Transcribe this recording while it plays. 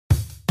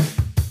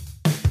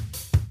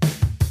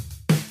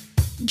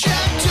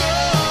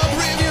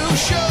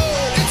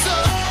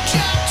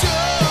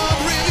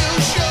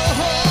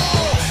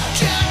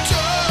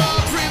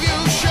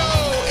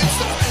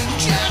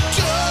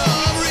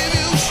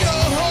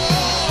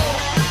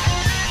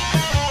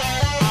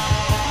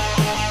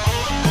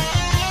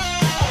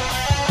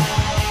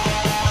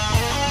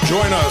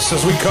Join us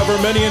as we cover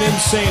many an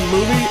insane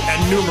movie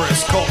and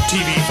numerous cult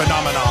TV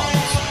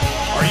phenomenons.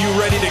 Are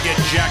you ready to get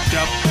jacked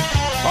up?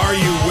 Are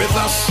you with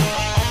us?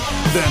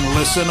 Then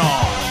listen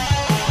on.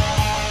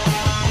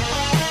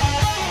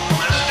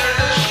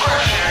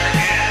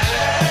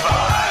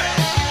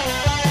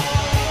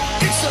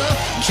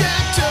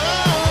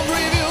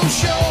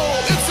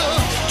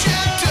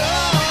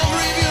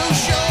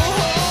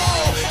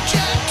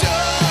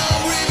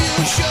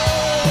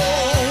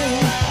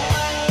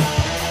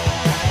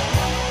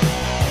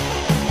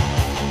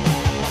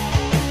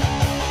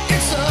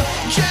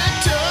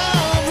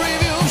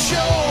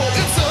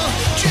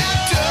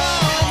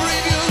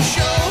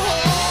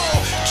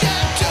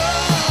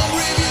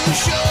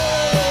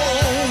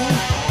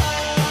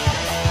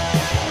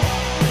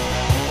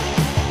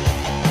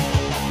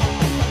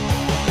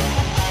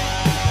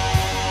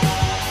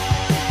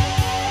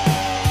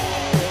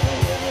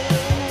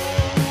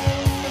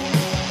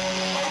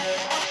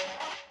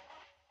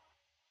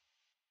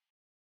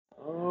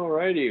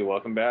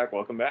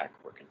 Welcome back.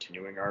 We're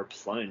continuing our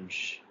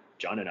plunge.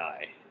 John and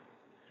I.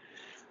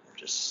 We're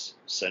just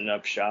setting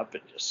up shop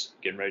and just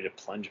getting ready to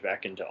plunge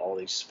back into all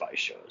these spy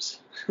shows.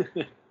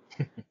 And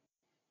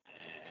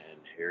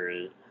here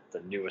is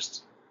the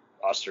newest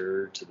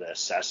roster to the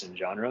assassin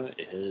genre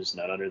is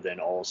none other than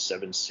all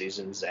 7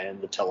 seasons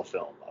and the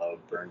telefilm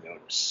of Burn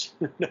Notice.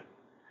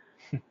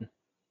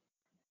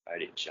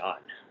 Alrighty, John,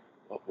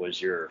 what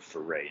was your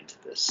foray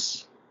into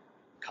this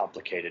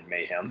complicated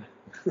mayhem?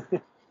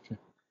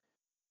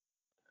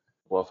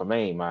 Well, for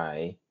me,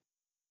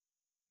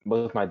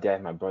 both my dad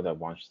and my brother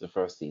watched the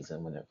first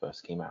season when it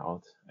first came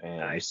out,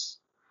 and Nice.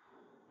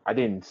 I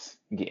didn't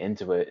get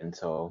into it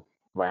until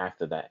right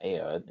after that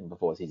aired and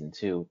before season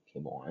 2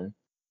 came on.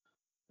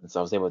 And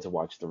so I was able to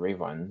watch the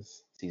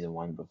reruns, season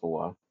 1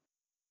 before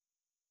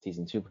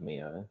season 2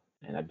 premiere,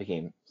 and I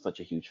became such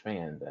a huge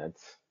fan that I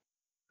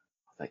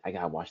was like, I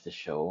gotta watch this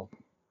show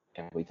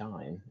every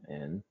time.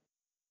 And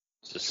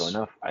sure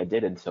enough, I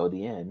did until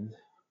the end.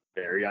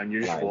 Very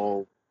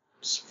unusual.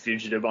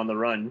 Fugitive on the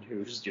run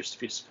who's used to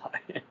be a spy.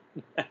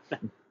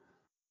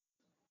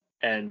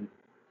 And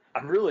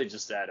I'm really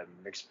just at a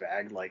mixed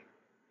bag. Like,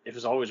 it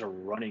was always a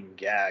running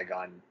gag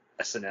on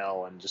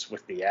SNL and just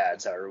with the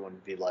ads, how everyone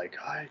would be like,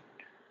 "Hi,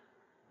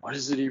 what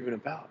is it even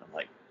about?" I'm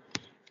like,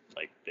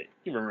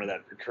 you remember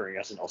that recurring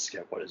SNL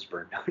skit, "What is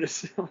Burn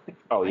Notice?" Like,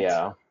 oh,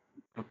 yeah.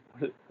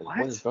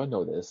 What is Burn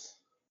Notice?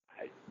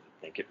 I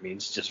think it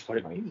means just what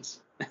it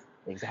means.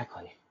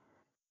 Exactly.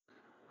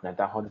 Not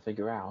that hard to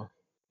figure out.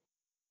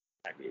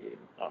 I mean,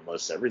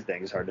 unless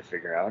everything's hard to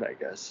figure out, I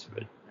guess.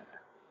 But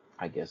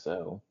I guess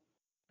so.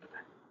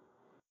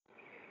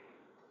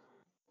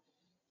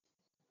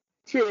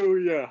 So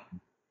yeah,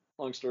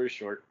 long story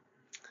short,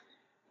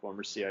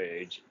 former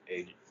CIA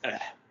agent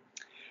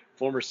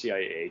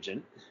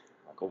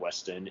Michael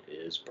Weston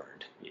is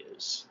burned. He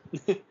is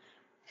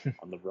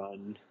on the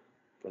run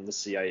from the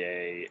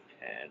CIA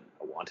and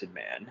a wanted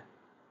man.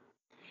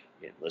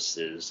 He enlists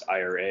his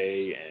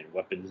IRA and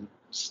weapons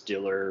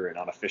dealer and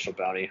unofficial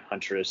bounty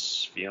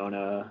huntress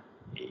Fiona.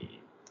 He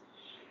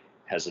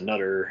has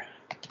another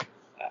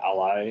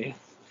ally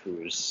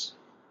who's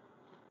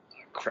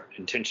a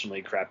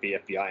intentionally crappy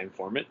FBI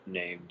informant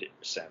named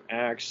Sam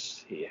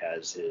Axe. He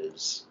has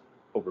his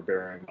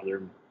overbearing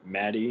mother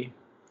Maddie,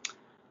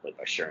 played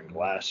by Sharon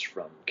Glass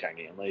from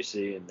Cagney and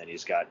Lacey, and then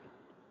he's got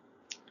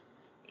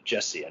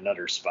Jesse,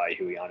 another spy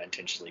who he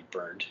unintentionally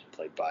burned,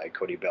 played by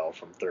Cody Bell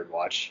from Third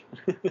Watch.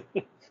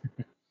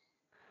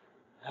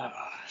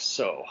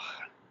 So,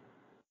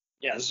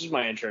 yeah, this is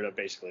my intro to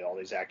basically all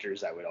these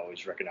actors. I would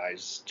always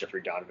recognize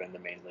Jeffrey Donovan, the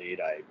main lead.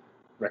 I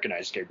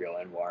recognized Gabrielle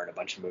Anwar in a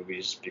bunch of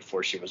movies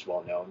before she was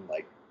well known.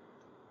 Like,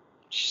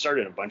 she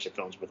started in a bunch of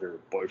films with her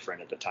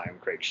boyfriend at the time,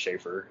 Craig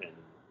Schaefer, and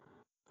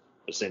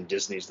was in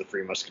Disney's The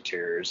Three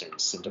Musketeers and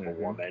Scent of a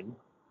Woman.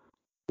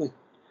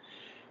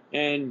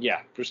 And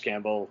yeah, Bruce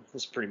Campbell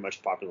has pretty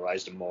much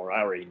popularized him more.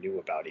 I already knew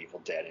about Evil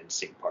Dead and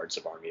seen parts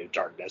of Army of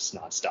Darkness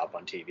nonstop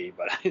on TV,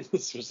 but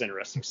this was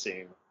interesting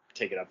seeing him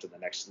take it up to the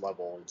next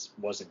level. It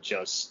wasn't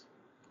just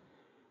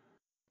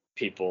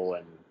people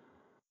and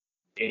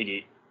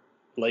 80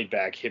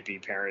 laid-back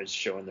hippie parents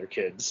showing their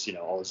kids,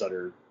 all his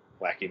other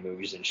wacky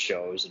movies and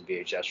shows and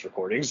VHS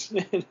recordings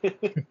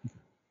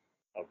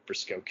of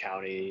Briscoe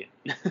County.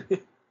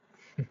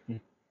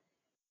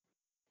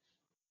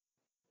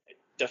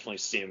 Definitely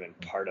see him in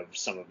part of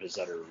some of his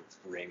other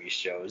Raimi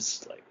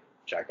shows, like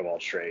Jack of All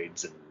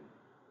Trades, and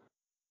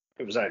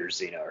it was either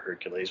Xena or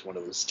Hercules, one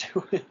of those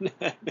two.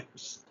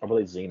 I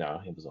believe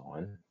Xena he was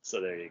on. So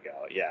there you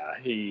go. Yeah,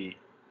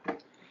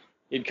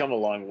 he'd come a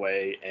long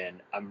way, and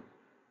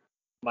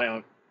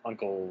my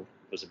uncle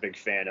was a big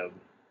fan of,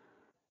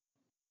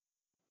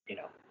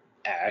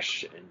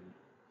 Ash, and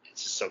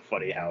it's just so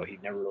funny how he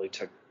never really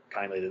took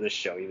kindly to this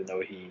show, even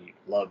though he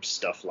loved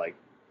stuff like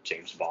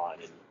James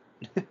Bond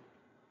and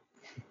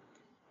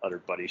other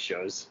buddy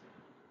shows.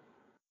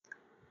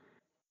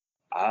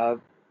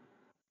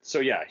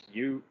 So yeah,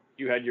 you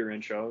had your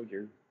intro.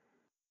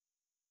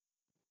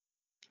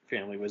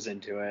 family was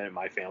into it.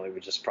 My family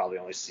would just probably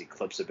only see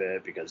clips of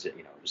it because it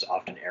was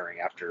often airing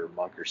after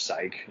Monk or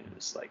Psych. And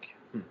it's like,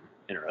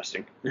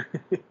 interesting.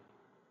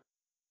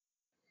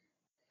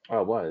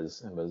 Oh, it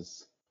was. It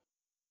was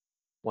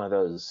one of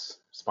those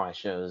spy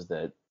shows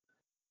that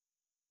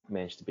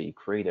managed to be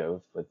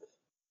creative with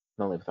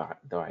not only with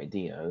their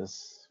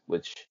ideas,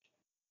 which,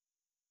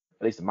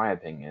 at least in my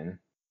opinion,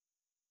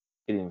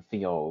 it didn't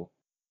feel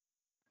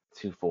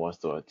too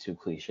forced or too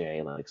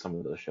cliche like some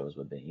of those shows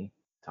would be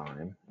at the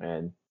time.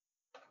 And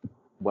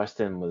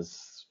Weston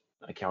was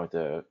a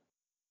character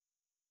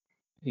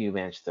who you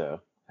managed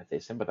to, I'd say,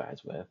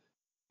 sympathize with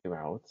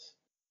throughout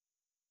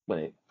when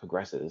it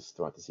progresses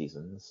throughout the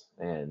seasons.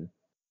 And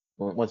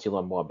once you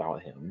learn more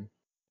about him,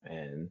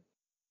 and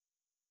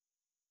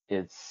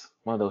it's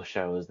one of those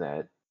shows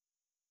that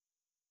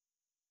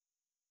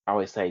I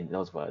always say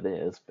knows what it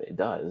is, but it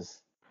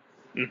does.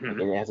 Like,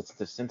 Hmm. it has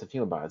a sense of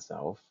humor by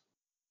itself,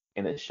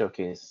 and they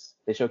showcase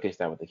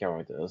that with the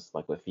characters,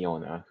 like with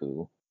Fiona,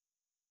 who,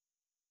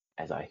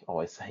 as I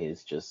always say,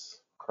 is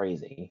just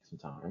crazy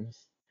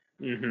sometimes.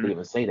 They Hmm.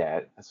 even say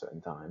that at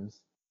certain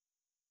times,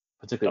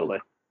 particularly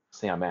with Totally.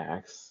 Sam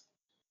Max.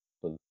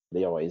 But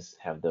they always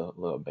have the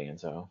little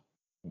banter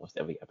almost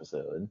every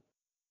episode.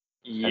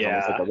 It's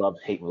almost like a Yeah.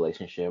 love-hate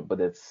relationship, but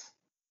it's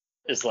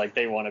It's like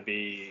they want to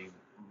be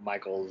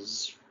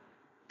Michael's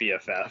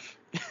BFF.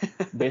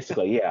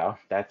 basically, yeah,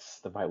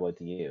 that's the right word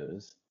to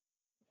use.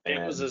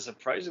 It was a And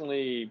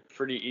surprisingly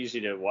pretty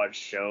easy to watch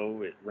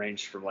show. It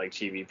ranged from like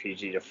TV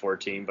PG to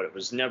 14, but it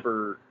was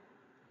never,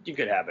 you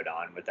could have it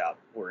on without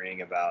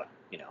worrying about,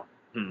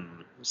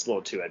 it's a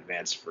little too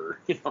advanced for,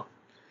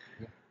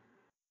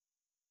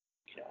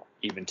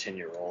 even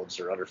 10-year-olds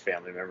or other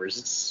family members.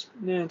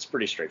 It's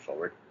pretty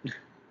straightforward.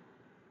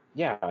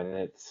 yeah, and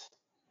it's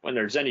When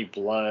there's any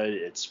blood,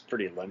 it's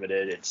pretty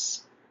limited.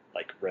 It's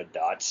like red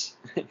dots.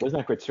 was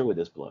not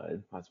gratuitous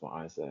blood. That's what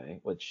I say,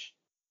 which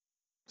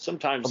for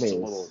Sometimes me it's a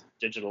little is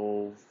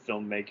digital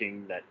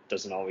filmmaking that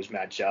doesn't always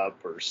match up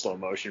or slow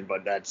motion,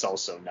 but that's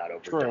also not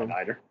overdone true.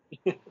 either.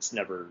 It's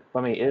never.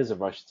 I mean, it is a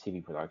Rush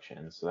TV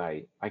production, so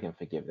I can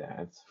forgive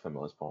that for the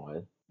most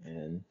part.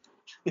 And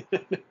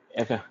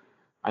if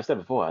I said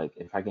before, like,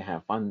 if I can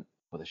have fun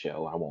with a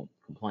show, I won't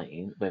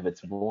complain. But if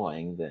it's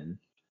boring, then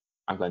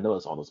I'm gonna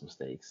notice all those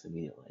mistakes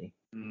immediately.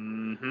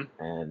 Hmm.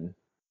 And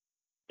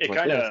It with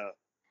kind this, of.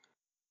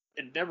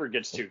 It never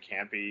gets too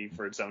campy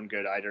for its own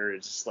good either.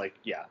 It's just like,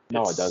 yeah,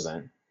 no, it it's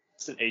doesn't.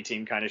 it's an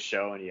 18 kind of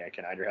show, and yeah, I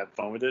can either have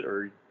fun with it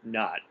or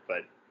not.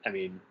 But I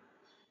mean,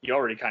 you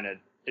already kind of.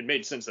 It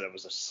made sense that it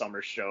was a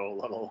summer show,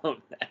 let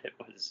alone that it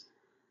was.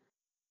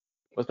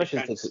 Well, It especially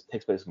kind of. since it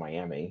takes place in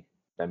Miami,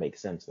 that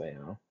makes sense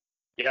there.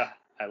 Yeah,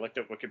 I looked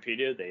up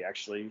Wikipedia. They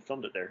actually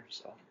filmed it there,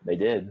 so. They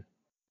did.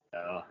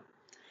 Uh,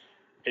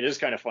 it is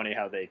kind of funny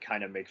how they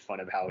kind of make fun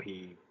of how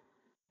he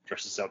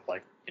dresses up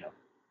like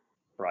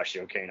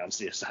Horatio Kane on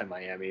CSI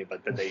Miami,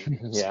 but then they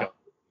just Yeah. go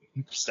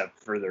a step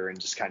further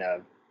and just kind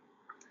of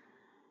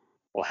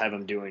will have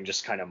him doing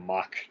just kind of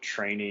mock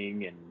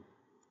training,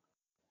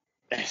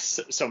 and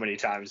so many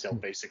times they'll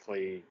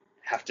basically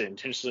have to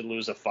intentionally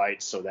lose a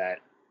fight so that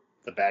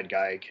the bad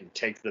guy can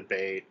take the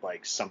bait,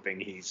 like something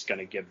he's going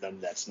to give them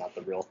that's not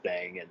the real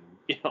thing, and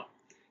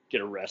get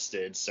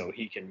arrested so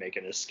he can make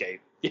an escape,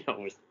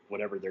 with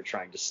whatever they're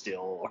trying to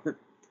steal.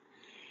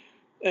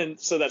 And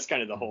so that's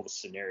kind of the whole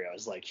scenario.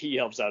 Is like he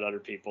helps out other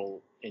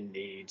people in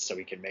need so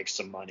he can make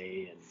some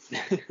money,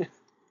 and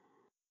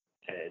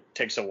and it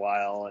takes a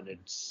while, and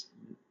it's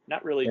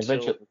not really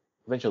till.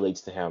 Eventually leads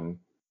to him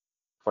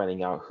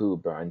finding out who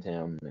burned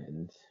him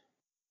and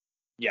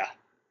Yeah.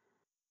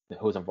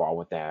 who's involved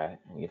with that.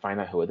 And when you find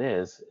out who it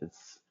is,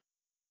 it's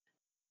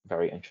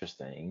very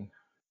interesting.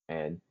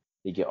 And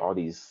you get all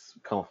these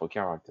colorful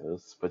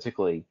characters,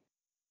 particularly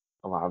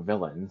a lot of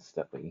villains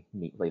that we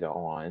meet later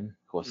on,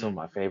 who are some of Mm,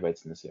 my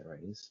favorites in the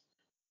series,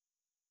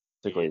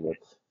 yeah. particularly with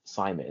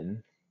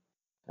Simon,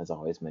 as I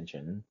always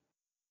mention,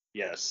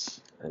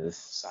 Yes. as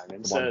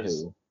Simon the one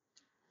Says. who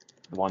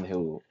the one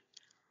who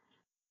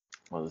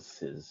was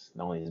his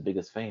not only his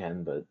biggest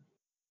fan, but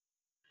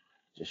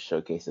just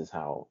showcases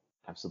how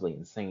absolutely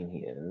insane he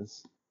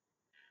is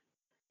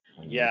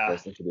when you Yeah.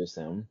 first introduce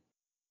him.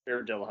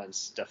 Jared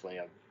Dillahunt's definitely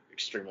an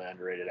extremely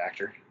underrated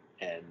actor,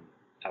 and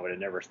I would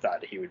have never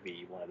thought he would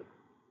be one of the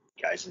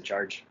guys in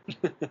charge.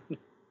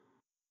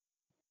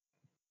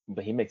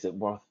 But he makes it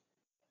worth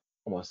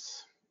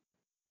almost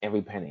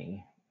every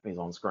penny he's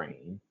on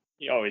screen.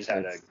 He always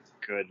had a It's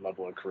good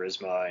level of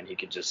charisma, and he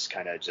could just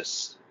kind of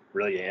just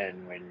reel you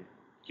in when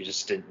you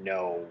just didn't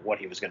know what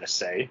he was going to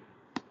say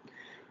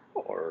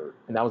or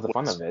and that was the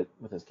fun what's of it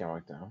with his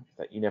character,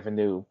 that you never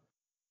knew.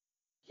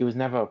 He was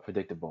never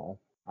predictable.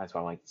 That's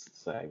what I like to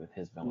say with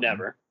his villain.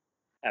 never.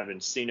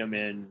 Haven't seen him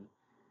in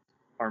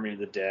Army of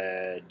the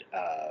Dead,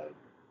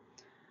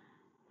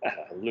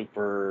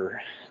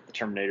 Looper, The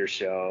Terminator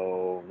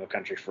Show, No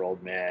Country for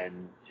Old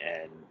Men,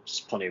 and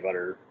just plenty of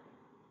other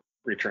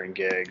recurring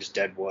gigs,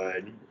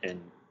 Deadwood, and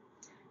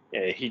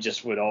he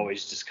just would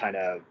always just kind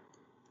of,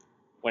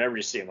 whenever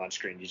you see him on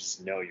screen, you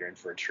just know you're in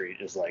for a treat.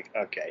 It's like,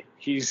 okay,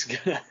 he's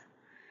gonna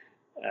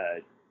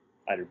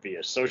either be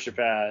a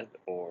sociopath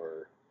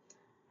or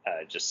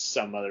just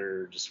some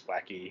other just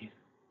wacky,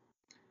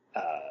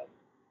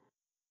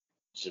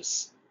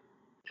 just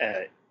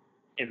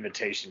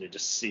invitation to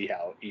just see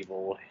how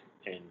evil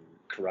and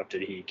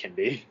corrupted he can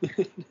be.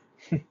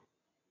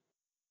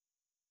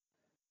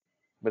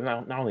 But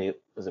not only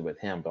was it with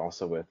him, but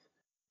also with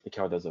the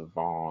characters of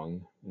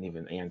Vong and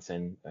even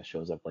Anson that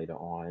shows up later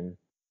on,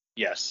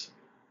 Yes.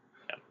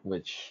 Yeah.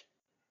 which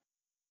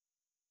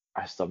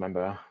I still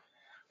remember,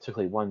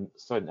 particularly one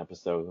certain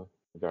episode,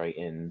 the very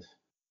end.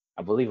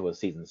 I believe it was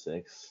season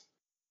 6.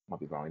 Might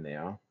be wrong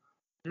there.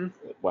 Hmm.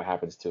 What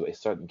happens to a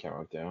certain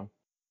character?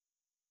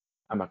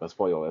 I'm not gonna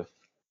spoil if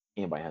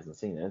anybody hasn't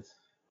seen it.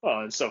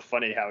 Well, it's so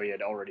funny how he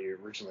had already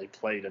originally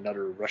played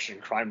another Russian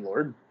crime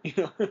lord.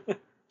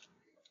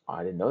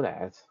 I didn't know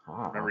that.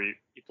 Ah. Remember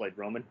he played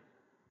Roman?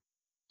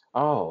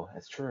 Oh,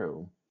 that's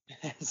true.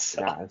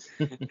 So,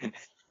 That.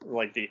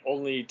 like the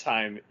only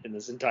time in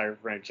this entire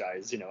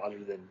franchise, other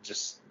than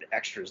just the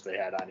extras they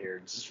had on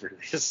here, just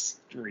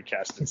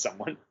recasted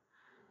someone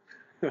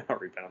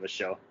already been on the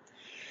show.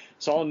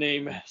 So I'll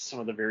name some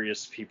of the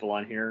various people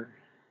on here.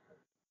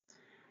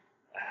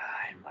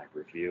 In my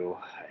review,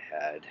 I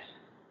had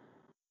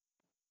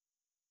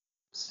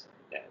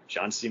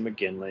John C.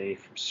 McGinley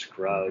from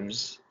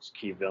Scrubs,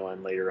 key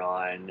villain later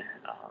on.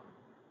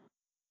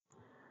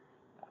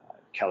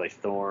 Kelly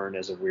Thorne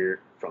as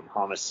from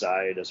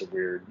Homicide as a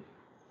weird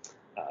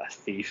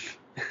thief.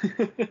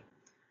 You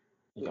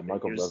got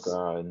Michael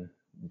Booker and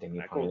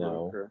Danny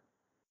Pino.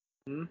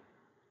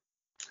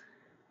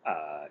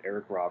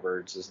 Eric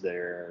Roberts is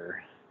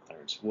there.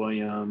 Clarence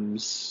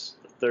Williams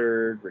the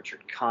third.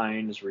 Richard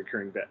Kind is a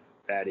recurring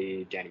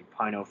baddie. Danny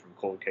Pino from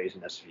Cold Case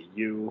and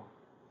SVU.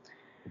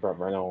 Burt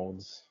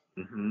Reynolds.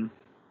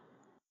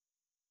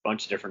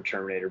 Bunch of different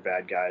Terminator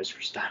bad guys.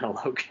 Christina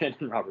Logan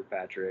and Robert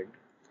Patrick.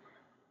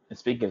 And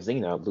speaking of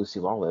Xena,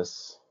 Lucy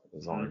Lawless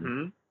is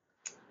on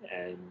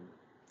and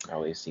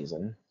early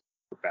season.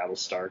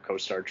 Battlestar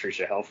co-star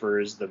Tricia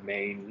Helfer is the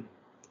main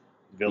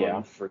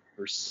villain for the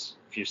first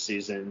few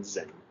seasons,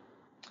 and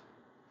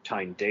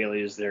Tyne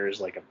Daly is there as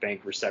like a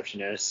bank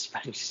receptionist.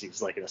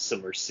 She's like in a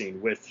similar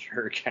scene with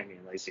her Kenny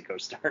and Lacey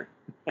co-star.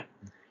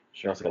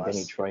 She also got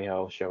Danny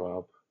Trejo show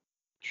up.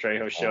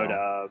 Trejo showed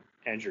up.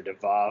 Andrew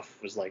DeVoff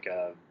was like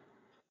a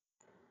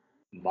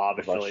mob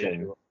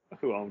affiliate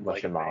who owned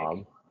Russian like a mob.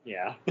 bank.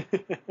 Yeah. I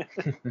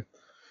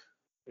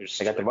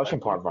got the Russian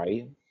part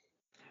right.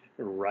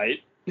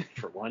 Right,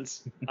 for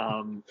once.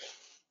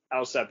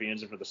 Al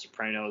Sapienza for The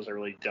Sopranos, I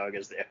really dug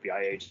as the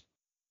FBI agent.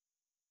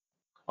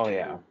 Oh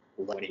yeah.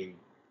 When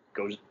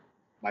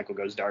Michael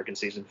goes dark in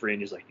season 3,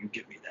 and he's like, "You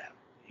give me that.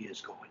 He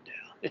is going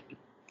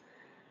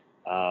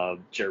down."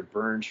 Jared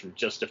Burns from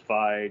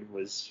Justified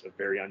was a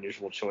very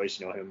unusual choice.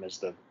 You know him as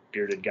the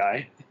bearded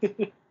guy.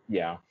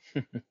 Yeah.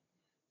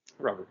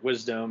 Robert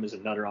Wisdom is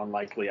another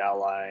unlikely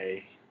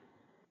ally.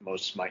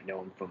 Most might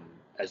know him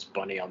as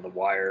Bunny on The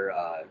Wire.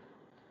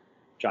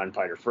 John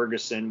Peter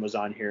Ferguson was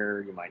on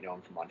here. You might know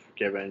him from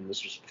Unforgiven.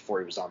 This was before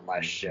he was on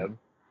Last Ship.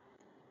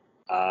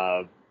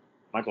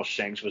 Michael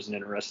Shanks was an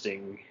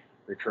interesting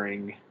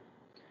recurring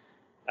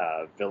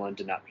villain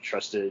to not be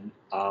trusted.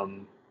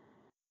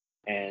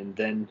 And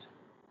then,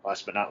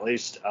 last but not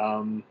least,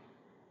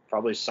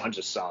 probably Sanj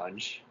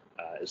Assange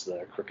is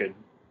the crooked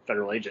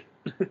federal agent.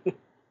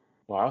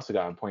 Well, I also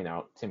got to point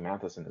out Tim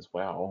Matheson as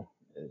well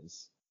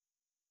is.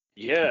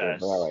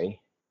 Yes.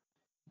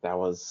 That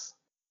was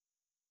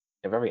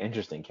a very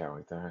interesting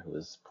character who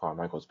was part of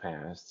Michael's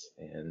past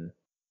and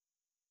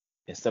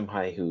is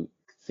somebody who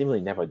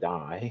seemingly never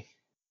died.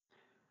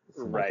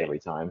 Right. Like every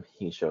time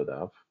he showed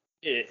up.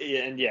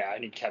 And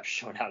he kept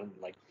showing up in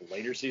like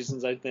later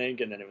seasons, I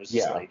think, and then it was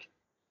just like,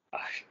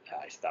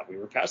 I thought we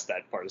were past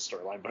that part of the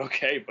storyline, but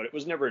okay. But it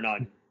was never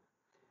an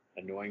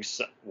annoying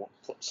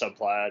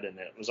subplot, and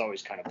it was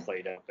always kind of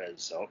played up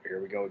as, oh,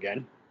 here we go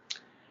again.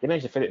 They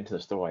managed to fit it into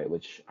the story,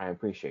 which I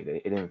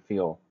appreciated. It didn't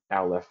feel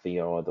out of left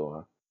field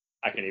or.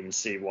 I can even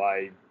see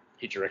why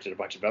he directed a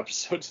bunch of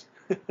episodes.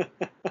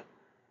 Well,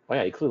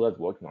 yeah, he clearly loved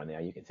working on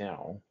it. You can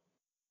tell.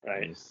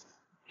 Right.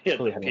 He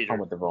clearly having fun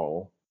with the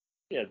role.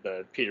 Yeah,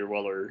 the Peter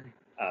Weller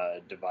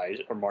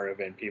device, or Mario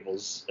Van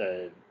Peebles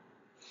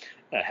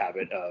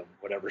habit of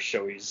whatever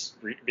show he's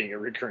being a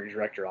recurring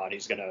director on,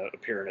 he's going to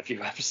appear in a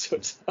few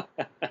episodes. I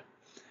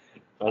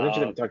was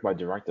interested to talk about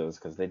directors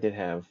because they did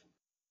have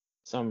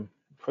some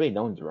pretty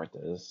known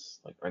directors,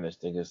 like Ernest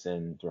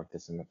Dickerson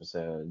directed some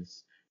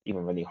episodes,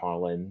 even Rennie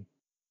Harlan.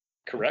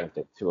 Correct.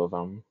 Directed 2 of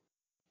them.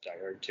 Die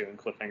Hard 2 and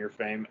Cliffhanger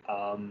fame.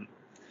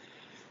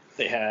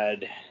 They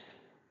had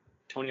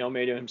Tony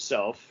Almeida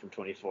himself from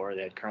 24.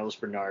 They had Carlos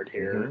Bernard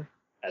here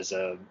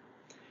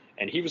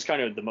and he was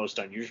kind of the most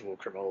unusual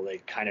criminal they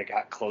kind of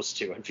got close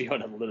to, and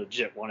Fiona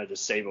legit wanted to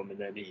save him, and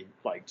then he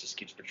like just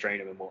keeps betraying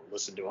him and won't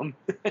listen to him.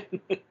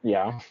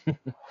 Yeah. That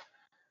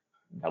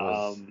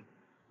was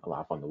a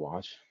lot of fun to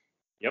watch.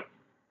 Yep.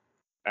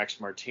 Max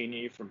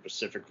Martini from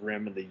Pacific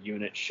Rim and the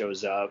Unit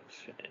shows up,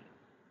 and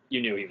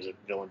you knew he was a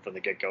villain from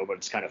the get-go, but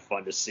it's kind of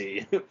fun to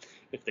see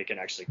if they can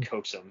actually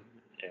coax him,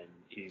 and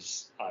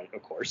he's,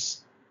 of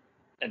course,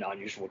 an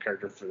unusual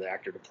character for the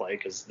actor to play,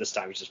 because this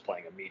time he's just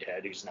playing a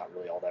meathead who's not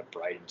really all that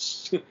bright.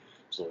 It's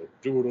like,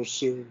 do what I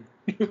say.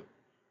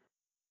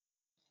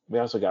 We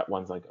also got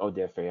ones like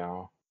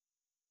Odefeo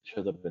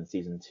shows up in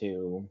season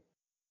 2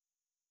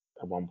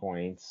 at one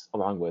point,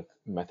 along with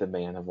Method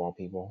Man of all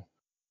people.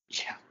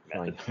 Yeah,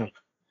 Like, Method Man.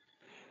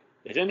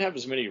 They didn't have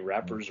as many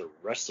rappers or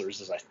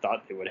wrestlers as I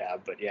thought they would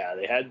have, but yeah,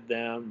 they had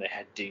them. They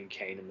had Dean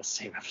Cain in the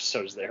same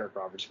episode as the Eric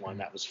Roberts one.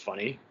 That was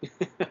funny.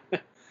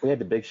 we had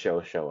the Big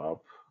Show show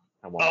up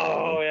at one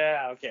Oh, point.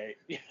 yeah, okay.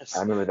 Yes.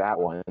 I remember that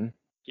one.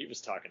 He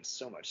was talking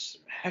so much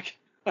smack.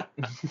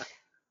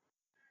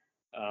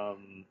 I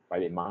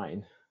didn't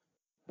mind.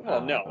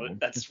 Well, no,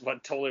 that's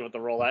totally what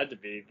the role had to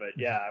be. But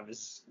yeah, I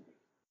was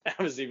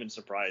even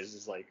surprised.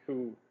 It's like,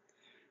 who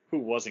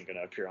wasn't going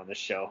to appear on this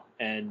show?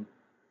 And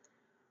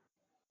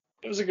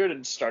it was a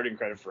good starting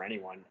credit for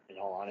anyone, in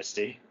all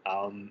honesty.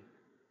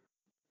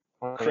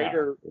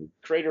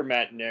 Creator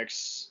Matt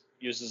Nix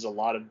uses a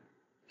lot of,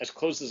 as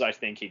close as I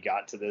think he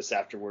got to this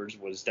afterwards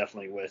was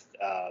definitely with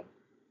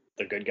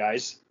The Good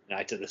Guys, and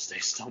I to this day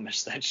still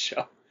miss that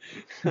show.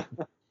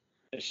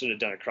 They should have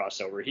done a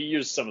crossover. He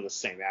used some of the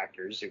same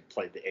actors who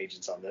played the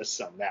agents on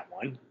that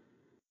one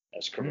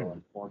as criminal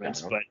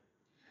informants,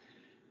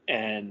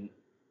 and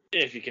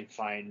if you can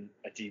find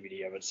a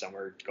DVD of it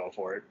somewhere, go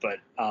for it. But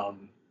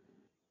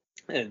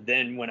and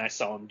then when I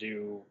saw him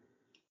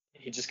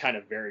he just kind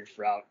of varied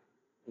throughout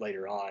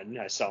later on.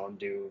 I saw him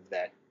do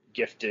that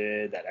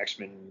Gifted, that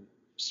X-Men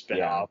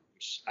spinoff,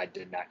 which I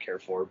did not care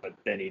for, but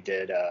then he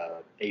did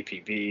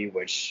APB,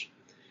 which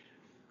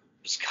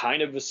was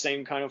kind of the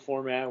same kind of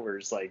format where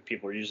it's like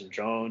people are using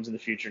drones in the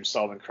future and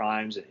solving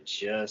crimes, and it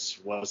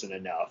just wasn't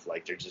enough.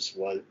 Like there just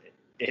was,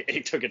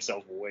 it took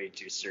itself way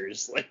too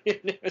seriously.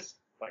 It was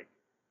like,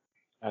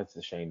 that's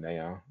a shame, they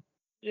are.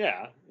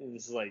 Yeah, it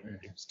was like,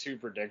 it was too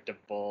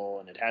predictable,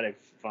 and it had a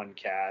fun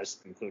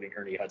cast, including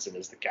Ernie Hudson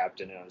as the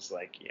captain, and I was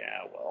like, yeah,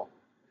 well,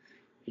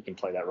 he can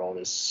play that role in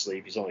his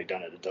sleep. He's only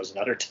done it a dozen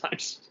other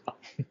times.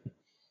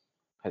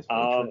 That's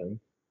very true.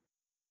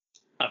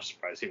 I'm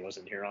surprised he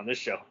wasn't here on this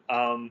show.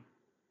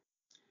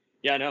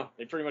 Yeah, no,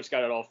 they pretty much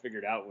got it all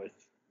figured out with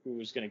who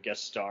was going to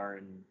guest star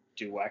and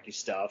do wacky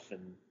stuff,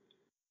 and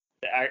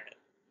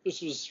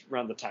this was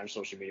around the time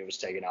social media was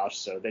taking off,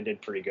 so they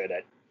did pretty good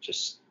at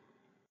just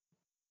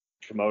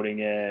promoting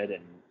it,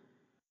 and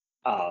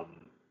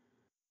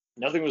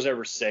nothing was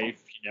ever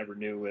safe. You never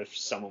knew if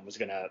someone was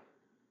gonna.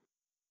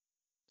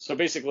 So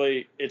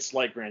basically, it's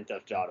like Grand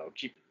Theft Auto.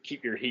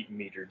 Keep your heat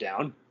meter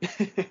down.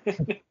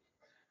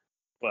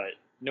 But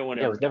no one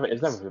ever.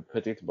 It's never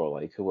predictable.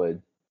 Like who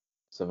would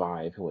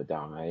survive, who would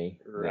die.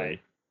 Right.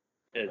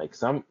 Like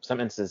some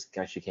instances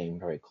actually came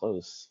very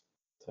close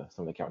to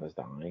some of the characters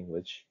dying,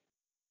 which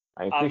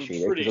I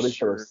appreciate because at least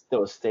there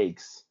were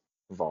stakes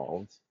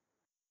involved.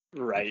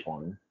 Right.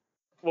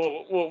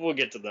 Well, we'll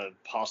get to the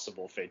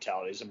possible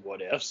fatalities and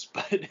what ifs,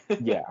 but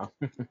yeah.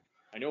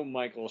 I know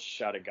Michael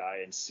shot a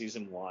guy in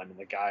season 1, and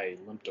the guy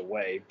limped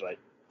away, but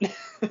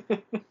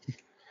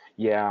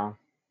yeah,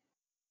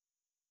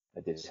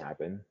 that did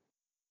happen.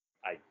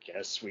 I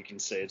guess we can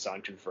say it's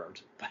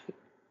unconfirmed, but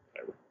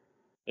whatever.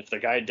 If the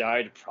guy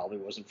died, it probably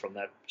wasn't from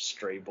that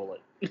stray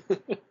bullet.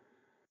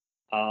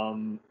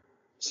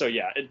 So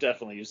yeah, it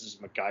definitely uses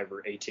MacGyver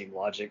A-Team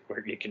logic,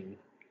 where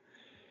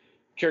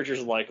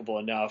characters are likable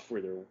enough where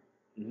they're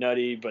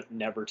nutty, but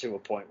never to a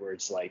point where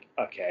it's like,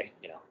 okay,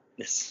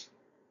 this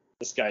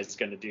guy's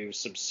going to do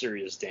some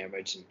serious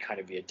damage and kind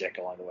of be a dick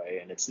along the way.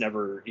 And it's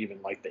never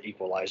even like the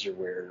Equalizer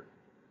where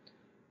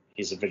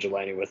he's a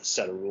vigilante with a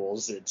set of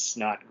rules. It's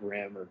not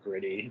grim or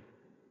gritty.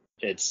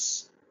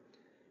 It's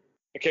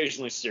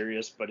occasionally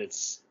serious, but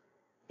it's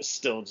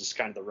still just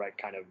kind of the right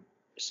kind of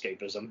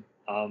escapism.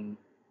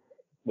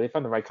 They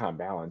found the right kind of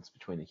balance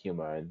between the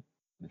humor and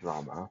the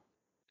drama,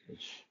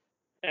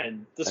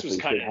 and this was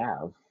kind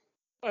of.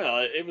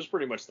 Well, it was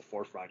pretty much the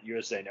forefront.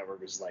 USA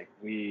Network was like,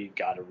 we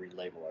got to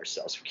relabel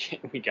ourselves.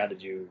 We got to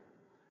do.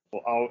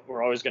 Well,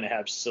 we're always going to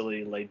have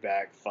silly, laid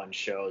back, fun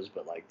shows,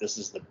 but like this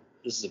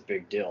is a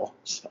big deal.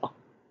 So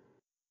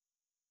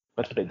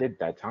that's what they did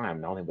that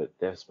time. Not only but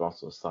there's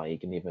also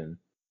Psych and even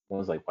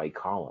ones like White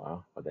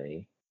Collar, where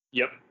they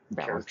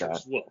balanced that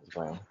as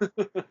well.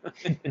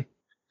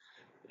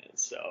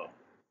 So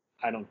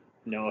I don't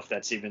know if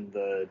that's even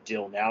the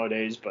deal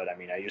nowadays, but I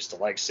mean, I used to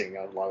like seeing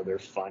a lot of their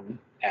fun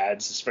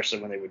ads,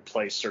 especially when they would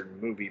play certain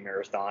movie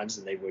marathons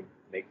and they would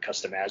make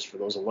custom ads for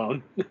those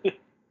alone.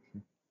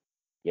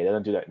 Yeah, they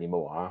don't do that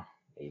anymore.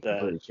 They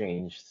completely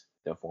changed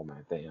the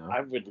format there.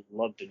 I would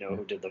love to know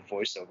who did the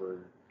voiceover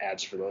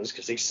ads for those,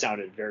 because they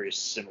sounded very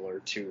similar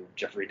to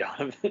Jeffrey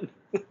Donovan.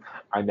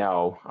 I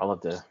know. I'll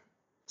love to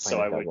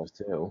find out that was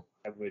too.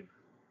 I would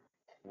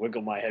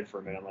wiggle my head for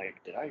a minute. I'm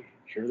like, did I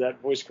hear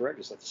that voice correct?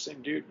 Is that the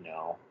same dude?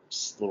 No,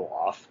 it's a little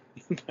off,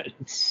 but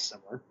it's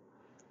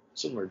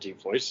similar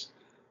deep voice.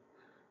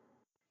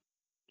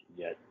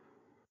 Yet,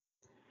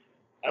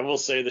 I will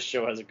say the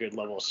show has a good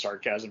level of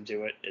sarcasm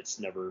to it. It's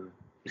never,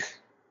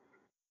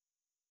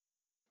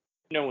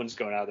 no one's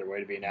going out of their way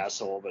to be an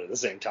asshole, but at the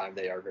same time,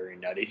 they are very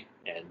nutty,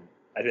 and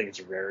I think it's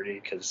a rarity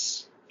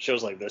because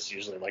shows like this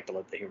usually like to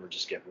let the humor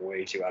just get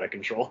way too out of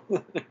control.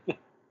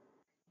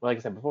 Like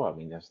I said before, I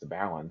mean, that's the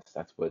balance.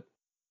 That's what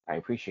I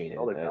appreciated.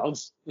 All the That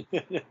balance.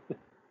 it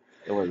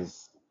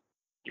was.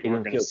 You It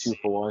weren't didn't gonna feel too see.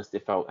 forced.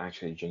 It felt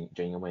actually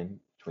genuine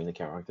between the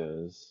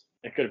characters.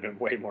 It could have been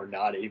way more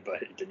naughty,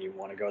 but it didn't even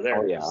want to go Oh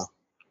there. yeah,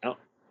 No,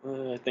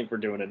 I think we're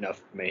doing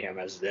enough mayhem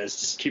as it is.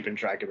 Just keeping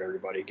track of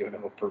everybody, giving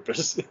them a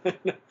purpose.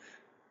 and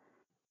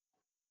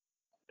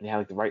they had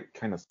like the right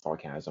kind of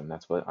sarcasm.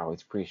 That's what I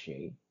always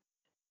appreciate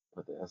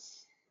with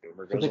this.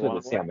 Humor goes a Particularly long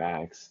with way. Sam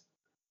Max,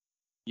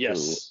 who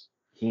Yes.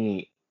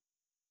 he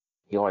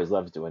always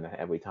loves doing that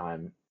every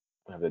time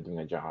whenever they're doing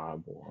a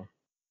job or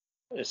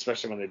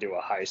Especially when they do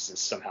a heist and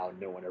somehow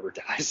no one ever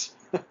dies.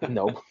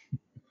 nope.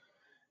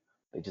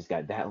 They just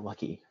got that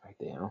lucky right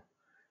there.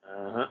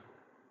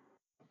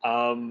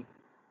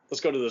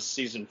 Let's go to the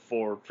season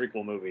 4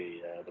 prequel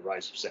movie, The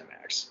Rise of Sam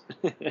Max.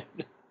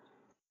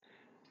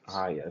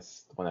 Ah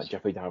yes, the one that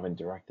Jeffrey Donovan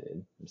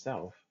directed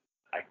himself.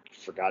 I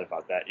forgot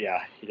about that.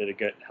 Yeah, he did a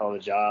good hell of a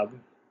job.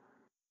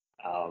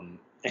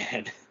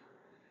 And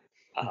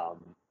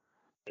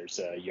there's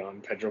a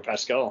young Pedro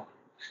Pascal.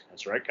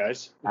 That's right,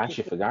 guys. I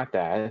actually forgot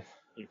that.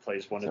 He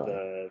plays one of So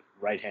the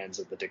right hands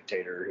of the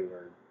dictator who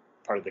are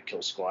part of the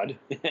kill squad.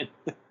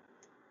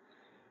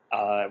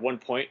 At one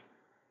point,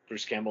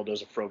 Bruce Campbell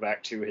does a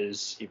throwback to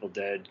his Evil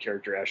Dead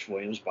character Ash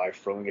Williams by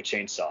throwing a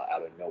chainsaw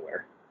out of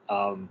nowhere.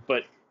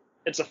 But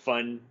it's a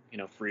fun,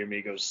 Three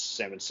Amigos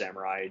Salmon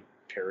Samurai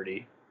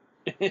parody.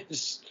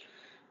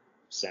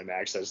 Sam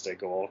Max has to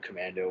go all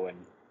commando and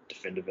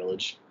defend a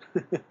village.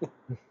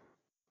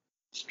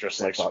 It's just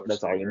like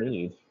that's all you Schwarzenegger,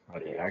 need.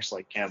 but he Okay. acts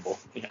like Campbell.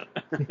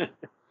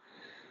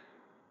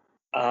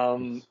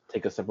 Yeah.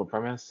 Take a simple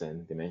premise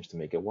and they manage to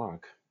make it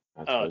work.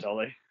 That's Oh, what,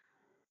 totally.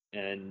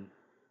 And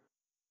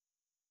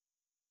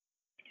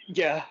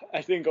yeah,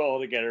 I think all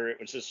together it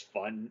was just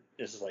fun.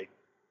 It's like,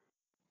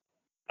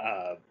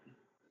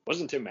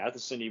 wasn't Tim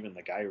Matheson even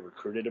the guy who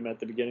recruited him at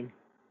the beginning?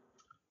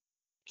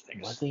 I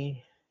think was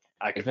he?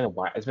 I It's could, been a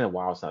while. It's been a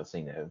while since I've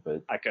seen it,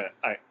 but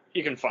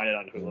you can find it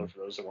on Hulu for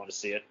those who want to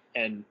see it.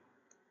 And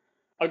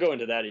I'll go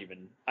into that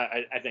even.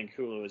 I think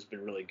Hulu has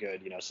been really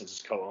good, since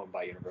it's co-owned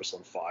by Universal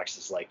and Fox.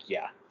 It's like,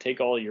 yeah,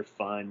 take all your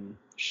fun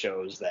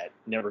shows that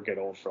never get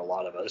old for a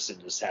lot of us and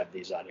just have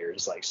these on here.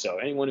 It's like, so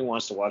anyone who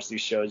wants to watch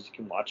these shows, you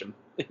can watch them.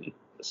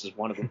 This is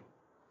one of them.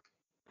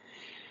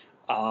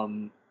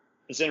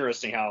 It's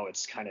interesting how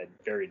it's kind of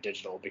very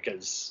digital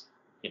because,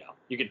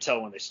 you could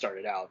tell when they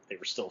started out, they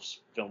were still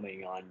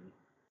filming on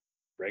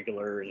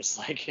regular, and it's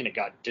like, and it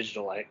got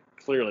digital like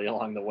clearly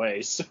along the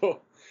way.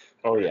 So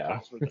oh there are yeah,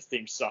 times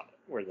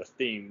where the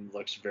theme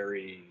looks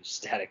very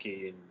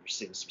staticky and you're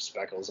seeing some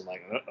speckles. I'm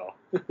like, uh-oh.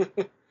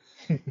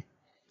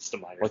 It's the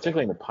minor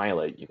particularly in thing. the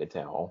pilot, you could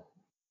tell.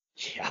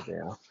 Yeah.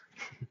 Yeah,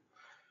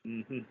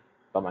 hmm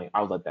but I'm like,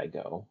 I'll let that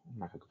go. I'm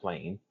not gonna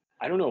complain.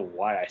 I don't know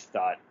why I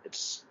thought it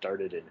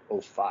started in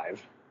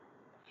 05.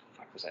 The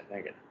fuck was I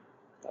thinking?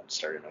 I thought it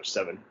started in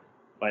 07.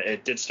 But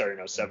it did start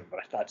in 07, but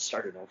I thought it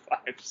started in 05.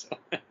 So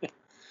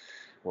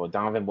Well,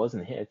 Donovan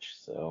wasn't Hitch,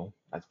 so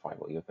that's probably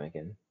what you're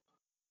thinking.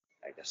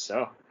 I guess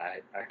so.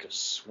 I could have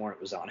sworn it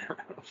was on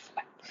around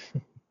 05.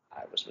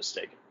 I was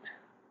mistaken.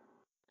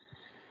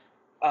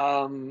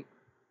 I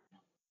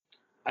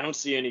don't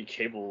see any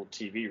cable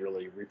TV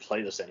really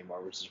replay this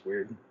anymore, which is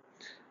weird.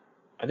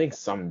 I think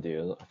some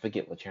do. I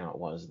forget what channel it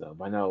was though,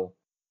 but I know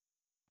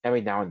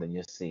every now and then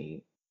you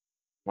see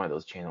one of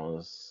those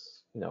channels,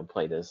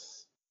 play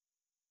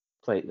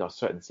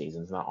certain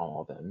seasons, not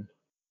all of them.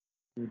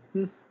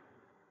 Mm-hmm.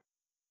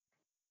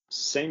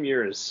 Same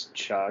year as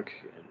Chuck,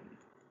 and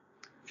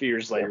a few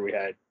years later we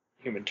had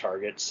Human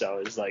Target, so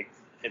it's like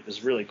it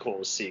was really cool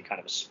to see kind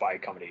of a spy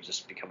comedy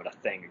just becoming a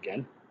thing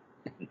again.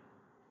 And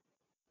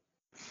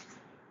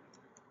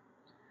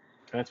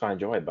that's what I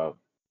enjoy about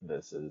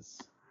this is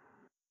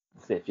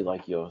if you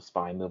like your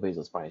spy movies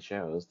or spy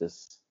shows,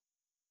 this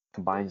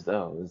combines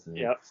those. And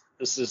Yep,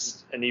 this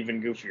is an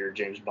even goofier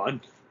James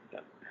Bond.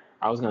 Yep.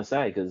 I was gonna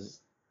say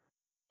because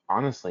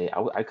honestly,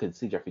 I could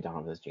see Jeffrey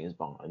Donovan as James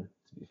Bond.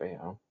 To be fair,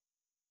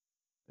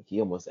 like, he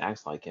almost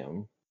acts like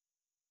him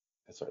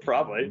at certain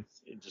Probably,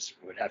 times. he just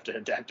would have to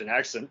adapt an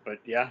accent, but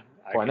yeah,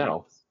 I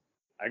know.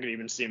 I could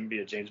even see him be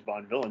a James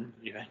Bond villain.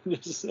 Yeah,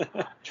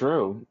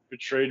 True.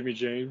 betrayed me,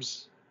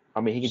 James. I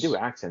mean, he could do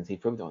accents. He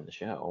proved it on the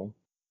show,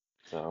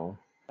 so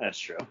That's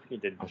true. He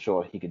did. I'm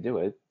sure he could do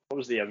it. What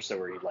was the episode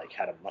where he like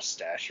had a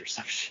mustache or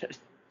some shit?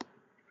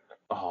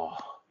 Oh,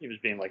 He was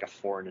being like a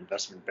foreign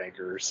investment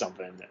banker or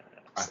something.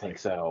 I think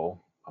so.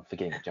 I'm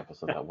forgetting which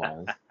episode that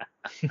was.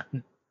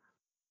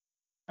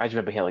 I just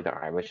remember he had like the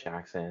Irish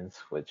accents,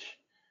 which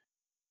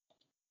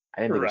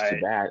I didn't think it was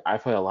too bad.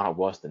 I've heard a lot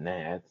worse than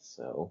that,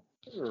 so.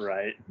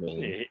 Right. I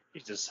mean, He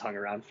just hung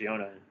around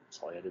Fiona, and that's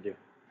all he had to do.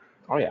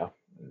 oh yeah,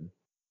 and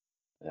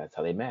that's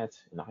how they met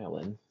in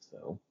Ireland.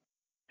 So.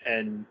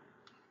 And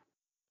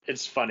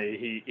it's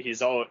funny.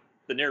 He's all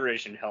the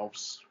narration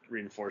helps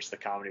reinforce the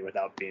comedy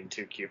without being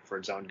too cute for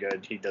its own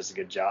good. He does a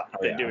good job. Oh,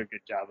 They yeah. do a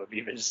good job of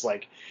even just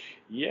like,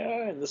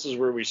 yeah, and this is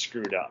where we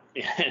screwed up.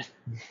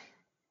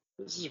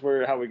 This is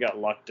how we got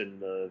locked in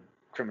the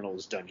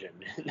criminal's dungeon.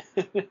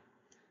 How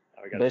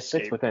we got But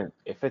escaped.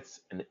 it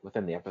fits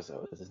within the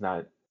episode. It's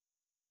not.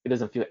 It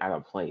doesn't feel out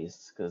of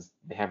place because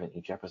they have it in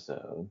each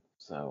episode.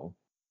 So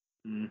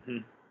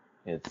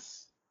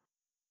it's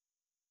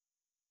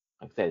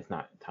like I said, it's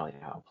not entirely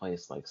out of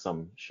place like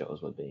some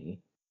shows would be.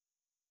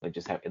 Like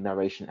just have a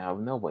narration out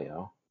of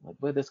nowhere. Like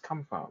where did this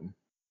come from?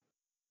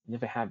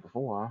 Never had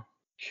before.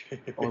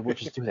 Oh, we'll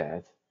just do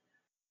that.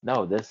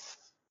 No, this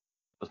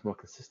was more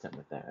consistent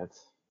with that.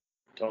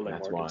 Totally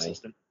more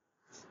consistent.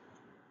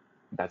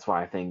 That's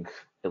why I think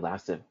it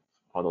lasted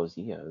all those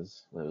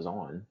years when it was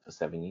on for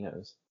 7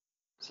 years.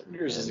 7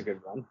 years is a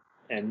good run,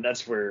 and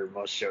that's where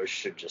most shows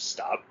should just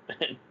stop.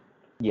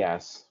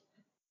 Yes,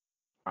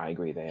 I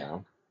agree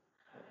there.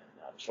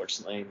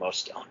 Unfortunately,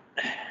 most don't.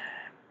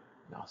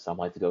 No, some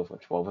like to go for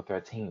 12 or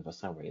 13 for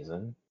some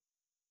reason.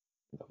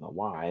 I don't know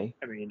why.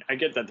 I mean, I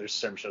get that there's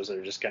some shows that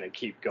are just going to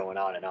keep going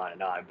on and on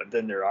and on, but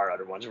then there are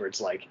other ones where it's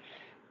like,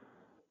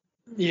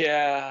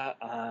 yeah,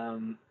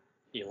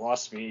 you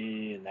lost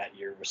me, and that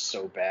year was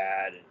so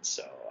bad, and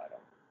so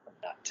I'm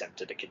not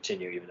tempted to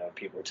continue, even though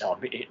people are telling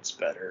me it's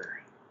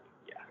better.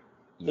 Yeah,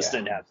 this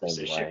didn't have this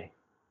issue. Way.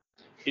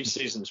 Each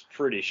season's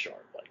pretty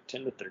short, like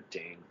 10 to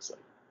 13. It's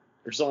like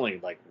there's only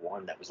like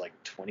one that was like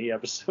 20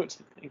 episodes,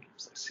 I think. It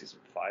was like season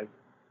 5.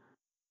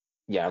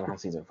 Yeah, around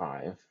season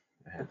 5,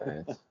 I had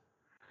that.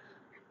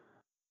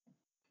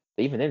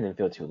 Even then, it didn't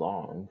feel too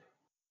long.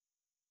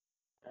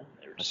 Yeah,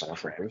 they were just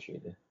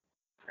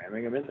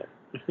cramming them in there.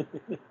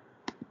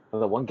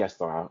 Well, the one guest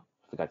star I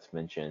forgot to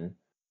mention,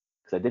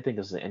 because I did think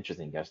this was an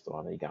interesting guest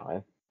star they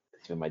got.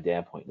 Even my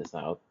dad pointed this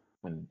out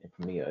when it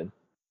premiered,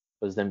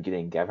 was them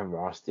getting Gavin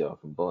Rossdale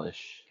from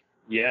Bush.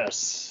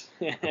 Yes.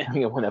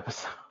 In one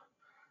episode.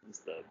 He's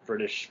the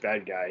British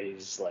bad guy.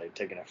 He's like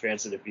taking a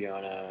fancy to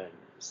Fiona, and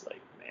it's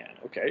like, man,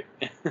 okay.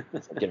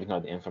 Giving her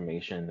the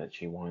information that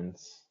she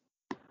wants.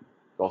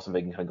 Also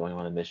making her going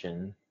on a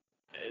mission.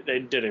 They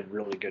did a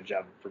really good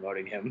job of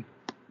promoting him.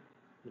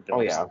 Oh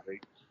yeah.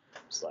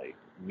 It's like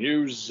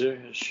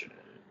musician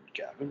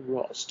Gavin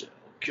Rossdale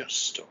guest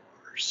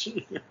stars.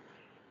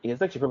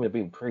 He's actually probably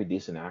being a pretty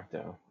decent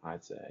actor,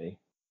 I'd say.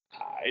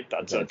 I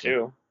thought so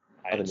too.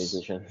 Other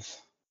musicians.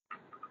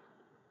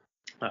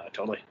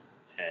 Totally.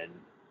 And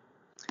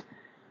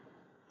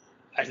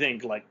I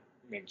think like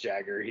Mick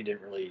Jagger,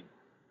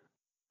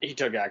 he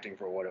took acting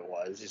for what it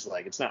was. He's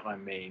like, it's not my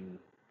main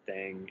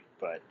thing,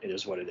 but it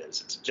is what it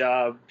is. It's a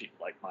job. People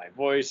like my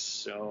voice,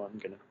 so I'm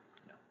gonna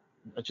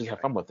Let's just have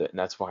fun with it, and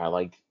that's why I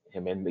like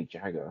him and Mick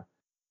Jagger.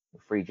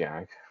 Free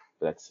Jack,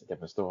 but that's a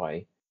different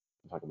story.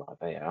 We'll talk about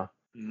that.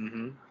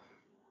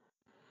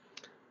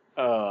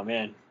 Oh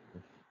man,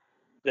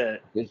 he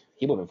would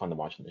have been fun to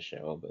watch in the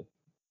show, but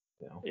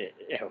you know. Yeah,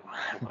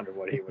 I wonder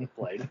what he would have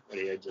played. Would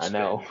he have just I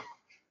know. been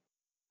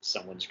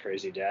someone's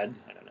crazy dad?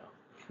 I don't know.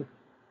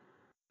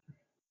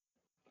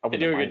 They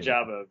do a good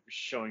job of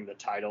showing the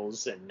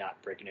titles and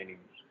not breaking any.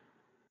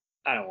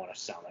 I don't want to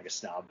sound like a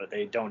snob, but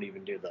they don't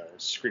even do the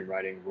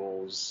screenwriting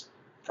rules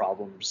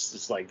problems.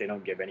 It's like they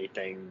don't give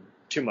anything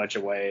too much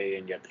away,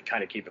 and yet they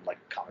kind of keep it like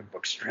a comic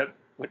book strip.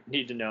 What you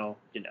need to know,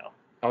 you know.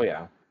 Oh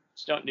yeah.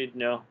 Just don't need to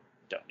know.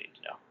 Don't need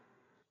to know.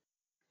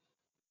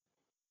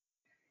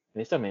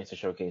 They still managed to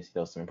showcase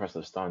some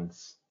impressive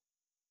stunts,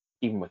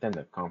 even within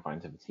the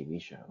confines of a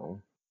TV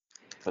show.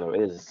 So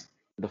there is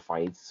the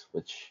fights,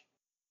 which,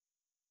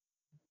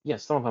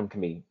 yes, some of them can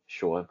be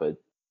short, but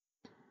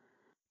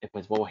if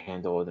it's well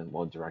handled and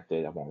well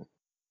directed, I won't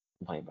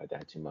complain about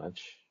that too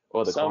much.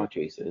 Or the car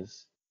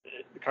chases.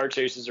 The car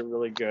chases are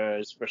really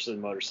good, especially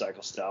the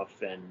motorcycle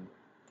stuff, and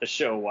the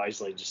show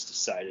wisely just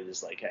decided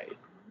is like, hey,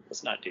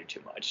 let's not do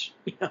too much.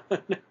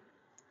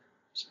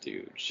 Just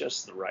do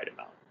just the right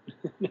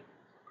amount.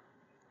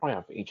 Oh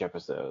yeah, for each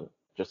episode,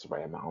 just the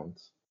right amount.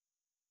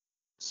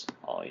 That's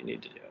all you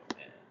need to do.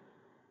 And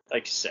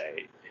like you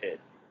say,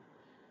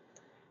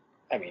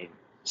 I mean,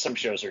 some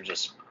shows are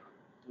just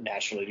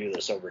naturally do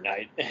this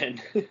overnight, and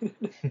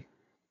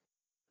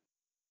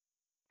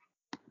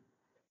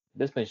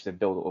this managed to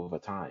build over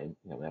time,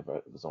 whenever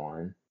it was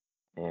on,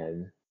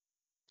 and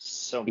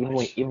so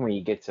even when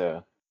you get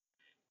to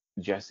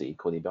Jesse,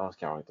 Cody Bell's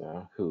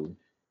character, who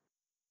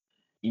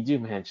you do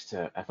manage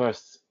to, at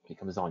first he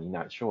comes on, you're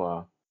not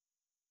sure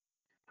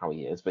how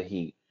he is, but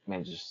he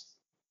manages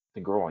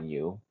to grow on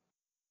you,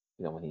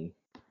 when he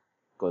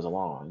goes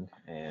along,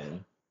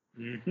 and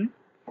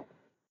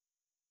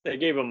they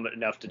gave him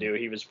enough to do.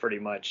 He was pretty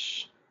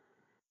much,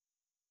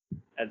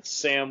 and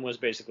Sam was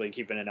basically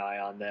keeping an eye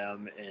on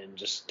them and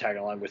just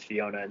tagging along with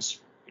Fiona and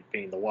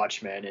being the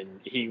watchman, and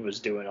he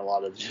was doing a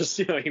lot of just,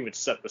 he would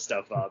set the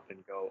stuff up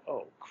and go,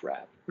 oh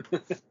crap.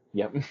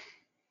 Yep.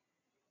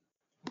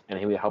 And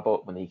he would help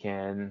out when he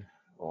can,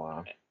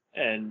 or.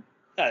 And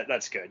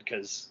that's good,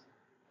 because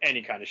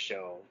any kind of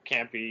show,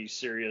 campy,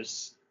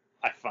 serious,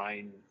 I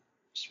find,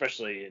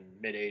 especially in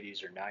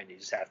mid-80s or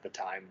 90s, half the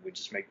time we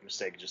just make the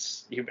mistake,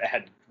 you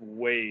add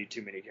way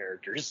too many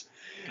characters.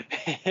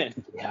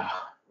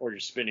 Or you're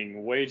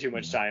spending way too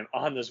much time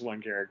on this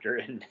one character,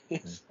 and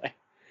it's like,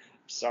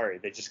 Sorry,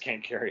 they just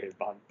can't carry it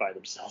by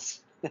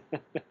themselves.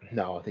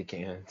 No, they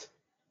can't.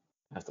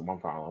 That's the one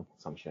problem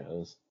with some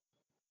shows.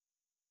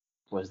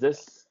 Was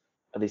this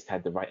at least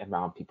had the right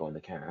amount of people in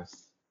the cast?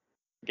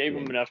 Gave I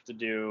them mean, enough to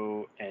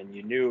do, and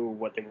you knew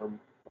what they were,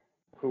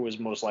 who was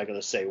most likely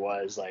to say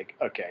was like,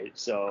 okay,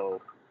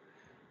 so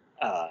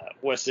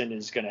Weston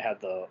is gonna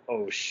have the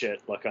oh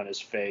shit look on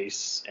his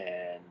face,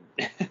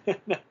 and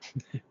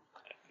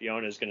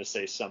Fiona's gonna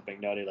say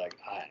something nutty like,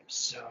 I'm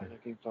so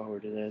looking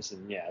forward to this,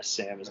 and yeah,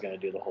 Sam is gonna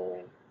do the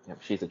whole.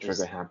 yep, she's the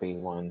trigger happy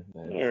one.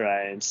 All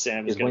right, and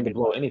Sam is Is gonna willing to be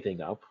blow like,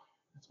 anything up.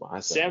 That's what I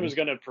Sam say. is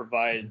gonna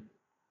provide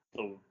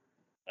the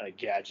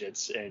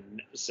gadgets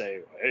and say,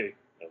 hey,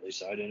 at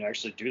least I didn't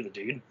actually do the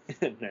deed,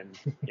 and then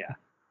yeah.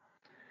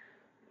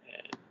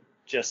 And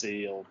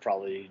Jesse will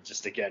probably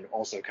just again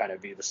also kind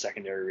of be the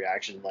secondary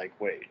reaction, like,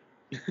 wait,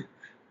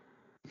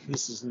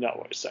 this is not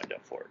what I signed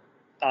up for.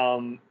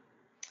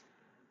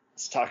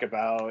 Let's talk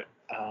about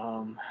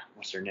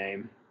what's her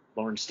name,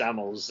 Lauren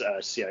Stammel's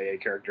CIA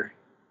character.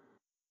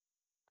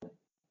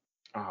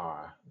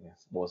 Ah,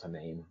 yes. What was her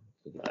name?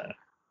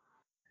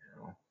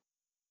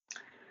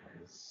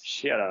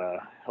 She had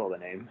a hell of a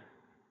name,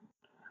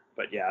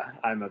 but yeah,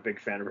 I'm a big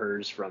fan of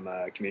hers from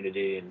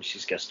Community, and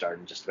she's guest starred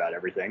in just about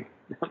everything.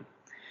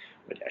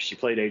 But yeah, she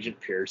played Agent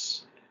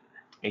Pierce.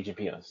 Agent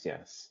Pierce,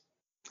 yes.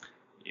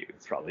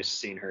 You've probably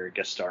seen her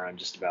guest star on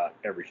just about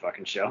every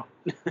fucking show.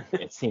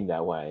 It seemed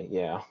that way,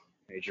 yeah.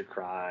 Major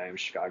Crime,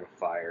 Chicago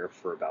Fire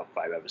for about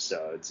 5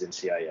 episodes,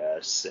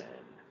 NCIS,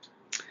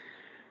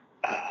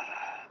 and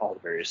all the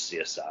various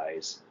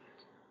CSIs.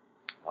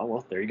 Oh,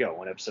 well, there you go.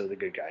 One episode of The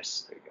Good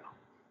Guys. There you go.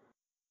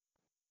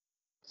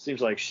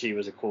 Seems like she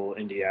was a cool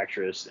indie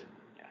actress, and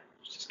yeah,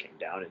 she just came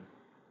down, and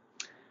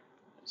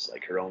it's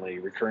like her only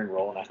recurring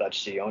role, and I thought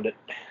she owned it.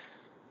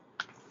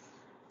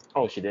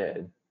 Oh, she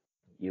did.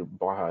 You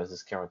brought her as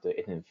this character.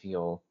 It didn't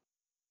feel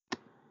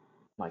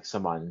like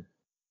someone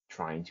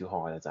trying too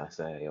hard, as I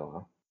say,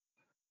 or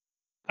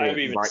I've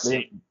even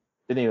seen.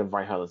 They didn't even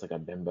write her as like a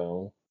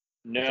bimbo.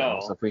 Which I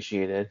also No.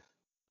 appreciated.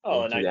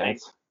 Oh, and I that. think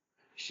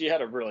she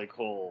had a really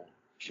cool.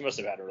 She must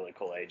have had a really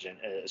cool agent,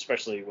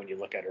 especially when you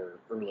look at her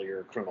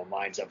earlier Criminal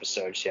Minds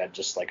episode. She had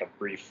just like a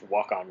brief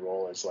walk-on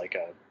role as like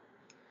a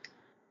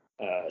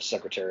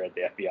secretary at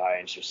the FBI,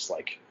 and she was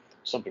like,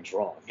 something's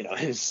wrong, you know.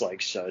 It's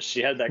like, so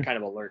she had that kind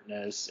of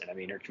alertness, and I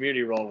mean, her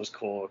community role was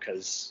cool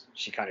because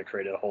she kind of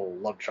created a whole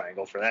love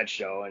triangle for that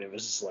show, and it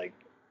was just like,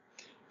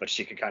 but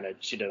she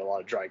did a lot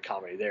of dry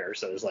comedy there,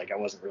 so it was like I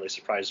wasn't really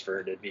surprised for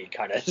her to be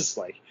kind of just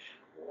like,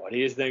 what do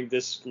you think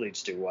this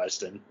leads to,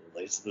 Weston? It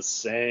leads to the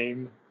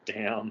same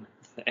damn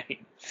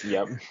thing.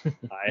 Yep.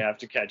 I have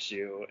to catch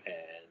you,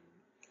 and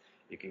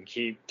you can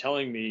keep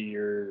telling me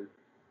you're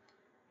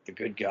the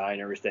good guy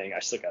and everything. I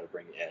still got to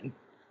bring you in.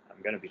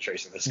 I'm going to be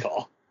tracing this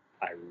call.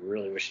 I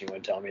really wish you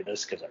wouldn't tell me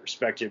this because I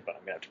respect you, but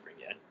I'm going to have to bring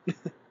you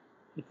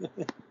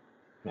in.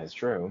 That's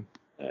true.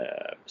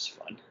 It was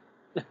fun.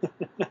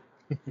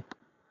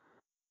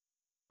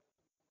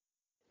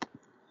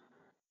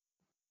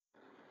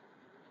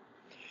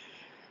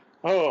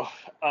 So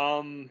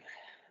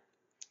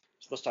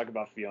let's talk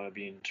about Fiona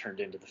being turned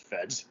into the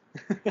feds.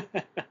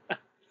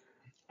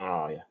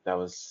 Oh yeah, that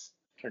was.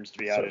 Turns to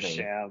be out of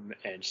sham,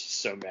 and she's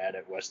so mad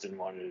at Weston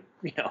wanted,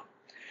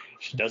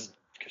 she doesn't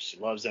because she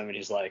loves him, and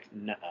he's like,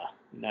 nah,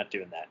 not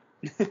doing that.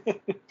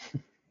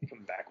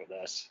 Come back with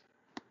us.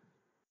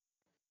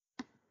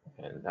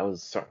 And that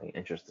was certainly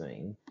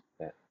interesting,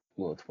 that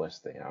little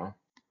twist there.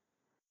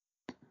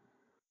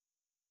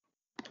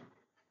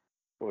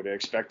 What would have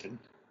expected?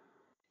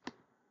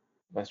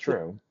 That's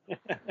true.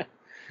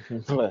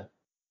 One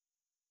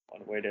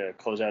way to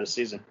close out a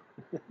season.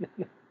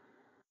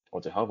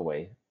 Or to hell of a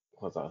way to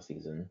close out a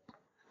season.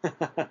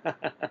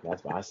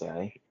 That's what I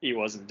say. He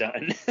wasn't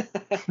done.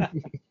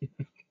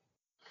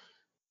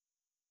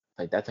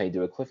 Like, that's how you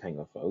do a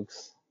cliffhanger,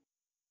 folks.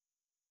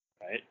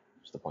 Right?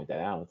 Just to point that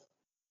out.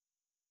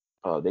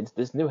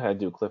 This knew how to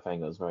do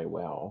cliffhangers very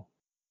well.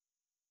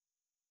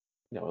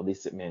 At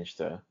least it managed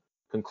to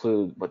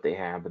conclude what they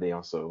had, but they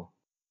also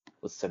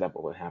would set up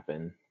what would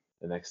happen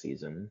the next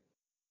season.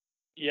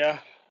 Yeah,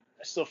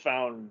 I still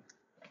found,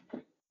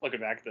 looking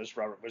back at this,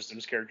 Robert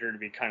Wisdom's character to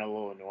be kind of a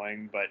little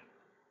annoying, but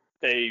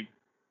they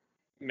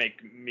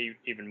make me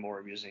even more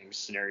amusing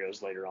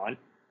scenarios later on.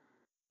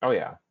 Oh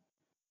yeah.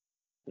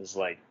 It's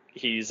like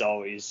he's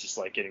always just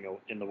like getting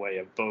in the way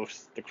of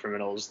both the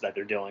criminals that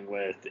they're dealing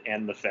with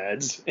and the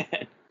feds.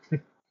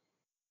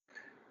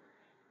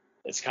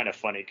 It's kind of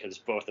funny because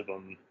both of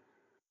them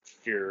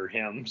fear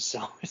him,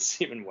 so it's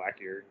even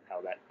wackier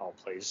how that all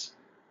plays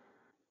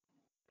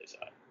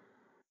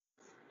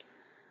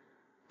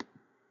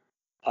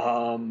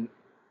out.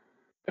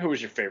 Who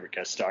was your favorite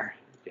guest star,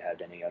 if you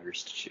had any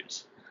others to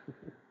choose?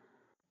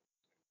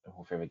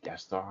 Favorite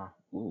guest star?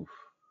 Oof.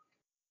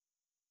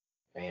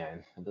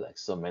 Man, I'd be like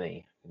so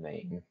many to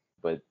name.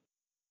 But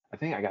I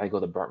think I gotta go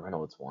to Burt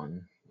Reynolds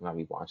one when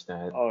we watched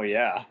that. Oh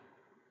yeah.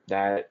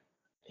 That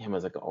him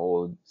as like an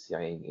old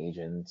CIA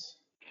agent.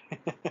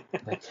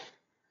 Like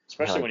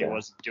Especially like when he that.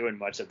 wasn't doing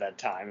much at that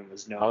time and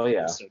was known Oh for being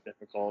yeah, so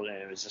difficult, and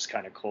it was just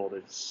kind of cool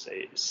to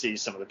see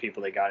some of the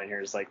people they got in here.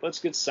 It's like, let's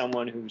get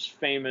someone who's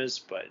famous,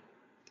 but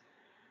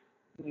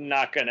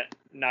not gonna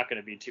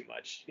be too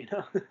much, you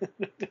know?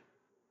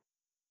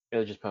 it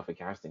was just perfect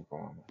casting for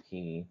him.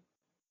 He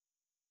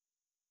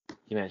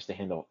managed to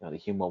handle the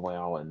humor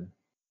well, and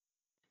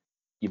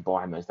you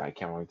bought him as that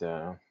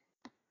character.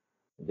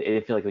 It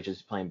didn't feel like it was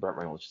just playing Burt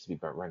Reynolds just to be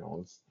Burt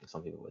Reynolds, like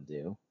some people would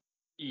do.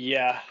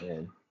 Yeah,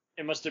 And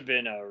it must have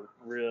been a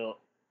real.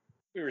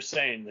 We were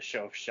saying the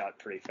show shot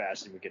pretty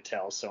fast, and we could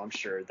tell, so I'm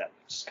sure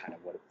that's kind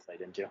of what it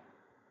played into.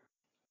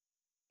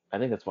 I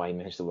think that's why he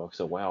managed to work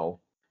so well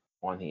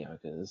on here,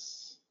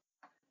 because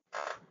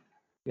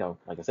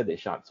like I said, they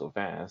shot so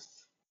fast.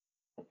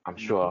 I'm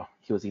sure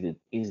he was easy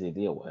to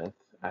deal with.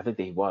 I think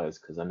that he was,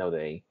 because I know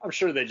they I'm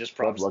sure they just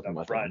loved promised it working up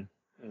with front. him.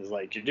 It was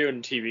like, you're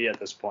doing TV at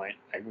this point.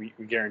 We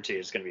guarantee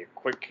it's going to be a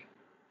quick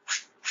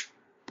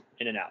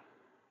in and out.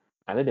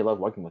 I think they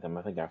loved working with him.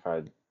 I think I've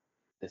heard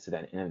they said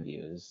that in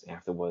interviews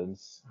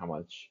afterwards how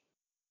much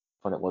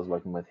fun it was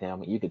working with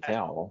him. You could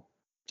tell.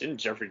 Didn't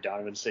Jeffrey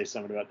Donovan say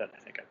something about that? I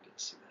think I did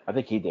see that. I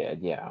think he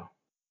did, yeah,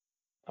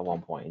 at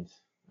one point.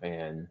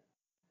 And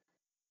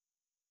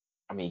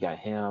I mean, you got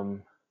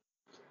him.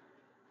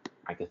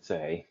 I could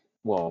say,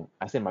 well,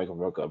 I say Michael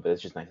Rooker, but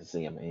it's just nice to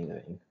see him in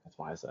anything. That's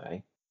why I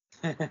say.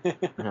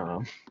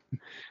 Um,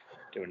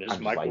 Doing his I'm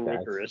just Michael like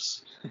that.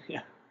 Rookerous.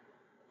 Yeah.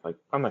 Like,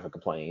 I'm not gonna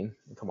complain.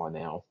 Come on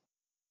now.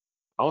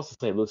 I also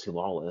say Lucy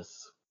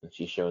Lawless when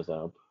she shows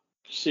up.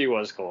 She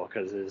was cool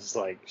because it's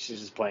like she's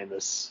just playing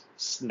this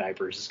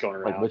sniper just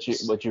going Like, around.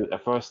 what you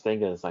at first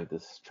think is like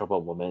this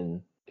troubled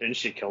woman Didn't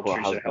she kill for her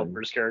Teresa husband.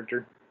 Helper's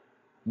character?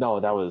 No,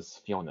 that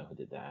was Fiona who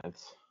did that.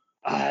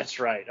 Ah, that's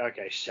right.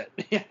 Okay, shit.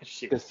 Yeah,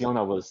 she Because was.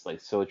 Fiona was like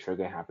so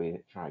trigger happy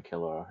trying to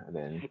kill her, and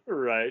then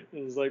Right.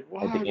 It was like, at wow,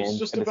 the I was end,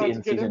 just at the about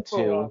end to of get season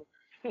info out.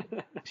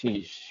 2,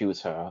 she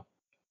shoots her,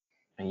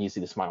 and you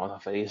see the smile on her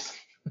face.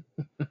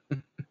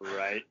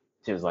 Right.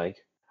 She was like,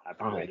 I've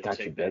been "Finally, ready to got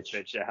you, take that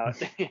bitch." bitch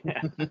out.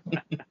 Yeah.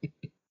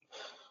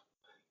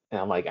 And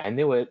I'm like, I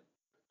knew it.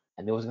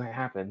 I knew it was gonna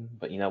happen,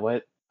 but you know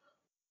what?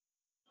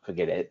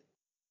 Forget it.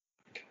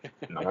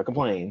 I'm not gonna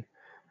complain.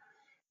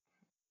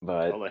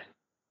 But Totally.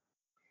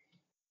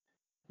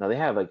 now they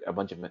have like a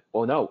bunch of.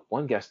 Oh no,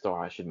 one guest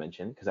star I should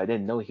mention because I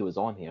didn't know he was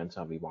on here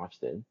until we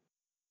watched it.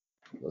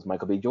 It was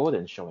Michael B.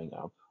 Jordan showing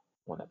up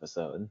one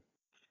episode.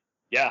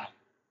 Yeah.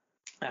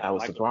 I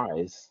was Michael,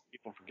 surprised.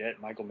 people forget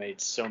Michael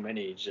made so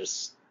many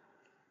just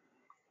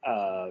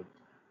uh,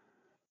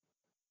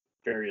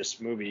 various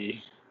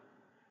movie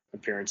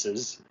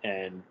appearances,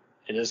 and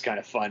it is kind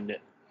of fun.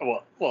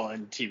 Well,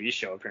 and TV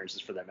show appearances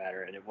for that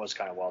matter, and it was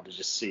kind of wild to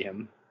just see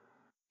him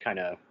kind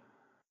of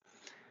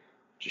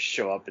just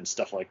show up and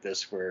stuff like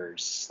this, where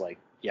it's like,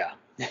 yeah,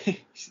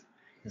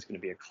 he's going to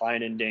be a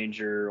client in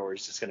danger, or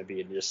he's just going to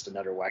be just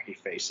another wacky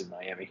face in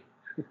Miami.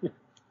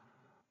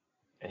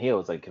 And he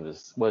was like,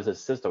 his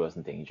sister was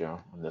in danger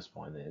on this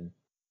one, and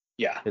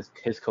Yeah,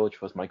 his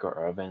coach was Michael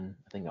Irvin.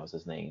 I think that was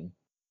his name,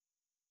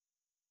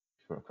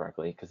 if I remember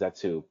correctly, because that's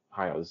who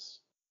hires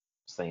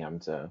Sam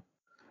to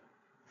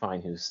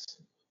find who's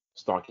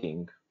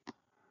stalking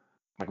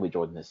Michael B.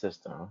 Jordan, his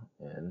sister,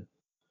 and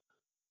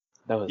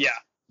that was yeah.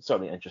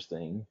 certainly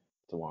interesting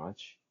to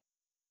watch.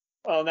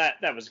 Well,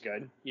 that was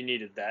good. You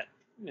needed that.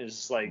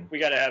 It's like we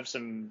got to have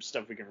some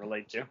stuff we can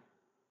relate to.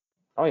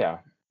 Oh yeah,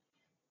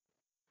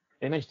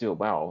 they managed to do it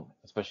well,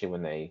 especially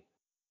when they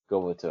go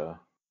over to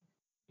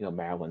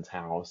Marilyn's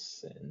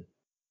house and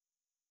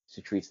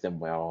she treats them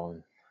well.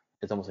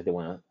 It's almost like they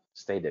want to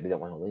stay there; they don't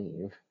want to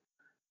leave,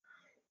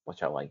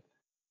 which I like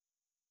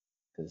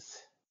because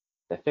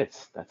that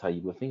fits. That's how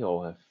you would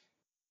feel if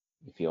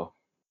you feel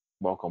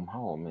welcome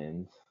home,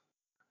 and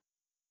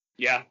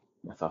Yeah,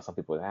 that's how some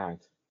people would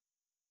act.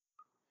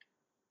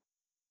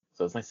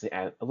 So it's nice to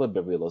add a little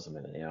bit of realism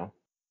in it,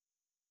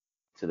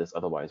 to this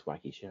otherwise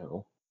wacky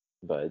show.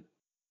 But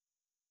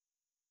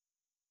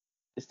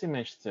it still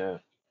managed to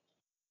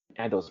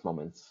add those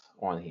moments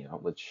on here,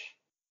 which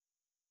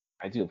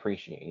I do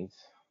appreciate.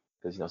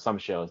 Because some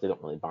shows they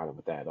don't really bother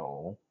with that at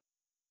all.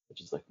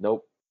 Which is like,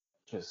 nope,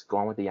 just go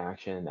on with the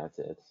action and that's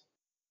it.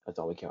 That's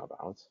all we care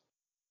about.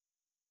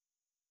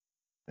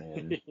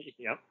 And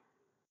yep.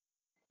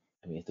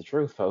 I mean, it's the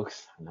truth,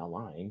 folks. I'm not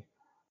lying.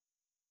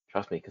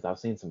 Trust me, because I've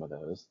seen some of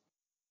those.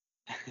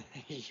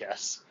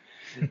 Yes.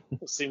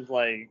 It seemed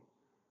like,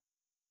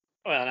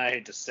 well, and I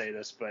hate to say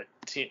this, but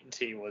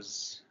TNT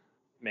was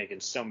making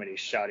so many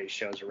shoddy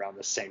shows around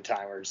the same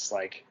time where it's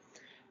like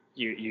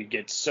you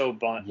get so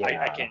bummed.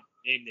 Yeah. I can't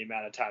name the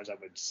amount of times I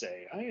would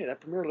say, hey, that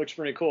premiere looks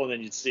pretty cool. And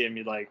then you'd see him,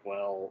 you're like,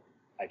 well,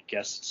 I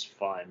guess it's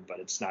fun, but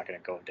it's not going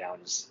to go down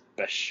as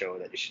the best show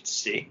that you should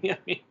see. I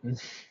mean,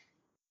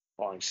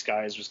 Falling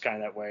Skies was kind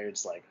of that way.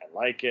 It's like, I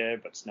like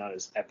it, but it's not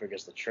as epic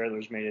as the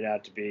trailers made it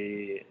out to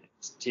be.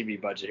 It's TV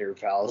budget here,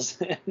 pals.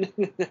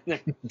 There's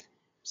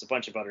a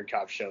bunch of other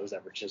cop shows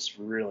that were just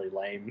really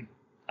lame.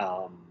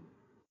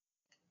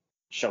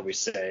 Shall we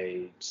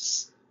say,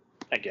 just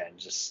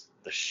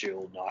the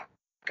Shield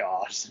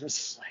knockoffs.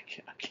 It's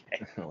like,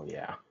 okay. Oh,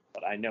 yeah.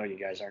 But I know you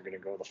guys aren't going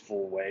to go the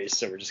full way,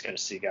 so we're just going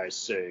to see guys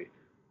say,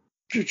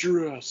 "Get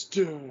your ass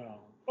down.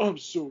 I'm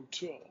so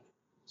tough."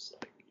 It's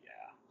like,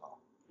 yeah. Well.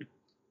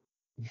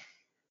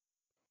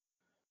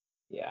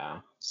 Yeah.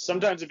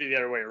 Sometimes it'd be the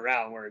other way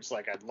around, where it's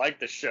like, I'd like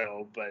the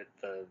show, but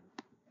the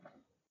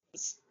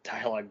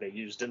dialogue they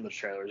used in the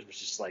trailers was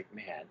just like,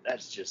 man,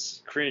 that's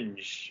just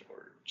cringe,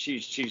 or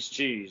cheese.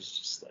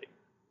 Just like,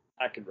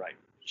 I could write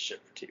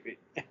shit for TV.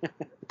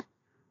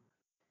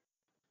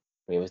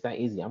 Wait, it was that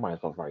easy? I might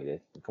as well write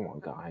it. Come on,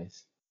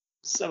 guys.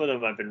 Some of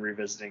them I've been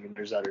revisiting, and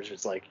there's others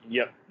it's like,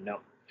 yep,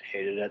 nope,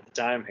 hated it at the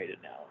time, hate it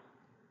now.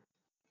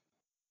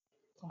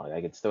 Oh,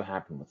 that could still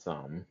happen with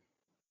some.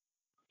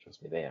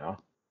 Trust me there.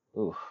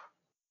 Oof.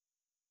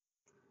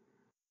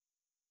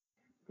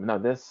 No,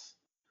 this,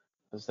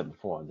 as I said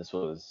before, this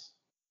was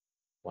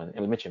one, and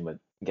we mentioned with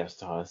guest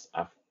stars.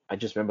 I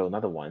just remember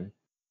another one.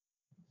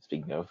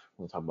 Speaking of,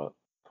 we'll talk about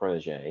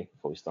Protege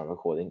before we start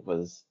recording.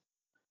 Was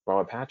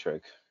Robert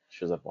Patrick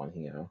shows up on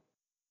here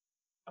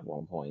at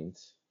one point.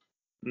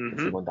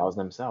 Mm-hmm. T-1000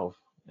 himself.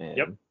 And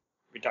yep.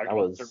 We talked that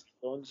about was, the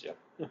villains. Yep.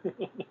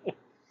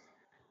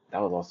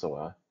 that was also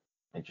a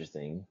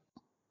interesting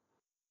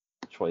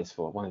choice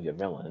for one of your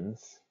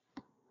villains.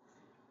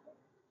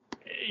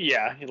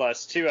 Yeah, he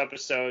lost 2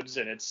 episodes,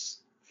 and it's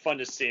fun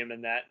to see him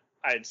in that.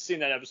 I had seen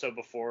that episode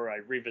before. I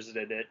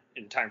revisited it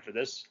in time for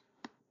this,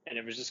 and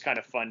it was just kind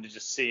of fun to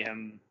just see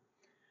him.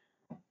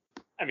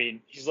 I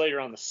mean, he's later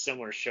on the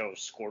similar show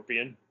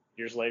Scorpion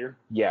years later.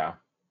 Yeah.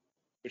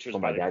 Which was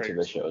One by of the my dad's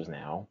creators. shows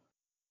now.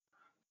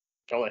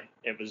 Totally.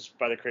 It was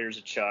by the creators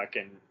of Chuck,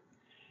 and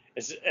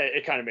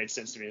it kind of made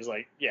sense to me. It's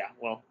like, yeah,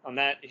 well, on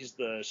that, he's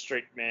the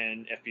straight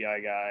man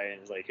FBI guy,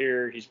 and it's like,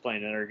 here, he's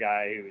playing another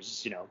guy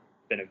who's,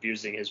 been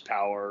abusing his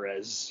power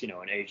as,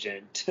 an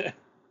agent,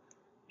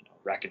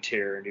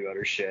 racketeer, and do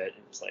other shit.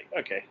 And it's like,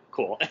 okay,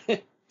 cool.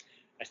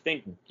 I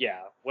think, yeah,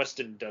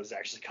 Weston does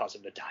actually cause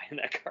him to die in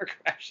that car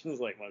crash. It's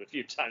like one of the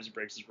few times he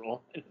breaks his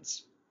rule, and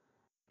it's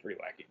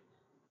pretty wacky.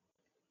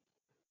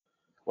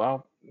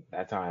 Well,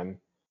 that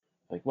time,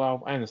 like,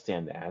 well, I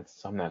understand that,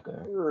 so I'm not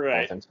gonna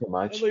Right. fault him too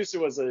much. At least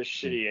it was a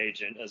shitty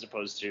agent as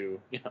opposed to,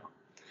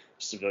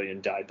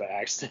 civilian died by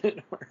accident.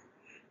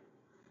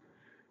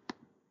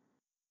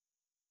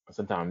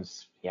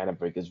 Sometimes he had to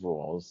break his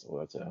rules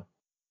or to,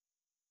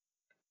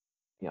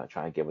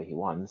 try to get what he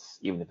wants,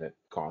 even if it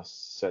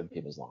costs certain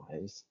people's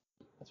lives.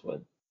 That's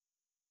what.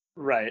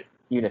 Right.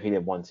 Even if he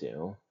didn't want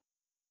to,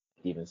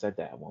 he even said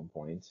that at one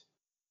point.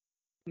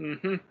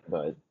 Mm-hmm.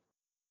 But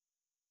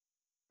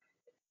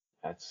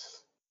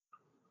that's.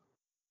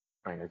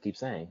 I keep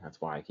saying that's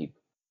why I keep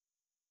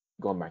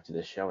going back to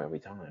this show every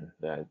time.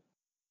 This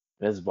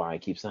is why I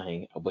keep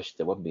saying I wish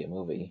there would be a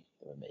movie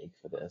they would make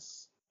for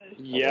this.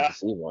 Yeah. I'd love to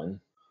see one.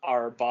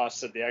 Our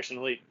boss at the Action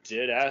Elite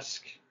did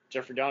ask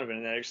Jeffrey Donovan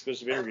in that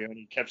exclusive interview, and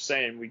he kept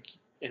saying we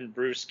and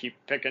Bruce keep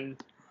picking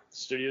the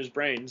studio's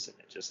brains, and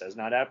it just has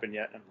not happened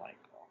yet. I'm like,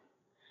 well,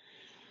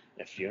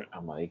 if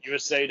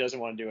USA doesn't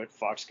want to do it,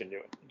 Fox can do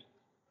it.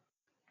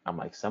 I'm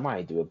like,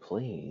 somebody do it,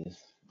 please.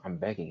 I'm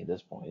begging at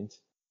this point.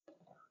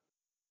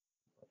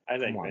 I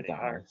think many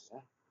are.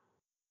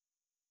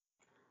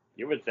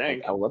 You would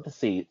think. Like, I would love to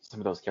see some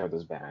of those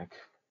characters back.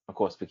 Of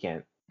course, we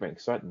can't bring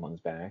certain ones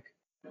back,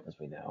 as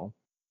we know,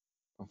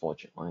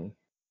 unfortunately.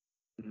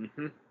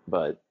 Mm-hmm.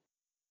 But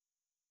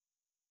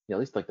at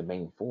least like the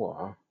main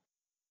 4.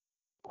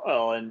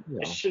 Well, and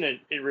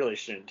it really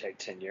shouldn't take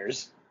 10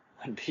 years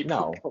when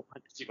people go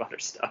on to do other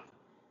stuff.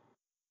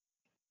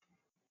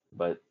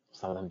 But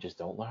some of them just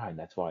don't learn.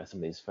 That's why some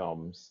of these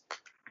films,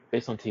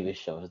 based on TV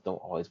shows, don't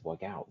always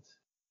work out.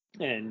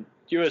 And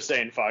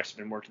USA and Fox have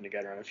been working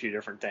together on a few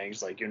different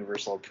things. Like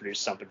Universal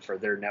produced something for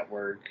their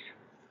network,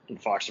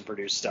 and Fox will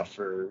produce stuff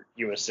for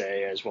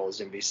USA as well as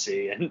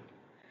NBC. And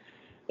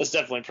this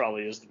definitely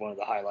probably is one of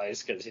the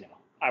highlights because,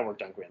 I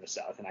worked on Queen of the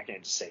South, and I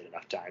can't just say it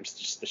enough times.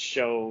 Just the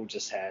show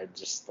just had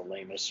just the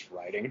lamest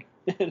writing.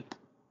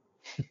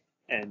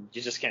 And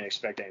you just can't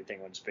expect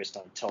anything when it's based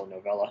on a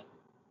telenovela.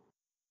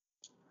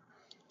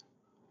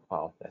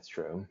 Well, that's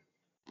true.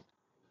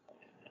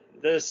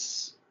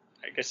 This,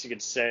 I guess you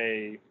could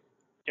say,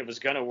 it was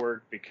going to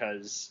work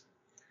because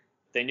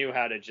they knew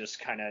how to just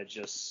kind of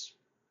just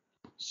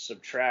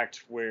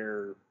subtract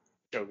where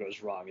the show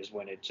goes wrong is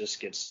when it just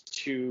gets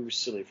too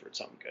silly for its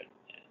own good.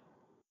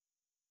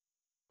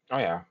 Oh,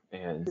 yeah.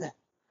 And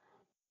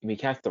we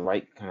cast the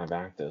right kind of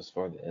actors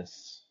for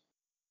this.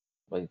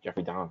 Like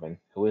Jeffrey Donovan,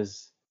 who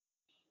is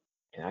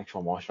an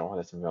actual martial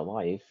artist in real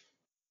life,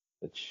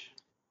 which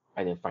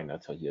I didn't find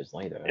out till years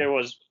later. It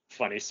was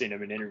funny seeing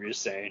him in interviews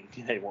saying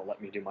they won't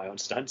let me do my own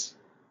stunts.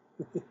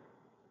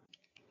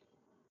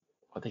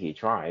 I think he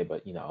tried,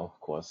 but of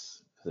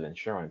course, because of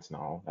insurance and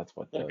all, that's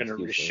what they're going to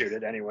reshoot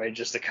it anyway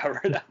just to cover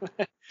it up.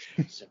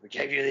 So we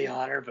gave you the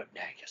honor, but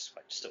guess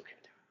what? Still can't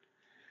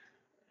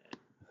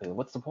do it.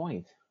 What's the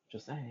point?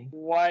 Just saying.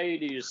 Why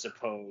do you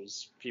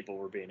suppose people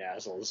were being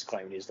assholes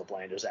claiming he's the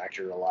blandest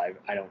actor alive?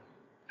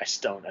 I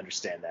still don't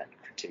understand that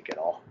critique at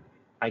all.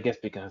 I guess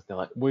because they're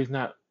like, well, he's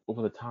not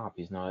over the top.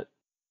 He's not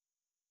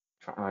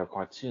trying to a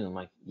cartoon.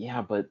 Like,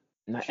 yeah, but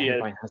Not If he had,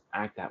 everybody has to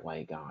act that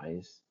way,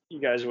 guys. you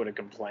guys would have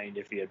complained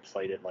if he had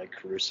played it like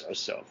Caruso.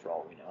 So for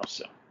all we know,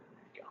 so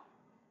there you go.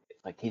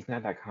 Like he's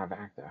not that kind of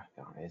actor,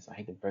 guys. I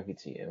hate to break it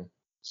to you.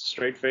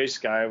 Straight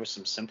faced guy with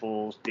some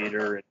simple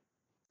theater and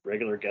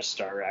regular guest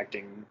star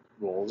acting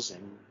roles,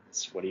 and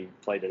that's what he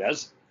played it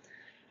as.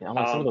 And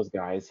unlike some of Um, those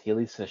guys, he at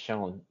least has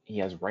shown he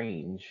has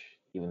range,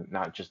 even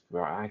not just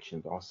raw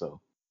action, but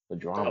also the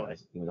totally.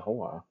 dramas, even the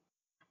horror.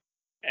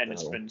 And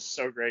it's So been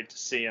so great to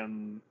see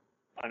him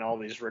on all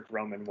these Rick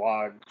Roman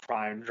Wog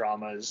crime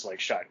dramas like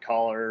Shot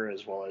Caller,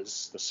 as well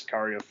as the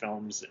Sicario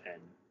films,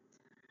 and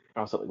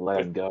also like Let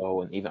with Him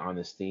Go and even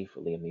Honesty for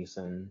Liam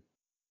Neeson. It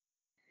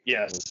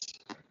yes,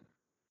 was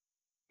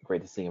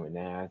great to see him in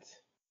that.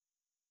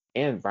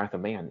 And Wrath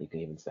of Man, you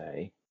can even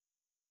say.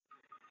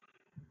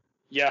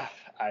 yeah,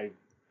 I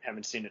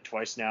haven't seen it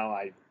twice now.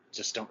 I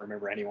just don't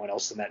remember anyone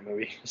else in that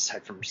movie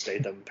aside from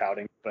Statham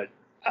pouting, but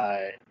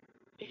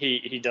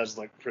he does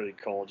look pretty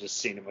cool. Just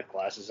seeing him with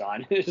glasses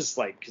on, it's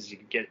like because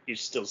you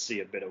still see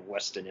a bit of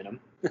Weston in him.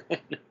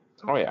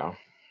 Oh yeah,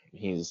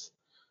 he's.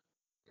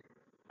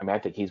 I mean, I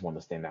think he's one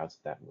of the standouts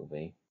of that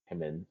movie.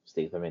 Him and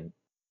Statham and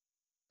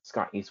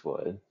Scott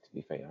Eastwood, to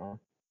be fair.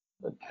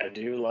 But I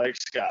do like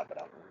Scott, but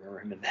I don't remember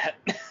him in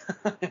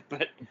that.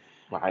 But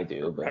well, I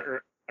do. But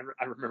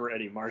I remember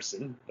Eddie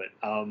Marson. But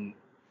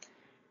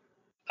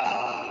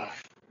uh,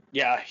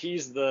 yeah,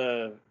 he's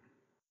the.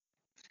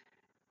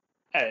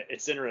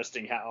 It's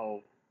interesting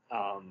how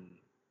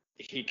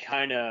he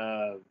kind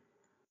of,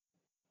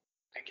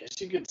 I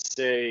guess you could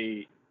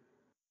say,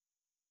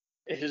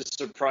 his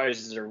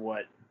surprises are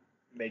what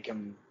make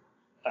him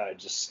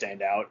just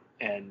stand out.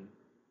 And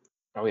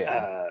oh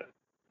yeah,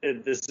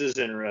 this is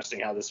interesting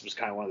how this was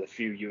kind of one of the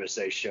few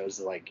USA shows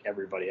that like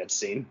everybody had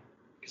seen,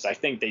 because I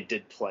think they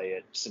did play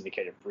it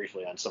syndicated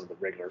briefly on some of the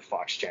regular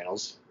Fox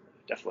channels,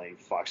 definitely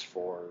Fox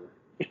 4,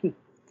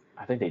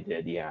 I think they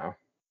did. Yeah.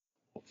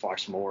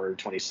 Fox More,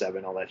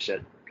 27, all that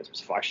shit, because it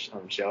was a Fox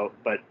show.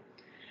 But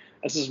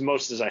that's as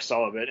most as I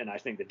saw of it, and I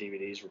think the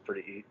DVDs were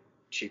pretty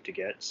cheap to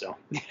get, so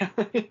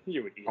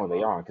you would eat Oh, them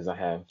they up. are because I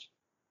have.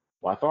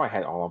 Well, I thought I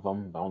had all of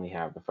them, but I only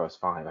have the first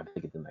five. I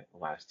think it's in like the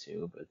last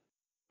two, but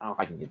Oh.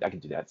 I can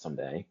do that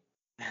someday.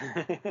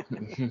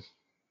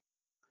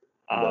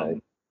 But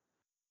um,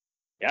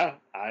 yeah,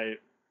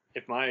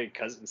 if my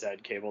cousins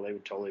had cable, they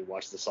would totally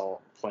watch this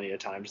all plenty of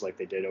times, like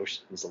they did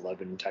Ocean's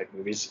 11 type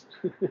movies.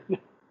 and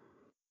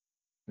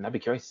I'd be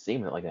curious to see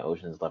him in like an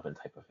Ocean's 11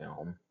 type of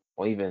film,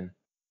 or even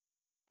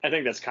I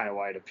think that's kind of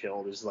why it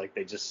appealed, is like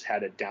they just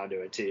had it down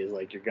to a T. Is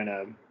like you're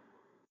gonna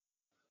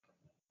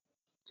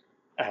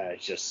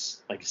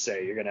just like you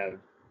say, you're gonna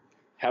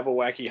have a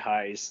wacky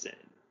heist, and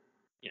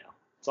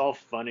it's all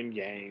fun and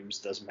games.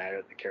 Doesn't matter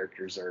if the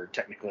characters are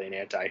technically an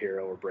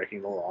anti-hero or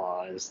breaking the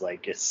laws.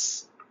 Like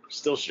it's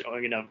still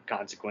showing enough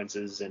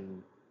consequences,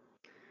 and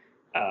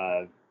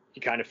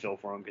you kind of feel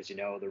for them because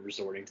they're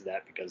resorting to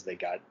that because they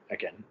got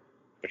again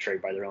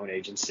betrayed by their own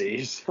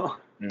agencies. So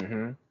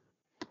hmm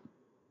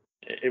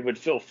it would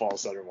feel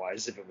false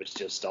otherwise if it was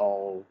just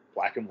all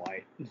black and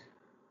white.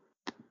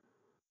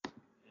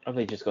 or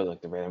they just go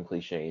like the random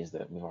cliches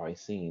that we've already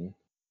seen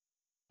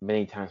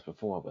many times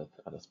before with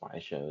other spy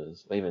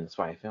shows, or even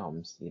spy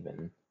films.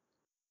 Even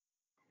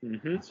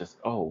Mm-hmm. it's just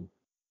oh,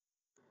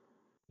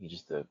 he's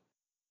just a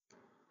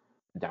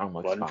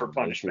download Glutton spy for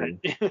punishment.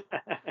 who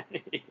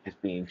is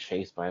being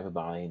chased by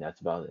everybody. And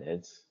that's about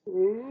it.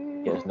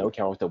 He has Ooh. no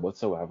character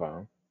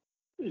whatsoever.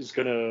 He's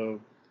gonna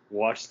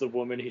watch the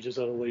woman he just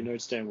had a late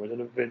night stand with an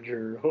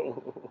Avenger.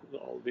 Oh,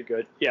 that'll be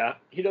good. Yeah,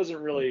 he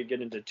doesn't really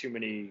get into too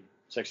many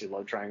sexy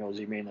love triangles.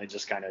 He mainly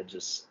just kind of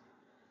just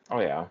Oh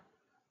yeah,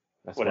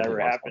 that's one thing whatever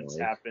about happens,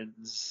 spy.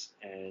 happens,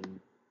 and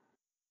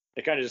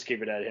they kind of just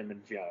keep it at him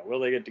and Fiona. Will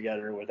they get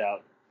together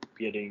without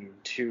getting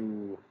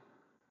too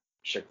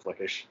chick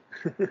flickish?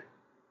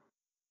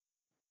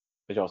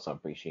 Which I also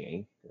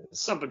appreciate. 'Cause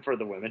Something for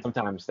the women.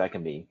 sometimes that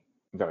can be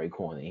very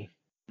corny,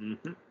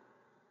 Mm-hmm.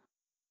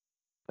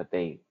 but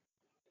they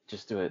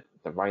just do it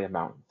the right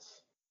amount.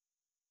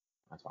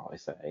 That's all I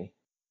say.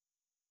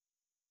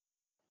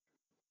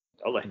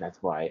 Totally. And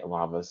that's why a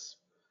lot of us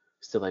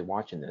still like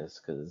watching this,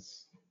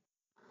 because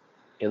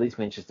at least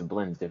manages to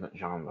blend different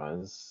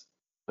genres,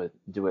 but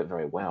do it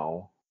very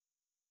well.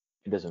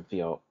 It doesn't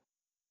feel,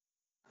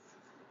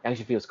 it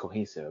actually feels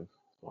cohesive,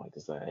 I like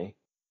to say,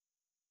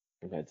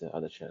 compared to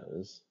other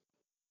shows.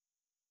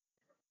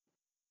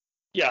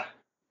 Yeah,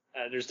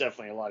 there's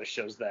definitely a lot of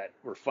shows that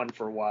were fun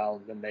for a while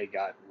and then they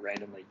got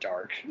randomly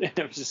dark. It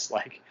was just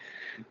like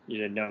you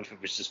didn't know if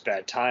it was just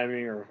bad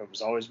timing or if it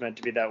was always meant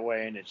to be that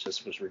way, and it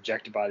just was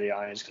rejected by the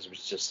audience because it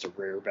was just a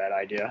rare bad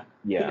idea.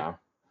 Yeah,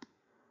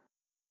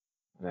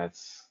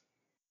 that's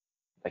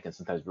that can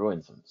sometimes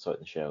ruin some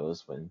certain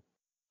shows when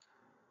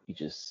you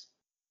just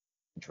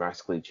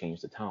drastically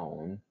change the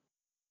tone.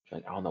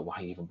 Like, I don't know why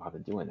you even bother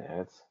doing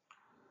that.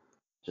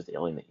 Just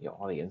alienate your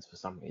audience for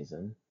some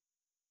reason.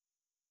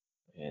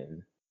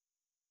 And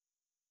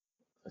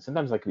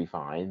sometimes that could be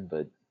fine,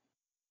 but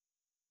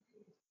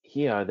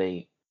here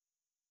they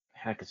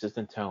had a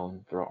consistent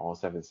tone throughout all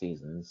seven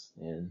seasons,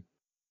 and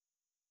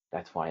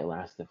That's why it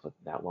lasted for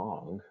that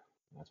long.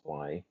 That's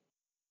why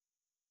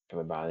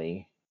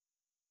everybody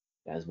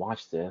that has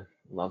watched it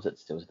loves it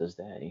still to this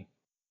day.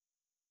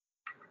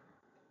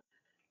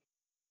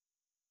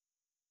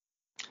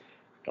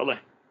 Totally.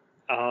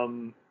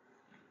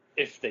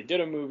 If they did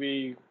a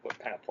movie, what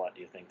kind of plot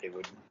do you think they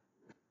would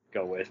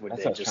go with? Would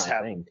That's they what I was just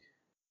trying to have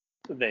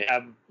think. they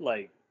have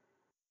like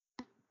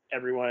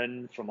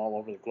everyone from all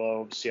over the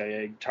globe,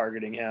 CIA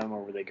targeting him,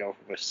 or would they go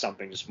with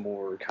something just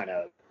more kind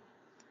of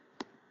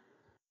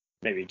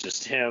maybe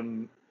just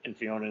him and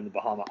Fiona in the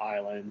Bahama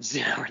Islands,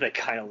 where they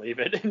kind of leave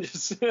it and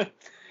just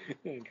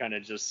and kind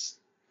of just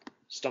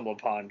stumble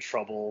upon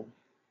trouble.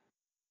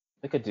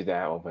 They could do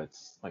that, or if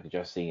it's like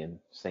Jesse and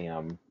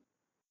Sam,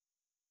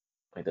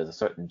 like there's a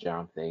certain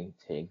job they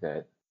take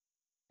that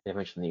they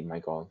eventually need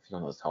Michael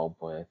Fiona's help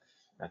with.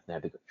 That they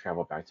have to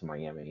travel back to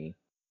Miami.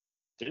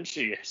 Didn't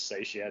she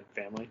say she had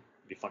family?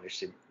 It'd be funny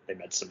if they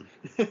met some.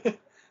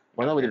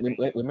 Well, no, Got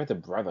married. we met the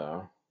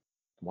brother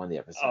in one of the Oh,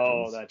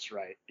 episodes. that's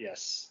right.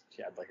 Yes,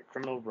 she had like a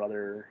criminal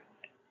brother.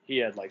 He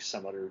had like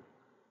some other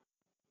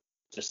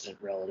distant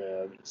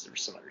relative. There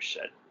was some other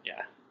shit.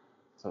 Yeah,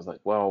 So I was like,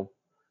 well,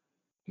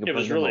 you it can bring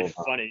was them really over.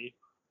 funny.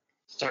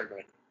 Sorry, go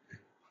ahead.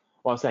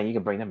 Well, I was saying you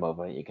can bring them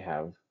over. You can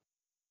have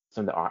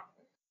some of the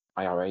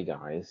IRA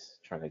guys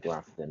trying to go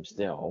after them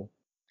still,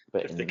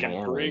 but If they in can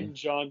Miami. bring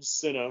John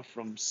Cena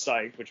from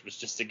Psych, which was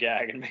just a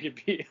gag, and make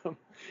it be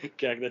a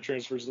gag that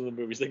transfers into the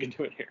movies, they can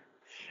do it here.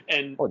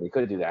 And Oh, they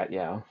could do that,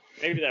 yeah.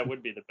 maybe that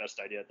would be the best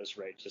idea at this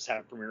rate. Just have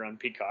it premiere on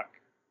Peacock,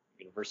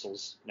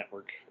 Universal's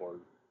network, or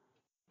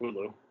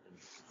Hulu.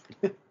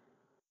 They can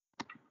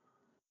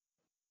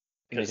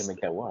Because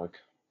make that work.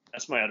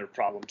 that's my other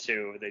problem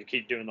too. They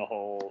keep doing the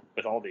whole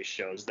with all these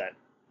shows that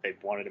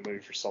they've wanted a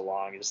movie for so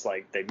long. It's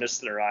like they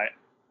missed their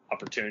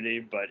opportunity,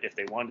 but if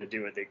they wanted to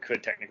do it, they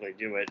could technically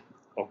do it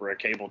over a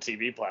cable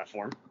TV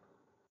platform.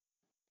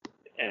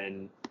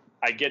 And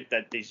I get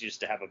that these used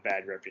to have a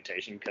bad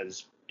reputation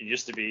because it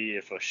used to be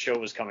if a show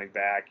was coming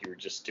back, you were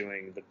just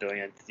doing the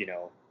billionth,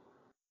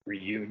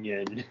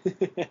 reunion.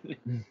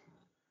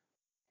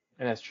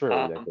 And that's true.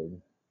 That um,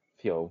 could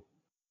feel.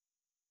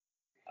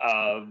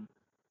 um,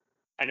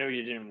 I know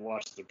you didn't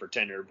watch The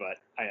Pretender, but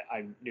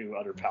I knew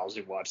other pals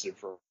who watched it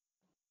for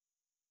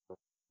a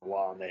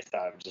while, and they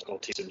thought just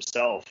Goldtease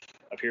himself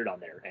appeared on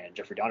there. And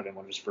Jeffrey Donovan,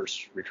 one of his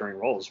first recurring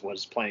roles,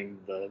 was playing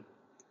the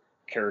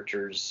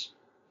character's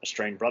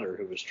estranged brother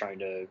who was trying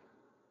to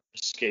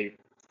escape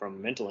from a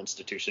mental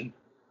institution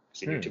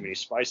because he knew too many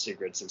spy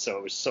secrets. And so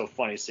it was so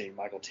funny seeing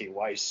Michael T.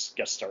 Weiss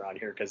guest star on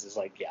here because it's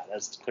like, yeah,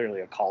 that's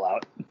clearly a call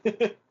out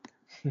to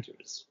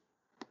his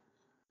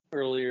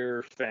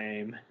earlier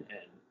fame. And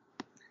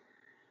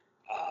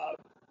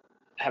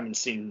haven't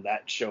seen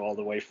that show all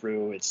the way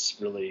through. It's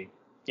really,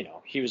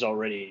 he was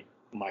already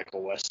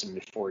Michael Weston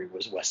before he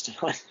was Weston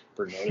on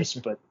Burn Notice.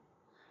 But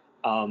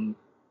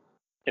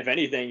if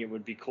anything, it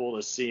would be cool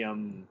to see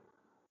him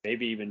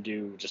maybe even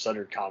do just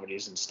other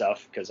comedies and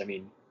stuff. Because, I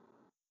mean,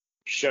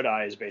 Shut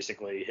Eye is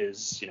basically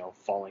his,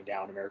 falling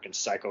down American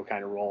Psycho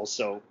kind of role.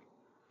 So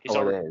he's Oh,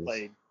 already it is.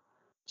 played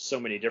so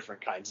many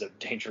different kinds of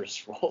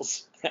dangerous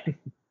roles.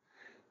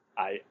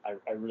 I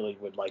really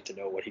would like to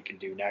know what he can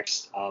do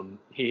next.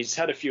 He's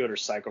had a few other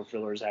Psycho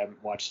thrillers I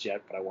haven't watched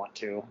yet, but I want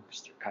to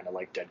because they're kind of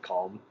like dead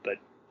calm. But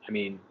I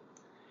mean,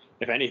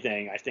 if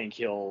anything, I think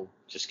he'll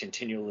just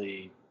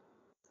continually,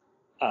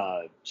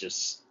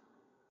 just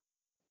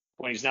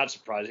when he's not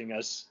surprising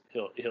us,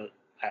 he'll.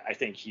 I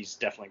think he's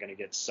definitely going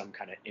to get some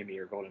kind of Emmy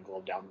or Golden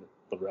Globe down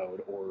the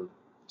road, or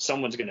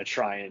someone's going to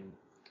try and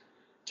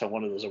to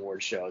one of those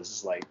award shows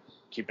is like,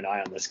 keep an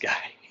eye on this guy.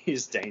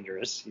 He's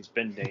dangerous. He's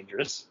been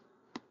dangerous.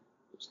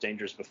 Was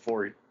dangerous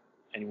before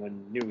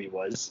anyone knew he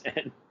was,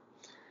 and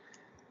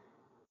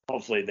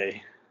hopefully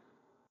they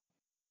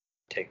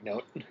take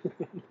note.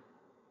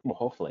 Well,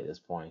 hopefully at this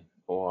point.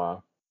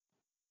 Or,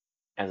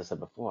 as I said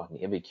before,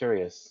 I'd be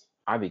curious.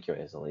 I'd be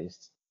curious at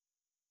least.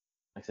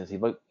 Like since he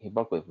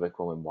booked with Rick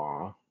Roy,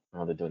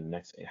 now they're doing the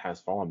next It Has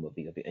Fallen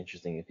movie. It'd be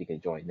interesting if he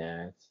could join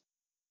that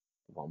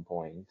at one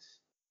point.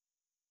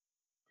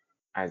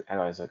 As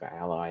like an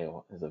ally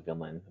or as a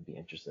villain, it'd be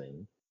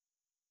interesting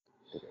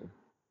to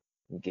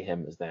get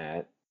him as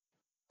that.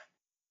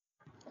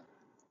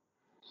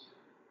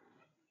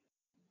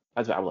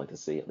 That's what I would like to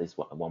see at least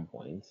at one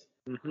point.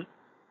 Mm-hmm.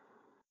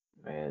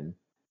 And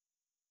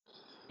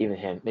even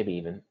him, maybe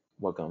even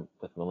work on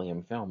with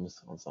Millennium Films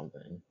on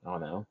something. I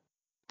don't know.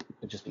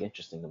 It'd just be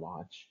interesting to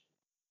watch.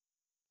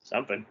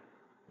 Something.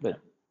 But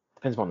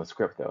depends on the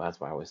script, though. That's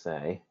what I always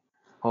say.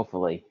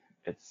 Hopefully,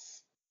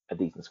 it's a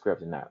decent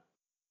script and not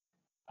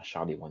a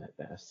shoddy one at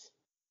best.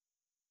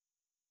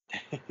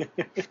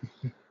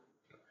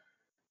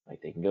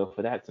 Like they can go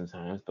for that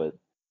sometimes, but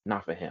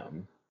not for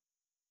him.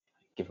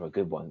 Give him a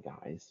good one,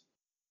 guys.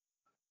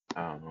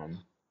 Um,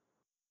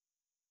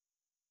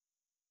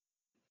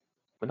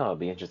 but no, it'll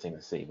be interesting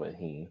to see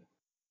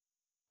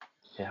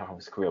how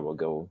his career will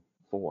go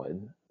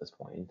forward at this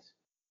point.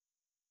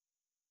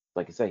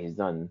 Like I say, he's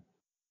done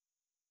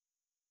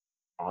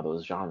all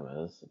those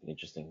genres. It'd be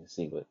interesting to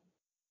see what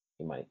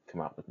he might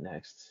come out with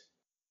next.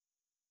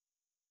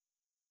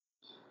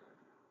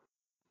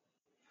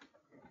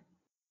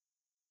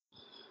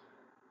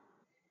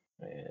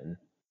 And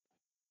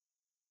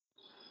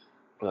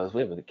well, I was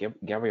weird with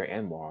Gabrielle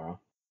Anwar.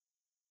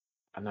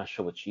 I'm not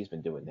sure what she's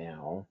been doing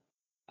now.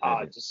 I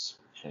haven't Just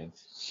checked.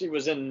 she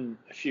was in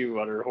a few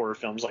other horror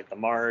films like The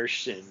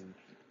Marsh, and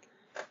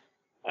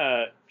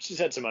she's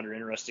had some other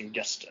interesting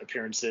guest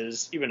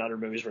appearances, even other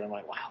movies where I'm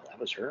like, wow, that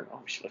was her.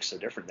 Oh, she looks so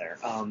different there.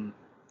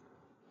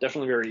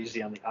 Definitely very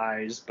easy on the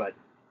eyes, but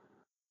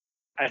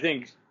I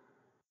think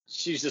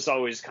she's just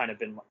always kind of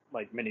been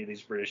like many of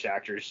these British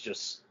actors,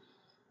 just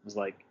was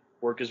like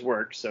work is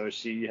work, so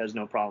she has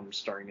no problem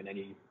starring in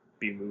any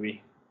B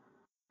movie.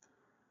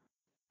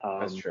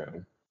 That's true.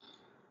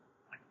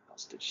 What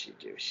else did she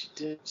do? She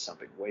did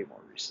something way more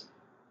recent.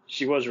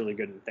 She was really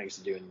good in Things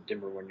to Do and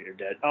Dimmer When You're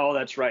Dead. Oh,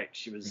 that's right.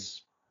 She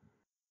was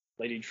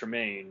Lady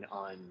Tremaine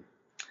on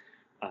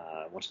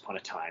Once Upon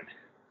a Time.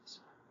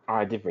 Oh,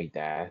 I did read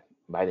that,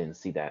 but I didn't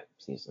see that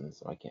season,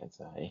 so I can't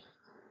say.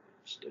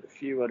 She did a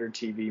few other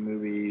TV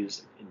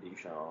movies and indie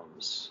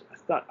films. I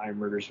thought I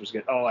Murders was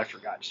good. Oh, I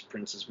forgot. She's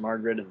Princess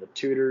Margaret and the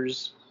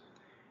Tudors.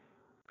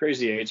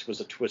 Crazy Eights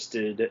was a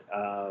twisted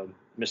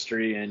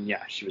mystery, and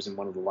yeah, she was in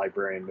one of the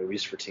Librarian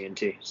movies for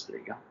TNT. So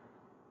there you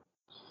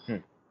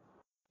go.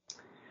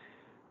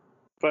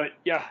 But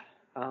yeah,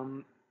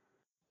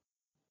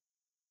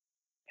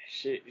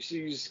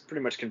 she's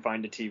pretty much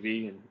confined to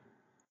TV, and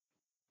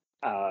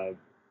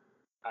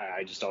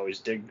I just always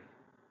dig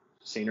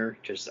seeing her.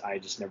 I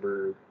just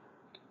never.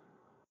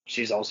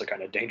 She's also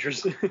kind of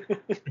dangerous.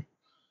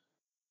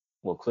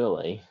 Well,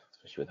 clearly,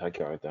 especially with her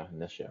character in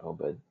this show,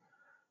 but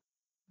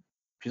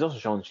she's also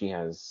shown she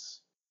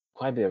has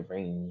quite a bit of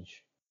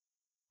range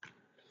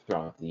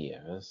throughout the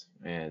years,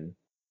 and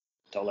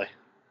Totally.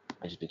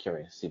 I'd just be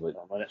curious to see what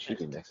she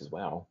can next as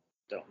well.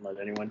 Don't let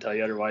anyone tell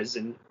you otherwise.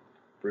 And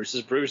Bruce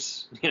is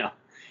Bruce. You know,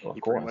 Well,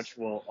 he pretty much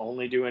will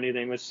only do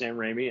anything with Sam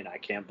Raimi, and I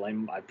can't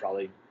blame him. I'd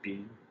probably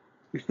be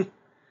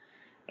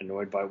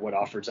annoyed by what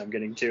offers I'm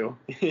getting too.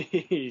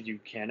 You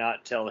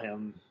cannot tell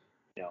him,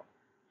 you know,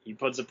 he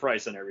puts a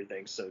price on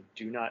everything, so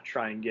do not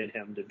try and get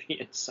him to be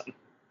in some,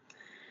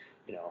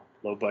 you know,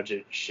 low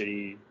budget,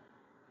 shitty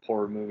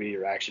horror movie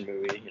or action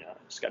movie. You know,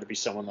 it's got to be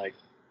someone like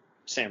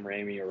Sam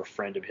Raimi or a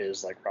friend of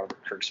his like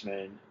Robert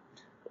Kirkman.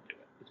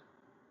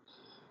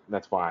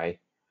 That's why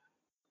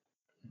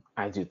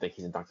I do think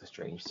he's in Doctor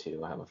Strange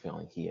too. I have a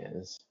feeling he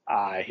is.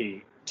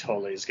 He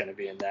totally is going to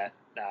be in that.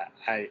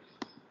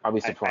 I'll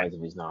be surprised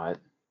if he's not.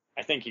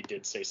 I think he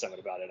did say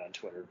something about it on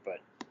Twitter, but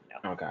you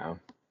know, Okay.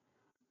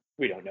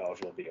 we don't know if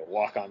it'll be a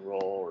walk-on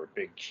role or a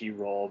big key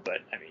role. But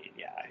I mean,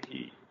 yeah,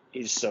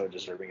 he's so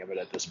deserving of it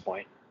at this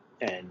point.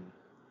 And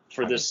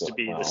for this to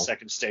be the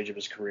second stage of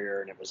his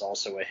career, and it was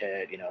also a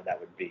hit, you know,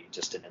 that would be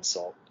just an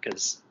insult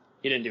because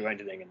he didn't do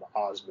anything in the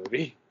Oz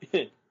movie.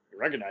 You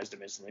recognized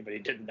him instantly, but he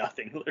did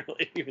nothing.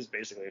 Literally, he was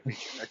basically a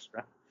featured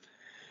extra.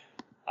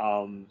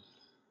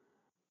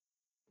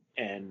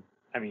 And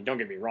I mean, don't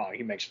get me wrong,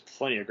 he makes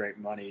plenty of great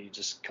money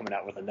just coming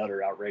out with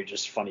another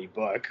outrageous, funny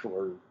book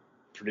or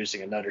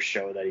producing another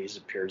show that he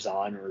appears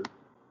on or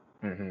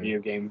video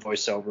game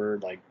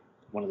voiceover, like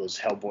one of those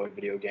Hellboy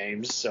video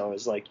games. So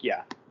it's like,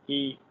 yeah,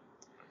 he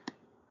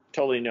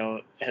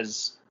totally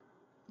has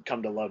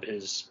come to love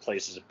his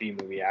place as a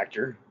B-movie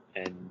actor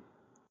and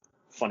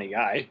funny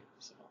guy.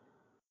 So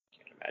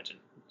can't imagine.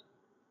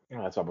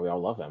 Yeah, that's why we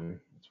all love him.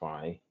 That's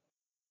why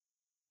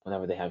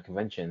whenever they have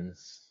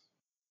conventions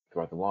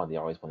throughout the world, they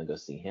always want to go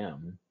see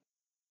him.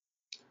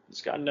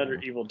 He's got another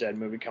Evil Dead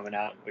movie coming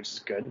out, which is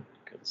good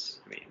because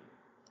I mean,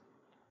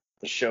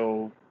 the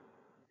show,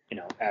 you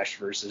know, Ash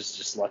vs.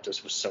 just left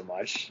us with so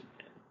much.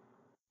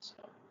 So.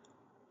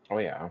 Oh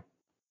yeah.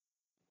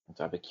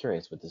 So I'd be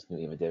curious what this new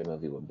Evil Dead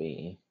movie would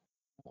be,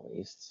 at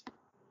least.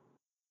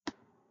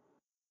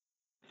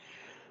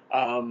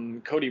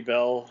 Cody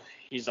Bell,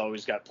 he's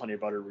always got plenty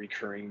of other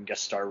recurring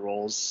guest star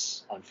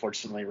roles.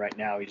 Unfortunately, right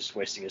now he's just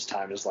wasting his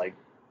time as like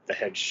the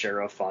head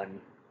sheriff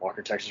on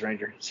Walker Texas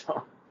Ranger.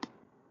 So.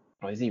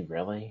 Oh, is he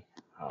really?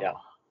 Oh. Yeah.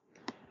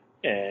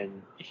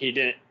 And he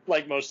didn't,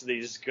 like most of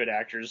these good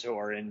actors who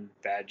are in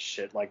bad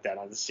shit like that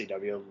on the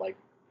CW, like,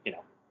 you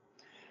know,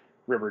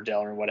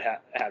 Riverdale or what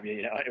have you,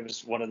 you know, it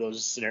was one of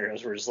those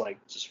scenarios where it's like,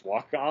 just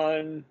walk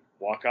on,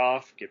 walk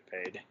off, get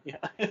paid. Yeah.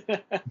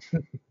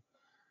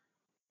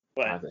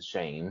 But that's a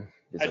shame.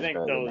 I think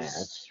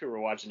those who are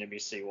watching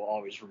NBC will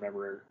always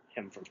remember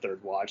him from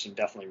Third Watch and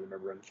definitely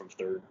remember him from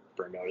Third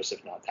Burn Notice,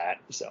 if not that.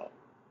 So,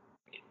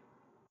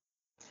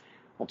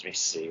 let me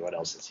see, what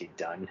else has he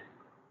done?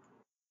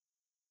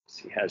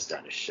 He has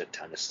done a shit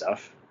ton of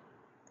stuff.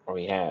 Oh,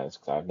 he has,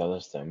 because I've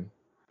noticed him.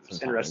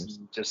 It's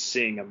interesting just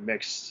seeing a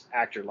mixed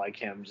actor like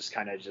him just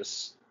kind of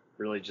just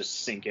really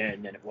just sink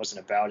in, and it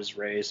wasn't about his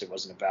race, it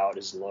wasn't about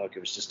his look, it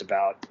was just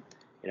about,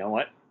 you know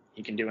what,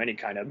 he can do any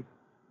kind of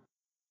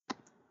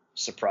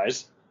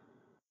surprise.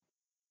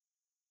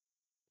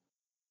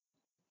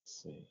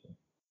 Let's see.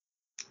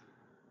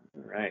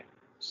 All right.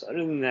 So other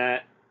than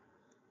that,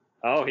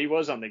 oh, he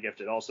was on The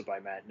Gifted, also by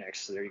Matt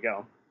Nix. So there you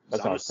go.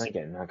 That's what I was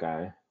thinking. That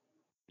guy.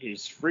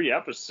 He's 3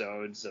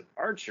 episodes of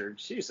Archer.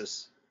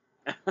 Jesus.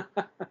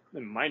 The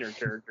minor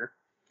character.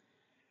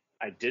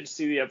 I did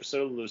see the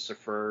episode of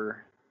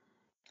Lucifer.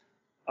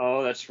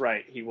 Oh, that's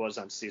right. He was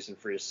on season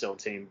 3 of SEAL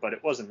Team, but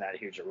it wasn't that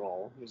huge a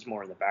role. He was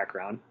more in the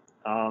background.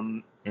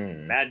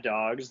 Mad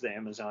Dogs, the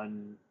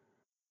Amazon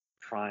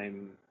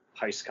Prime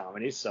heist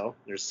comedy, so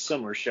there's a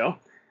similar show.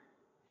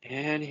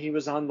 And he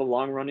was on the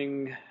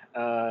long-running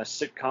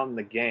sitcom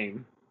The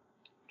Game,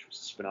 which was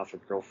a spin-off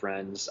of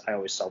Girlfriends. I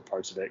always saw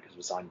parts of it because it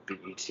was on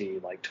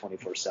BET like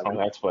 24/7. Oh,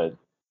 that's what.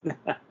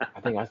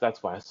 I think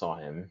that's why I saw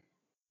him.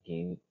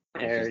 He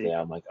was just there.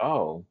 I'm like,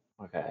 oh,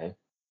 okay.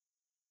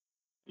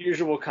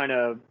 Usual kind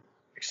of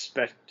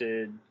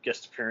expected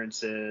guest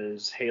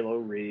appearances, Halo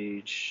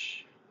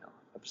Reach,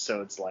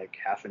 episodes like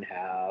Half and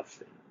Half,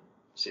 and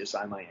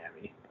CSI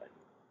Miami. But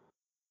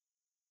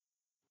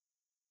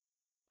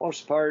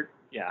most part,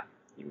 yeah,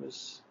 he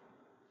was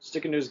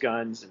sticking to his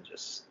guns and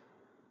just.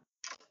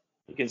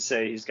 You can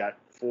say he's got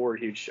 4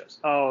 huge shows.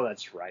 Oh,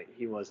 that's right.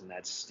 He was in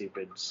that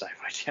stupid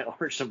Sci-Fi Channel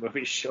original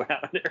movie Showdown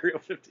on Area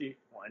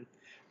 51.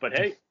 But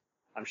hey,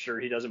 I'm sure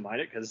he doesn't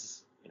mind it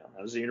because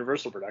that was a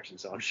Universal production,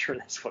 so I'm sure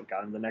that's what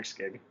got him the next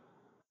gig.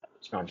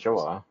 I'm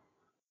sure.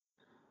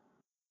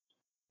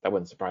 That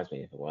wouldn't surprise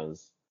me if it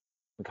was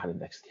the kind of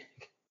next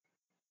gig.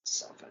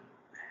 Something.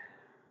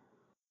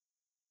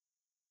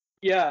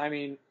 Yeah, I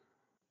mean,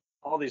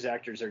 all these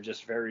actors are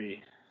just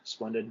very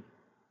splendid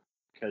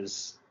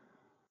because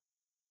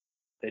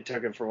they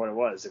took it for what it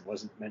was. It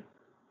wasn't meant,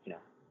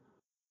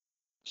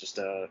 just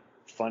a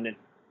fun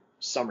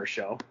summer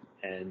show.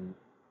 And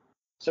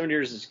 7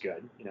 years is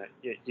good.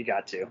 You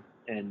got to.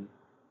 And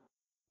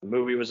the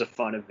movie was a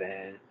fun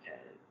event.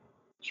 And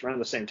it's around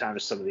the same time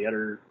as some of the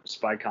other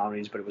spy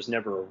comedies, but it was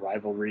never a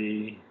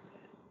rivalry.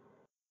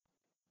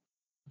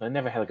 I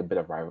never had like a bit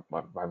of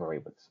rivalry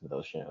with some of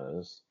those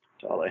shows.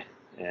 Totally.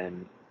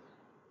 And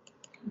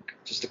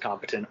just a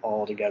competent,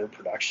 all-together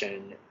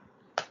production.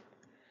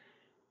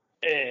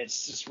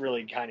 It's just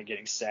really kind of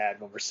getting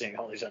sad when we're seeing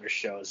all these other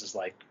shows. Is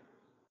like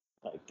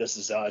This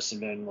Is Us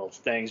and then little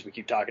things we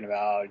keep talking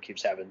about. It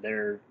keeps having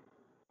their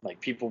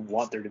people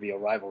want there to be a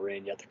rivalry,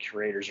 and yet the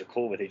creators are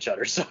cool with each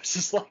other. So it's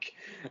just like,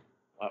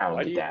 I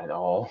don't get that at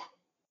all.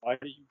 Why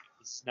do you?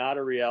 It's not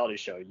a reality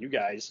show. You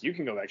guys, you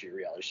can go back to your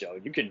reality show.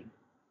 You can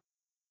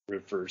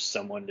root for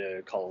someone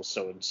to call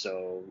so and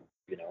so,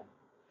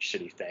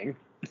 shitty thing.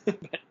 But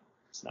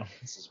it's not what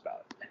this is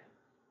about.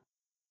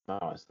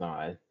 No, it's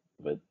not.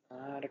 But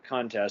not a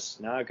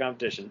contest, not a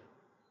competition.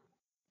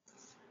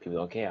 People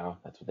don't care.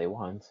 That's what they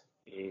want.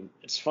 I mean,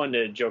 it's fun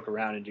to joke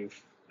around and do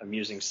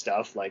amusing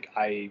stuff. Like,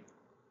 I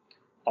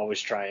always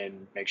try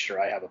and make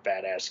sure I have a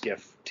badass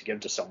gift to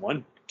give to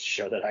someone to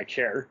show that I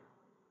care.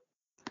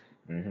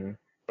 Mm-hmm.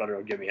 Brother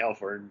will give me hell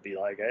for it and be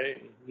like,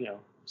 hey,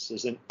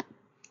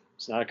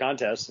 it's not a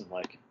contest.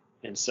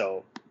 And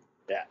so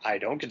yeah, I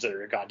don't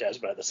consider it a contest,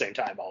 but at the same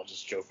time, I'll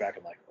just joke back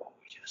and like, oh,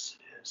 yes,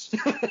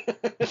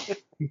 it is.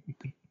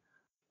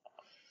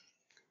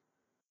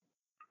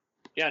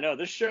 Yeah, no,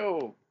 this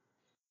show,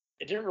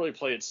 it didn't really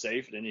play it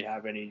safe. It didn't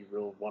have any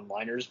real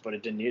one-liners, but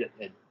it didn't need it.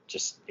 It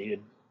just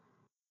needed,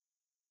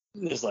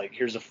 it's like,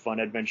 here's a fun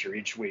adventure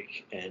each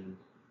week. And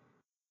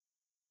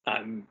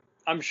I'm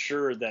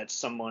sure that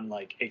someone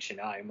like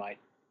H&I might,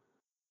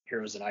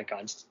 Heroes and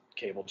Icons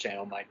cable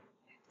channel might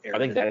air I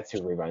think that's who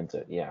reruns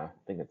it. Yeah, I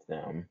think it's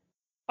them.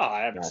 Oh,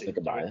 I haven't seen it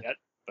it yet,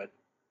 but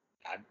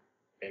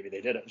maybe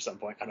they did it at some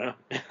point. I don't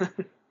know.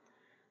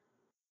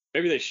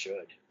 Maybe they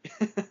should.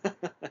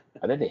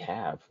 I think they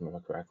have, if I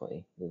remember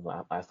correctly.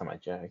 Last time I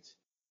checked.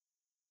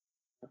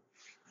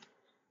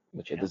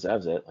 Which it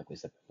deserves it, like we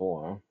said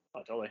before.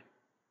 Oh, totally.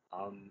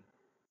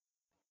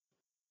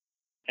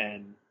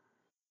 And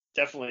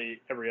definitely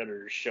every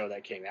other show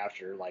that came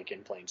after, like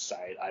In Plain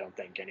Sight, I don't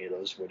think any of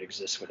those would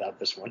exist without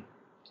this one.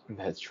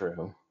 That's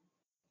true.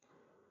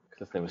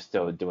 Because they were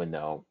still doing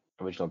the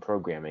original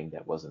programming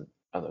that wasn't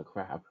other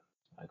crap,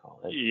 I call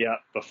it. Yeah,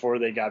 before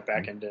they got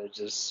back into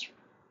just...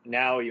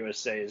 Now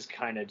USA is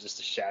kind of just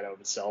a shadow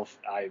of itself.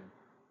 I've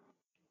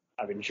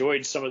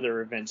enjoyed some of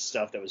their event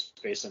stuff that was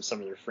based on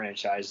some of their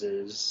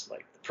franchises.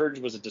 Like The Purge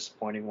was a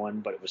disappointing one,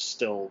 but it was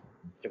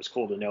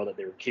cool to know that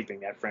they were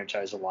keeping that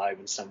franchise alive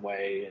in some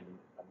way. And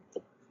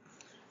the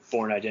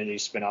Born Identity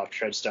spinoff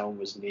Treadstone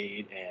was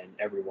neat, and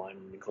everyone,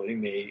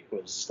 including me,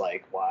 was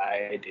like,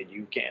 "Why did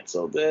you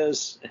cancel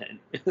this?" And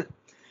at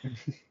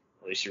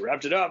least you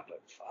wrapped it up,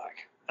 but fuck.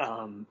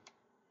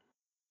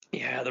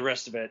 Yeah, the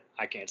rest of it,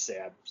 I can't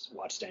say I've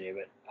watched any of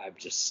it.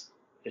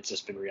 It's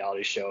just been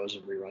reality shows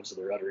and reruns of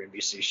their other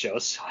NBC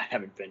shows, so I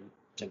haven't been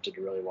tempted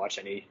to really watch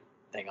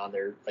anything on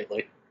there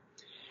lately.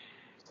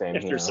 Same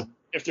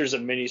if there's a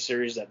mini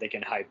series that they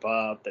can hype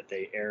up, that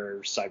they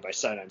air side by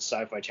side on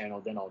Sci-Fi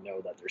Channel, then I'll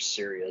know that they're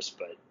serious.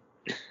 But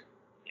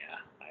yeah,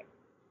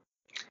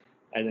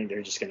 I think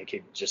they're just going to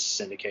keep just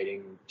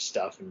syndicating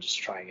stuff and just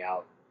trying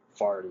out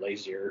far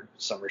lazier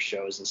summer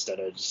shows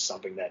instead of just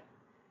something that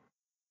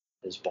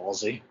is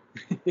ballsy.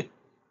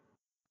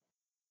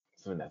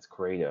 Something that's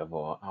creative,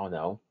 or I don't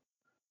know.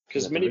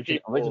 Because many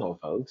people, original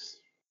folks.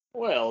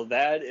 Well,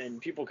 that,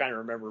 and people kind of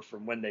remember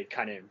from when they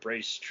kind of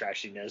embraced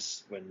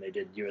trashiness when they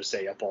did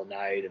USA Up All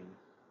Night, and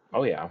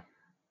oh yeah,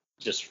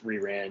 just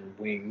reran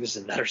Wings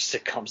and other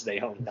sitcoms they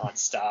own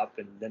nonstop,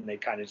 and then they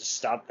kind of just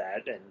stopped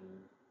that, and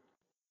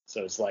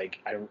so it's like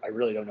I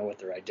really don't know what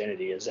their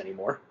identity is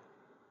anymore.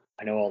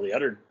 I know all the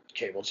other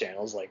cable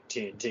channels like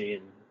TNT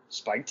and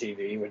Spike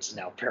TV, which is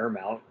now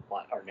Paramount,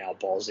 are now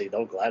ballsy.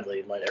 They'll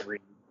gladly let every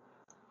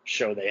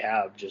show they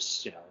have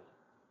just,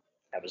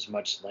 have as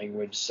much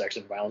language, sex,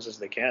 and violence as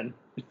they can.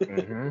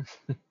 Mm-hmm.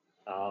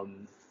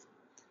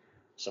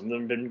 Some of them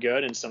have been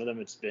good, and some of them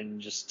it's been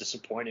just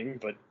disappointing,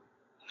 but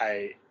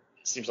it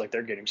seems like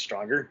they're getting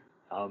stronger.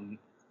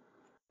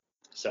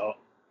 So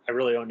I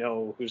really don't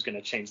know who's going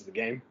to change the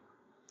game,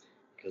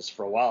 because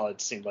for a while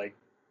it seemed like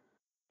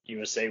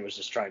USA was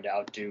just trying to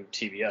outdo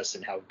TBS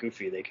and how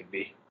goofy they could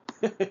be.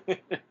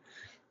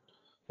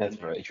 That's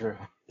very true.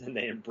 And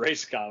they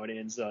embrace comedy,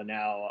 and so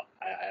now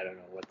I don't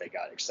know what they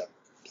got except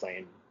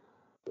playing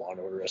Law and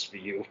Order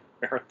SVU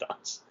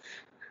marathons.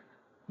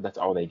 That's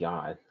all they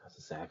got. That's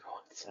a sad point.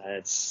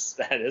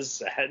 That is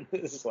sad.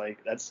 It's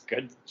like, that's a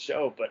good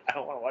show, but I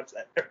don't want to watch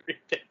that every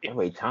day.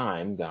 Every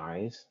time,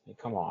 guys.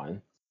 Come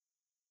on.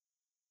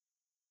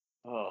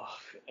 Oh,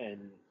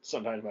 and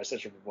sometimes my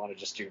sister would want to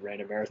just do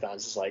random marathons.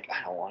 It's like,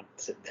 I don't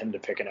want them to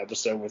pick an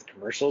episode with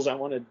commercials. I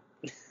wanted.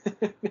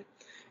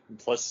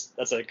 Plus,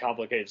 that's a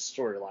complicated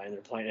storyline. They're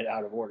playing it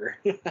out of order.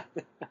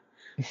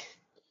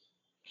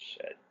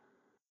 Shit.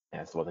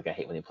 That's what I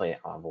hate when they play it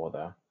out of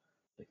order.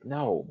 Like,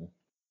 no.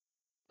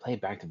 Play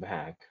it back to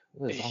back.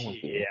 What is wrong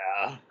with you?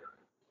 Yeah.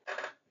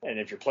 And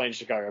if you're playing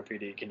Chicago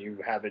PD, can you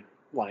have it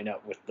line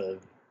up with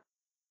that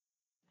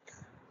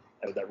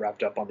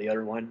wrapped up on the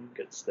other one?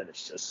 Because then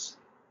it's just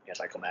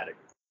anticlimactic.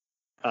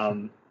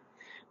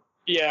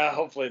 Yeah,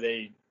 hopefully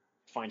they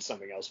find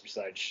something else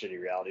besides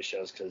shitty reality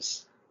shows,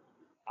 because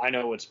I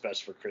know what's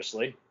best for Chris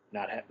Lee,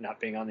 not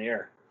being on the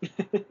air.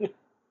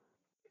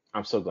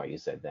 I'm so glad you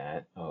said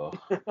that. Oh,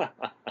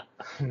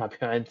 my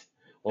parents.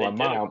 Well,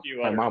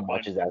 my mom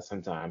watches that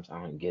sometimes.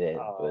 I don't get it.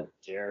 Oh, but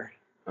dear.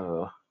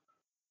 Oh.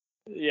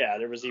 Yeah,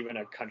 there was even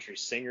a country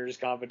singers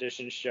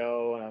competition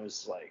show, and I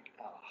was like,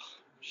 oh,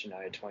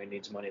 Shania Twain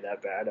needs money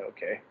that bad?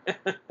 Okay.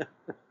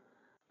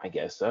 I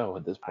guess so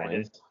at this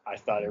point. I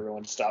thought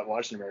everyone stopped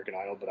watching American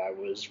Idol, but I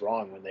was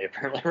wrong when they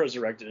apparently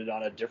resurrected it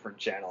on a different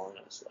channel, and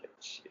I was like,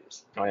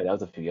 jeez. Oh yeah, that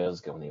was a few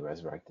years ago when they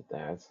resurrected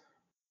that.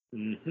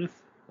 Mm-hmm.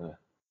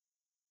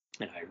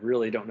 And I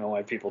really don't know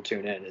why people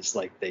tune in. It's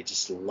like they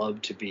just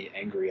love to be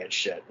angry at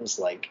shit. It's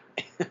like,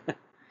 it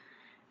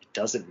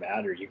doesn't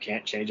matter. You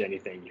can't change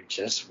anything. You're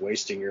just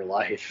wasting your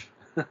life.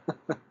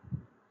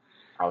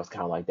 I was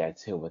kind of like that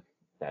too with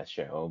that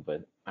show,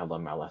 but I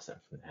learned my lesson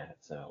from that,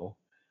 so.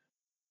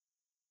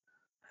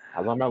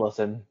 I learned my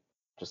lesson.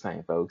 Just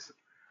saying, folks.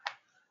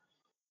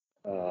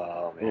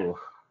 Oh, man. Ooh.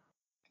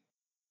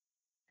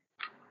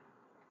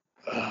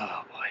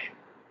 Oh, boy.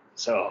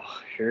 So,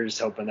 here's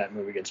hoping that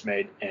movie gets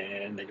made,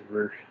 and thank you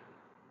for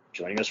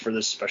joining us for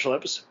this special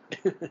episode.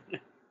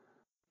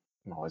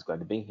 I'm always glad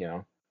to be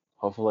here.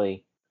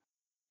 Hopefully,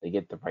 they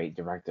get the right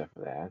director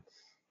for that.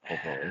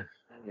 Hopefully.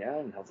 Yeah,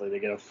 and hopefully they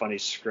get a funny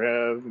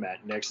script.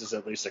 Matt Nix is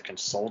at least a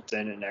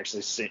consultant and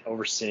actually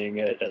overseeing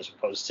it, as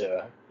opposed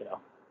to,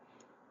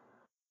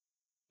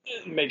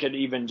 make it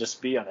even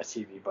just be on a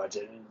TV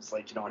budget. And it's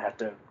like you don't have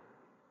to,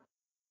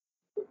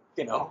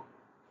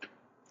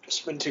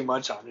 spend too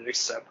much on it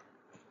except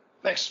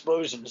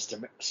explosions to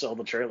sell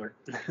the trailer.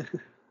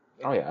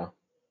 Oh yeah,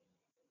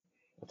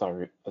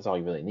 that's all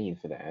you really need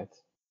for that.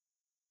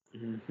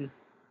 Mm-hmm.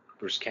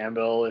 Bruce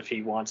Campbell, if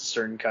he wants a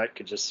certain cut,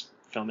 could just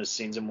film his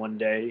scenes in one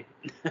day.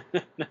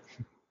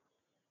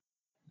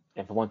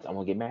 And for once, I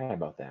won't get mad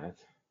about that.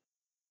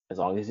 As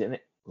long as he's in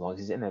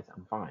it,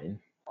 I'm fine.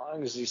 As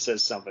long as he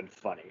says something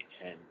funny,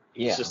 and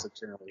he's just a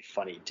generally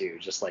funny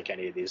dude, just like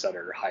any of these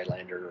other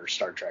Highlander or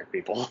Star Trek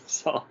people.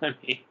 So I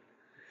mean,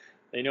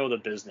 they know the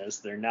business.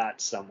 They're not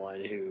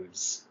someone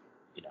who's,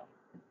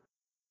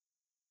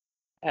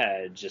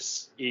 had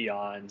just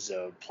eons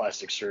of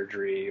plastic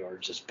surgery or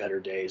just better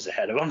days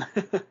ahead of them.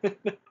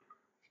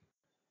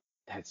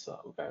 That's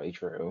very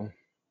true,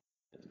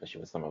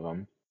 especially with some of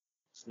them.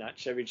 It's not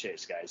Chevy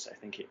Chase, guys. I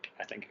think it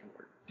can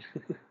work.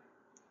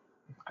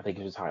 I think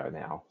he's retired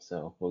now,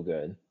 so we're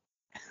good.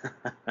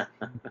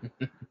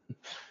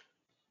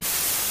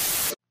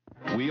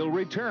 We'll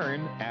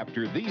return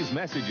after these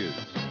messages.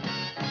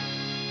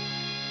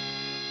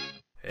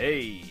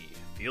 Hey,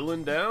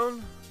 feeling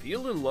down?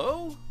 Feeling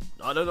low?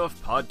 Not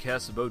enough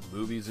podcasts about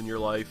movies in your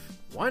life?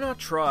 Why not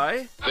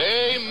try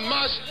They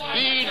must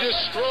be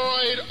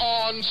destroyed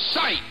on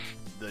sight.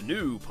 the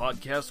new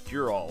Podcast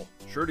Cure-All,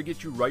 sure to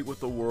get you right with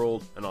the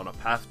world and on a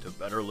path to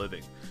better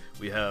living.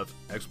 We have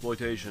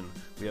exploitation,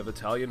 we have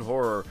Italian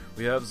horror,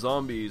 we have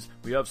zombies,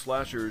 we have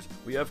slashers,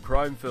 we have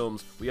crime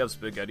films, we have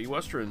spaghetti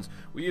westerns,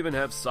 we even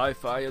have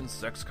sci-fi and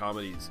sex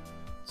comedies.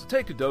 So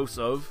take a dose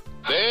of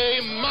They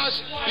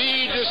must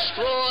be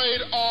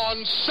destroyed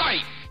on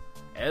sight.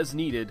 as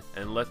needed,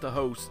 and let the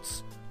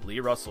hosts, Lee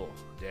Russell,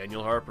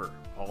 Daniel Harper,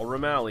 Paul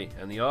Romali,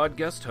 and the odd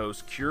guest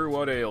host cure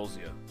what ails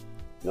you.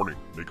 Warning,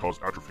 may cause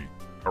atrophy,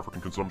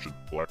 African consumption,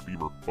 black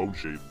fever, bone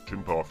shave,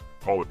 chin cough,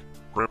 colic,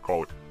 cramp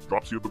colic,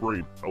 dropsy of the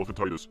brain,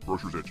 elephantitis,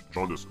 grocer's itch,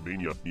 jaundice,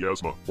 mania,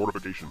 miasma,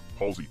 mortification,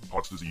 palsy,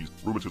 Pott's disease,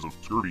 rheumatism,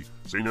 scurvy,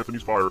 St.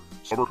 Anthony's fire,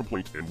 summer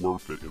complaint, and worm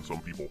fit in some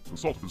people.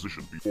 Consult a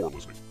physician before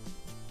listening.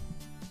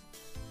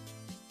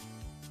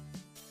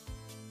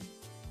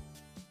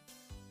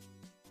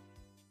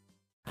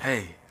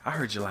 Hey, I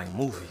heard you like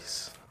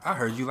movies. I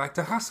heard you like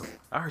to hustle.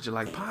 I heard you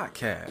like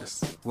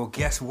podcasts. Well,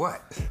 guess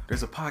what?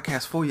 There's a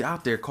podcast for you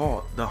out there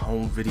called The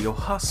Home Video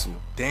Hustle.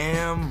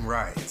 Damn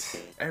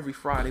right. Every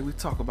Friday, we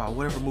talk about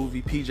whatever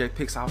movie PJ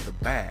picks out the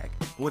bag.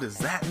 What does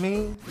that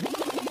mean?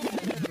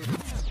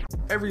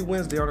 Every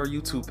Wednesday on our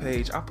YouTube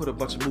page, I put a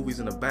bunch of movies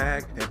in a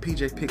bag, and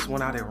PJ picks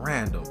one out at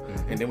random.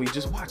 And then we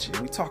just watch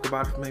it. We talk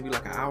about it for maybe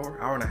like an hour,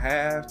 hour and a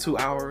half, 2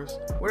 hours,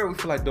 whatever we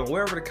feel like doing,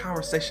 wherever the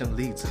conversation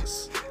leads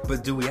us.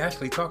 But do we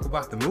actually talk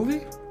about the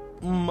movie?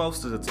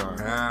 Most of the time.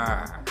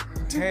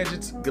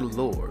 Tangents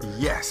galore.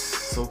 Yes.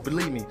 So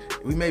believe me,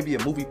 we may be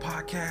a movie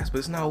podcast, but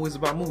it's not always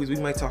about movies. We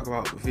may talk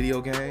about video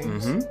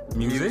games,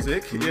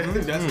 music. Yeah,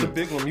 that's the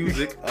big one,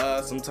 music.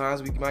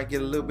 Sometimes we might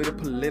get a little bit of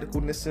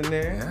politicalness in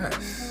there.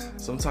 Yes.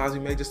 Sometimes we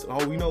may just,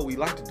 we know what we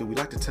like to do. We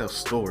like to tell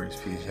stories,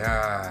 PJ.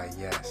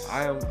 Yes.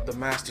 I am the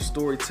master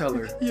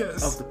storyteller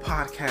of the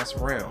podcast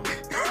realm.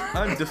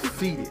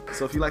 Undefeated.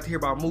 So if you like to hear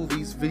about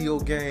movies, video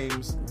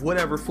games,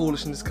 whatever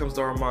foolishness comes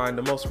to our mind,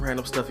 the most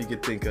random stuff you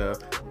could think of,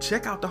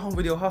 check out the Home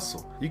Video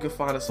Hustle. You can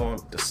find us on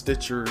the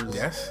Stitchers,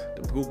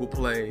 the Google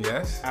Play,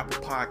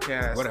 Apple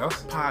Podcasts, what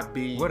else?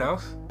 Podbean, what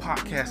else?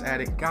 Podcast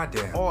Addict,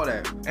 goddamn, all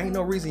that. Ain't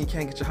no reason you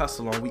can't get your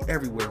hustle on. We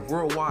everywhere,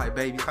 worldwide,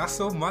 baby.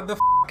 Hustle,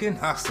 motherfucking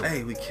hustle.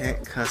 Hey, we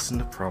can't cuss in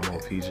the promo,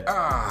 PJ.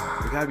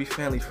 We gotta be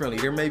family friendly.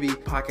 There may be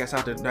podcasts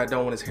out there that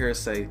don't want his hair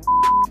say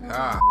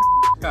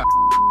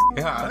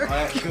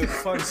good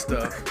fun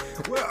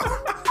stuff.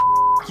 Well,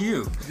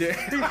 you.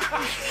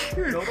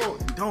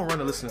 Don't run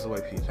the listeners away,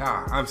 PJ.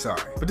 I'm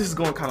sorry. But this is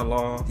going kind of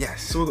long.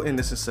 Yes. So we'll go in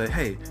this and say,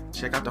 hey,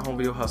 check out the Home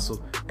Video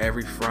Hustle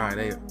every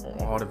Friday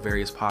on all the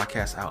various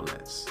podcast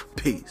outlets.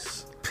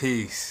 Peace.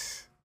 Peace.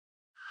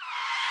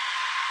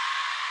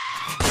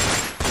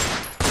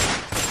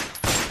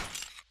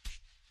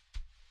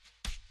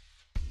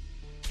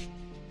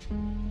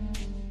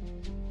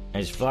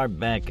 As far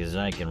back as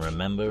I can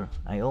remember,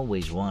 I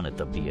always wanted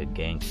to be a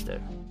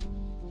gangster.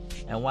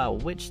 And while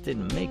Witch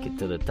didn't make it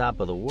to the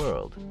top of the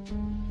world,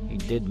 he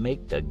did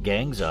make the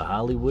Gangs of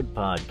Hollywood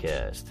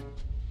podcast.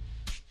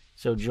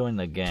 So join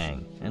the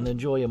gang and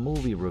enjoy a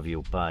movie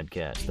review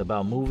podcast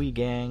about movie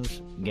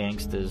gangs,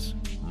 gangsters,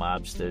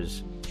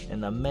 mobsters,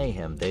 and the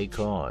mayhem they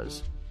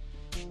cause.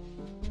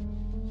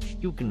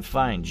 You can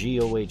find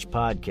GOH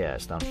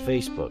Podcast on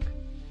Facebook,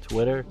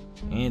 Twitter,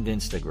 and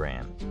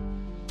Instagram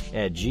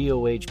at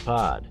GOH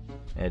Pod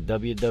at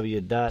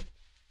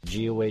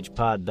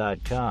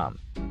www.gohpod.com,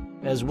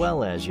 as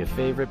well as your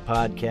favorite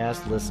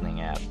podcast listening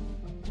app.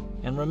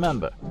 And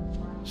remember,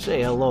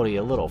 say hello to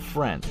your little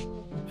friend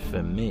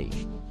for me.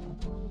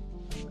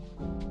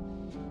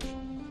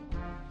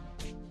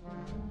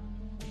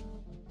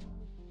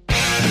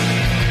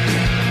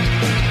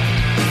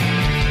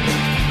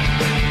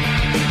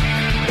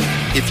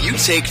 If you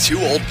take two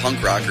old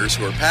punk rockers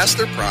who are past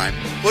their prime,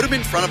 put them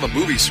in front of a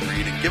movie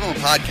screen, and give them a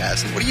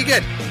podcast, what do you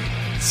get?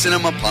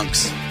 Cinema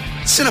Punks.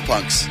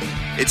 Cinepunks.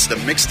 It's the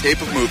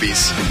mixtape of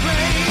movies.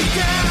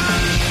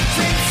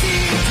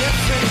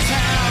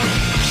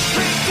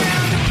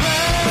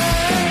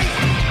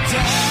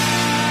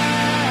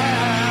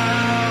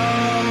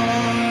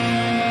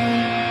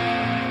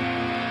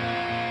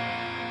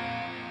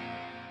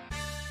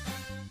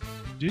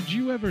 Did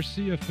you ever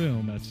see a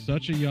film at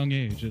such a young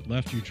age it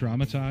left you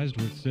traumatized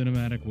with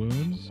cinematic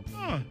wounds?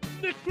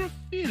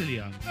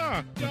 Necrophilia.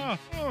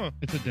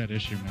 It's a dead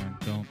issue, man.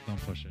 Don't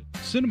push it.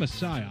 Cinema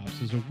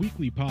Psyops is a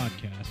weekly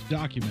podcast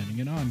documenting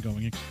an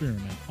ongoing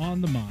experiment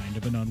on the mind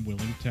of an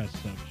unwilling test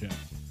subject.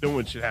 No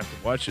one should have to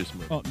watch this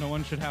movie. Oh, no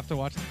one should have to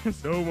watch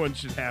this? No one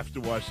should have to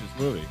watch this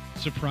movie.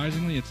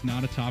 Surprisingly, it's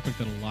not a topic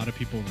that a lot of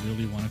people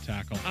really want to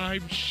tackle.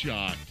 I'm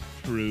shocked,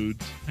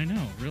 prudes. I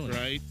know, really.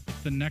 Right?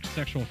 It's the next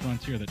sexual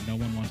frontier that no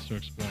one wants to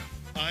explore.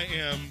 I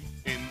am,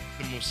 in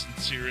the most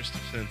sincerest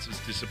of senses,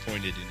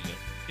 disappointed in you.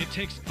 It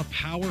takes a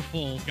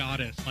powerful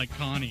goddess like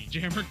Connie,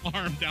 jam her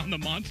arm down the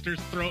monster's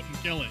throat and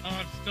kill it. Oh,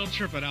 I'm still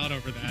tripping out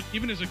over that.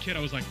 Even as a kid, I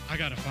was like, I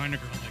gotta find a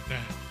girl like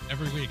that.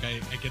 Every week, I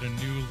get a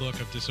new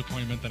look of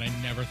disappointment that I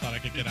never thought I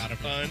could get out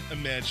of it.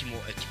 Unimaginable.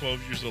 At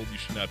 12 years old, you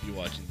should not be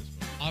watching this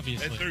movie.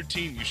 Obviously. At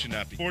 13, you should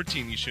not be.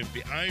 14, you shouldn't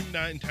be. I'm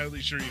not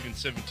entirely sure even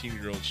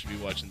 17-year-olds should be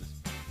watching this.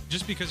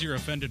 Just because you're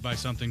offended by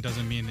something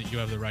doesn't mean that you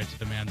have the right to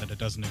demand that it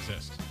doesn't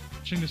exist.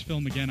 Watching this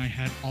film again, I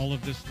had all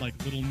of this like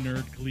little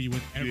nerd glee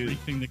with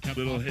everything that kept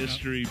little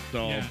history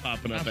doll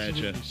popping up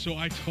absolutely. at you. So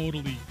I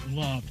totally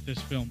loved this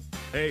film.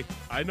 Hey,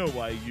 I know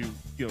why you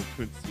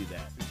couldn't see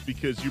that. It's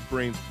because your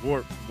brain's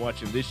warped from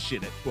watching this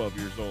shit at 12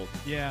 years old.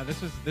 Yeah,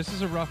 this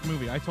is a rough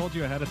movie. I told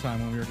you ahead of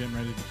time when we were getting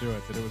ready to do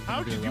it that it was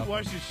going to be a rough How did you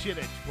watch one. this shit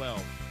at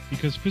 12?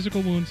 Because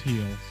physical wounds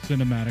heal,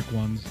 cinematic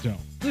ones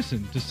don't.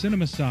 Listen to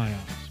Cinema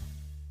Psyops.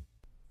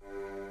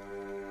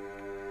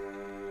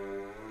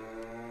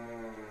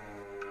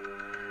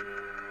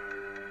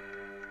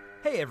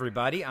 Hey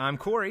everybody, I'm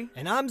Corey.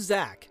 And I'm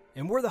Zach,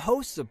 and we're the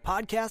hosts of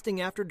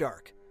Podcasting After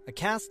Dark, a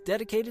cast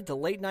dedicated to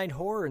late-night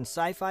horror and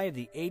sci-fi of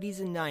the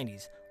 80s and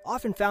 90s,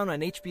 often found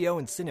on HBO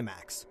and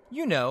Cinemax.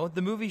 You know,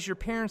 the movies your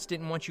parents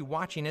didn't want you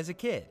watching as a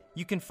kid.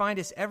 You can find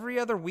us every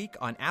other week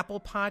on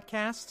Apple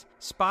Podcasts,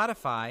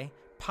 Spotify,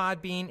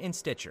 Podbean, and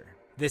Stitcher.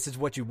 This is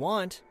what you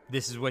want.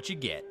 This is what you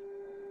get.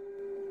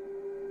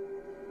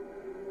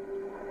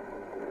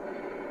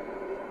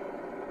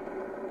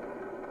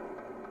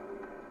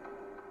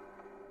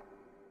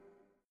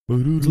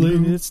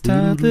 It's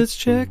time, let's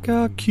check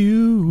our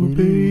cue,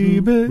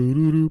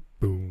 baby.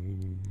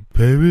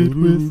 Pair it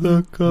with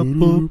a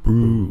couple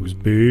brews,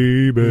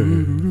 baby.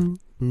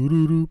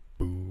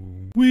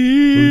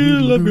 We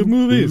love good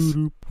movies.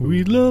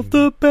 We love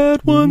the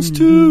bad ones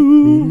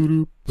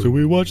too. So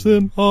we watch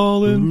them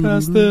all and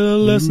pass their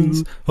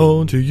lessons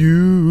on to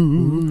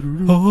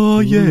you. Oh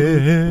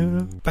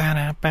yeah.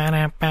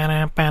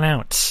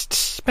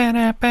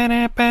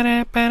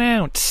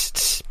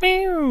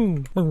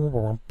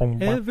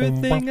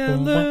 Everything I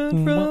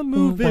learned from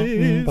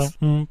movies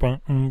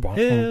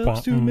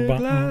helps to make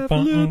life a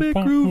little bit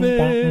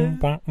groovy.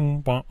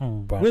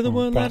 With a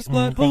one-liner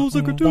plot holes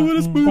and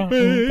gratuitous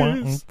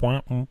movies.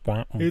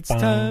 It's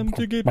time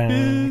to get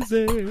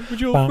busy with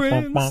your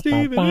friend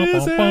Steve and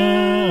Izzy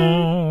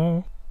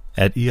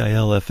at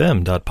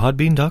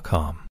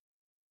eilfm.podbean.com.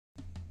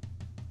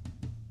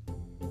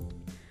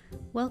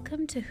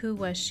 Welcome to Who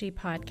Was She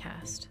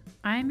podcast.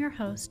 I am your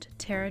host,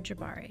 Tara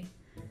Jabari.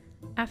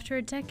 After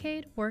a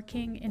decade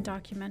working in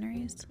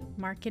documentaries,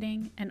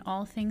 marketing, and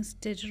all things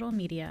digital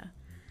media,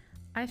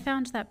 I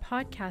found that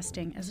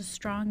podcasting is a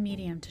strong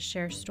medium to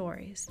share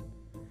stories.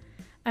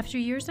 After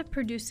years of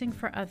producing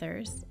for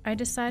others, I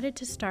decided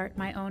to start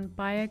my own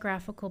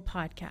biographical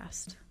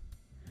podcast.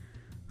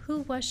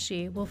 Who Was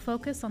She will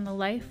focus on the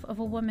life of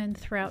a woman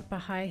throughout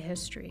Baha'i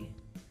history.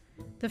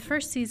 The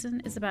first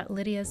season is about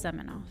Lydia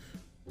Zamenhof.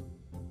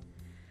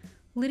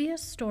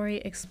 Lydia's story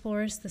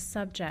explores the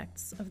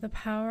subjects of the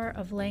power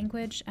of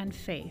language and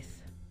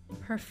faith.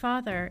 Her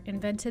father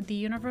invented the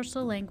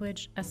universal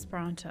language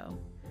Esperanto,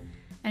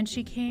 and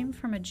she came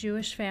from a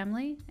Jewish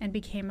family and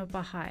became a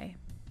Baha'i.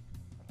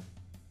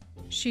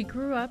 She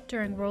grew up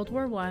during World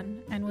War I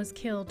and was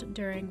killed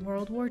during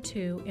World War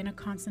II in a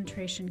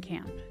concentration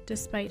camp,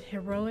 despite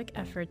heroic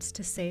efforts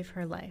to save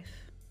her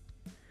life.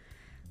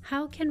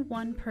 How can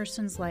one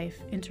person's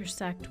life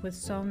intersect with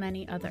so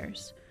many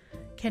others,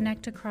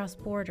 connect across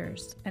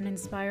borders, and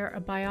inspire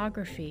a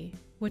biography,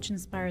 which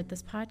inspired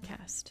this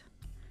podcast?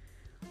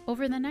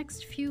 Over the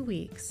next few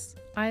weeks,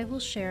 I will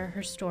share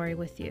her story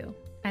with you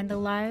and the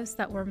lives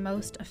that were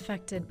most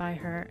affected by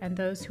her and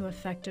those who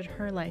affected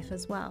her life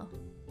as well.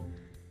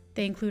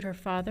 They include her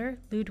father,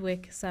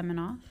 Ludwig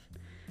Zamenhof,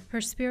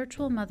 her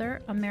spiritual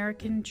mother,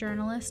 American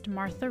journalist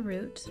Martha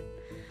Root,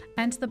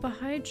 and the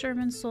Baha'i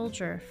German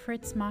soldier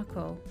Fritz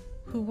Mako,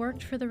 who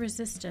worked for the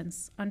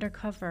resistance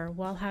undercover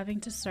while having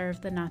to serve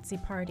the Nazi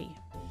Party.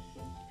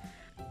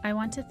 I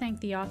want to thank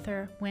the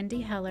author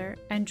Wendy Heller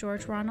and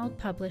George Ronald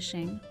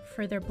Publishing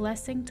for their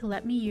blessing to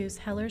let me use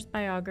Heller's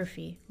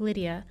biography,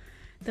 Lydia,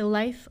 The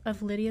Life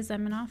of Lydia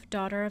Zamenhof,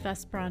 Daughter of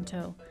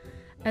Esperanto,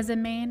 as a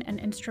main and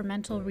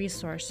instrumental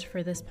resource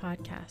for this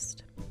podcast.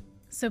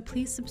 So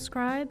please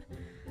subscribe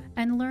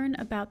and learn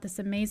about this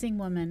amazing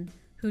woman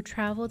who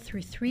traveled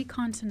through 3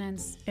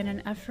 continents in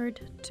an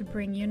effort to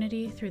bring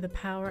unity through the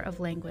power of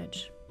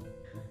language.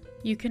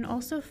 You can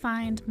also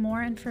find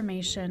more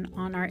information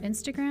on our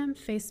Instagram,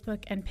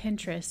 Facebook, and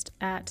Pinterest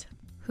at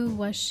Who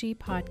Was She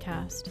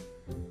Podcast.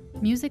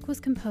 Music was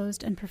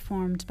composed and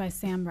performed by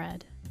Sam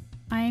Red.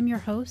 I am your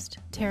host,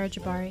 Tara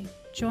Jabari.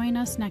 Join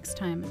us next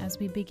time as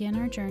we begin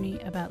our journey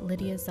about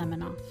Lydia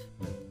Zamenhof.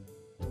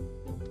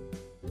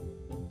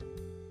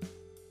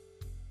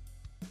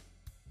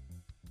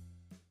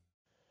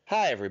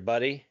 Hi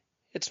everybody,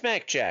 it's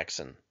Mac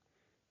Jackson.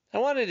 I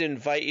wanted to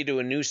invite you to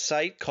a new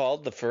site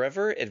called the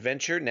Forever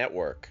Adventure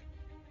Network.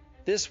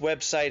 This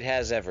website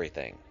has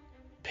everything.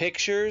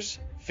 Pictures,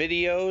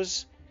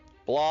 videos,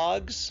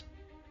 blogs.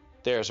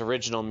 There's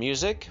original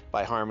music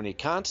by Harmony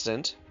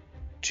Constant,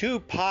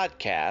 2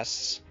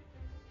 podcasts.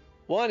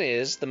 One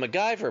is the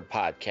MacGyver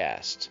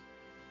podcast,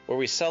 where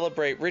we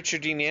celebrate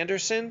Richard Dean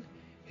Anderson,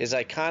 his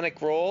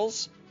iconic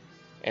roles,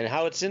 and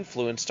how it's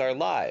influenced our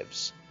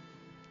lives.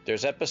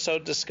 There's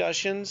episode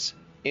discussions,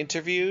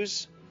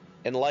 interviews,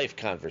 and life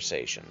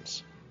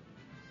conversations.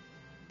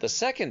 The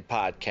second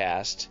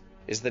podcast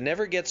is the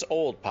Never Gets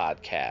Old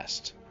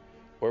podcast,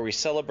 where we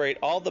celebrate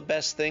all the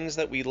best things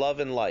that we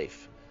love in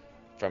life,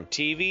 from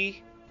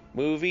TV,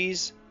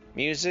 movies,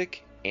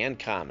 music, and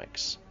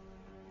comics.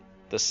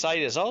 The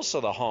site is also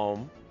the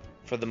home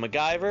for the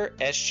MacGyver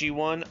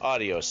SG-1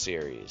 audio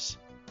series,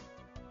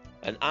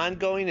 an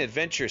ongoing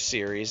adventure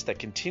series that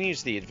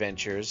continues the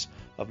adventures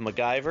of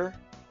MacGyver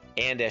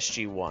and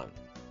SG-1.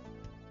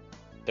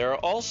 There are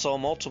also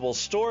multiple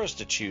stores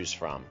to choose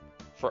from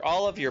for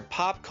all of your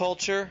pop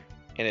culture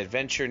and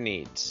adventure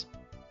needs.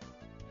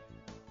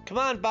 Come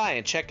on by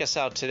and check us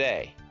out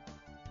today.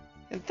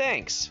 And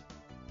thanks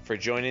for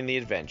joining the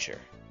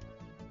adventure.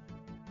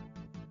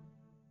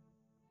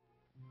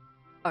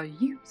 Are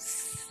you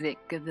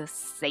sick of the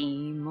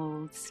same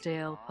old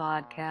stale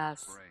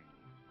podcasts?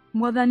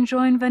 Well, then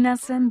join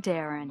Vanessa and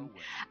Darren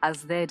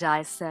as they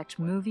dissect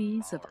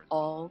movies of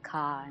all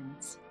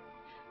kinds.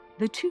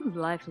 The two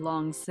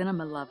lifelong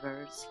cinema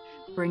lovers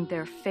bring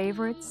their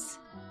favorites,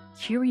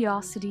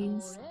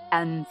 curiosities,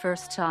 and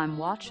first-time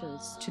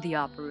watches to the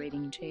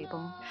operating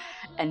table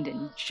and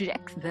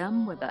inject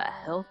them with a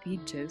healthy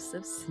dose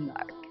of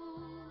snark.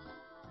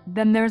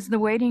 Then there's the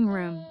waiting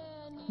room,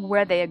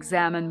 where they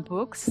examine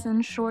books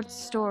and short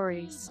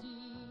stories.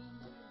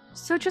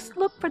 So just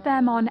look for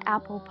them on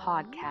Apple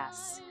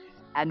Podcasts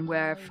and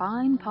where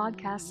fine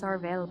podcasts are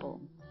available.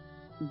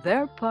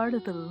 They're part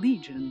of the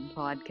Legion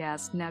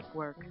Podcast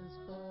Network.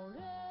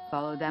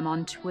 Follow them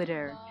on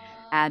Twitter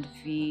at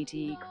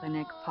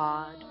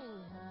VDClinicPod.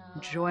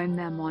 Join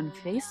them on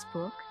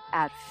Facebook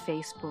at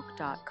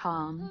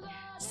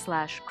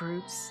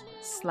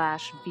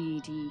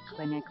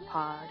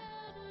facebook.com/groups/VDClinicPod.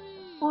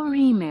 Or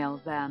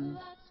email them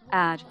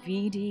at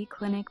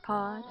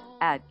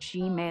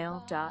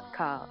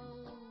vdclinicpod@gmail.com.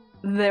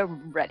 They're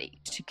ready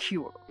to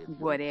cure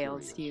what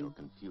ails you.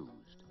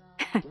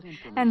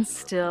 And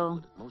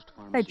still,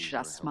 they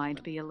just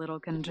might be a little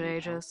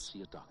contagious.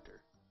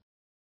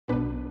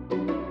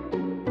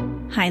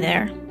 Hi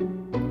there.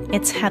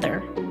 It's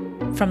Heather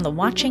from the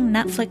Watching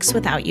Netflix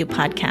Without You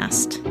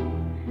podcast.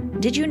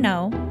 Did you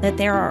know that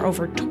there are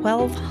over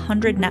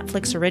 1,200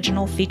 Netflix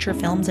original feature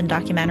films and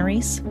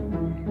documentaries?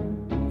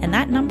 And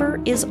that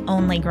number is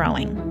only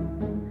growing.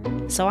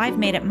 So I've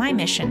made it my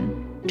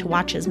mission to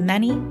watch as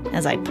many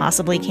as I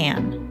possibly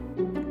can.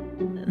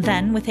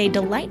 Then, with a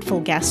delightful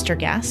guest or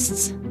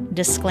guests,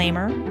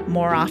 disclaimer,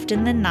 more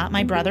often than not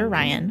my brother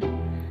Ryan,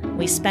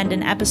 we spend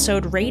an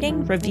episode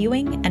rating,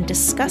 reviewing, and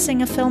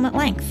discussing a film at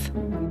length.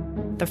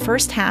 The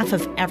first half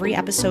of every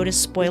episode is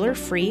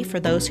spoiler-free for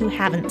those who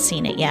haven't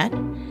seen it yet,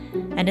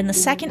 and in the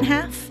second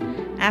half,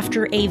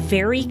 after a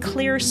very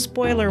clear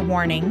spoiler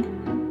warning,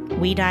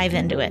 we dive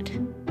into it.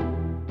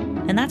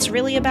 And that's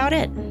really about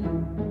it.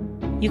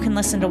 You can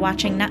listen to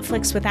Watching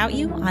Netflix Without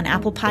You on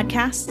Apple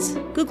Podcasts,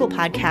 Google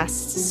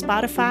Podcasts,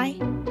 Spotify,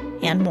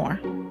 and more.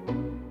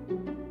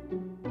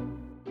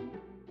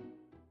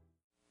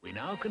 We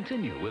now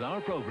continue with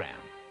our program.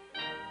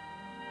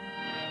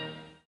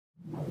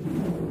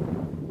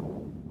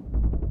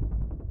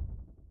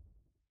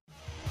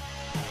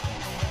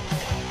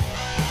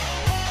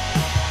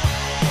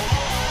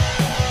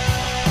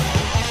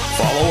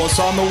 Follow us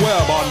on the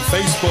web on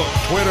Facebook,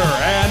 Twitter,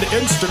 and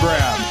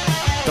Instagram.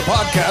 The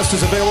podcast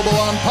is available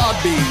on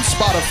Podbean,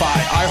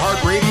 Spotify,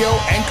 iHeartRadio,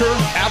 Anchor,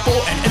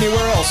 Apple, and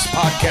anywhere else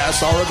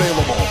podcasts are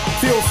available.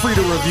 Feel free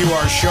to review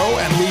our show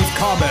and leave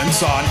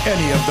comments on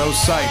any of those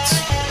sites.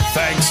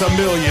 Thanks a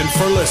million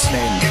for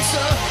listening. It's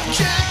a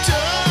jacked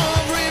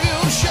up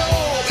review show.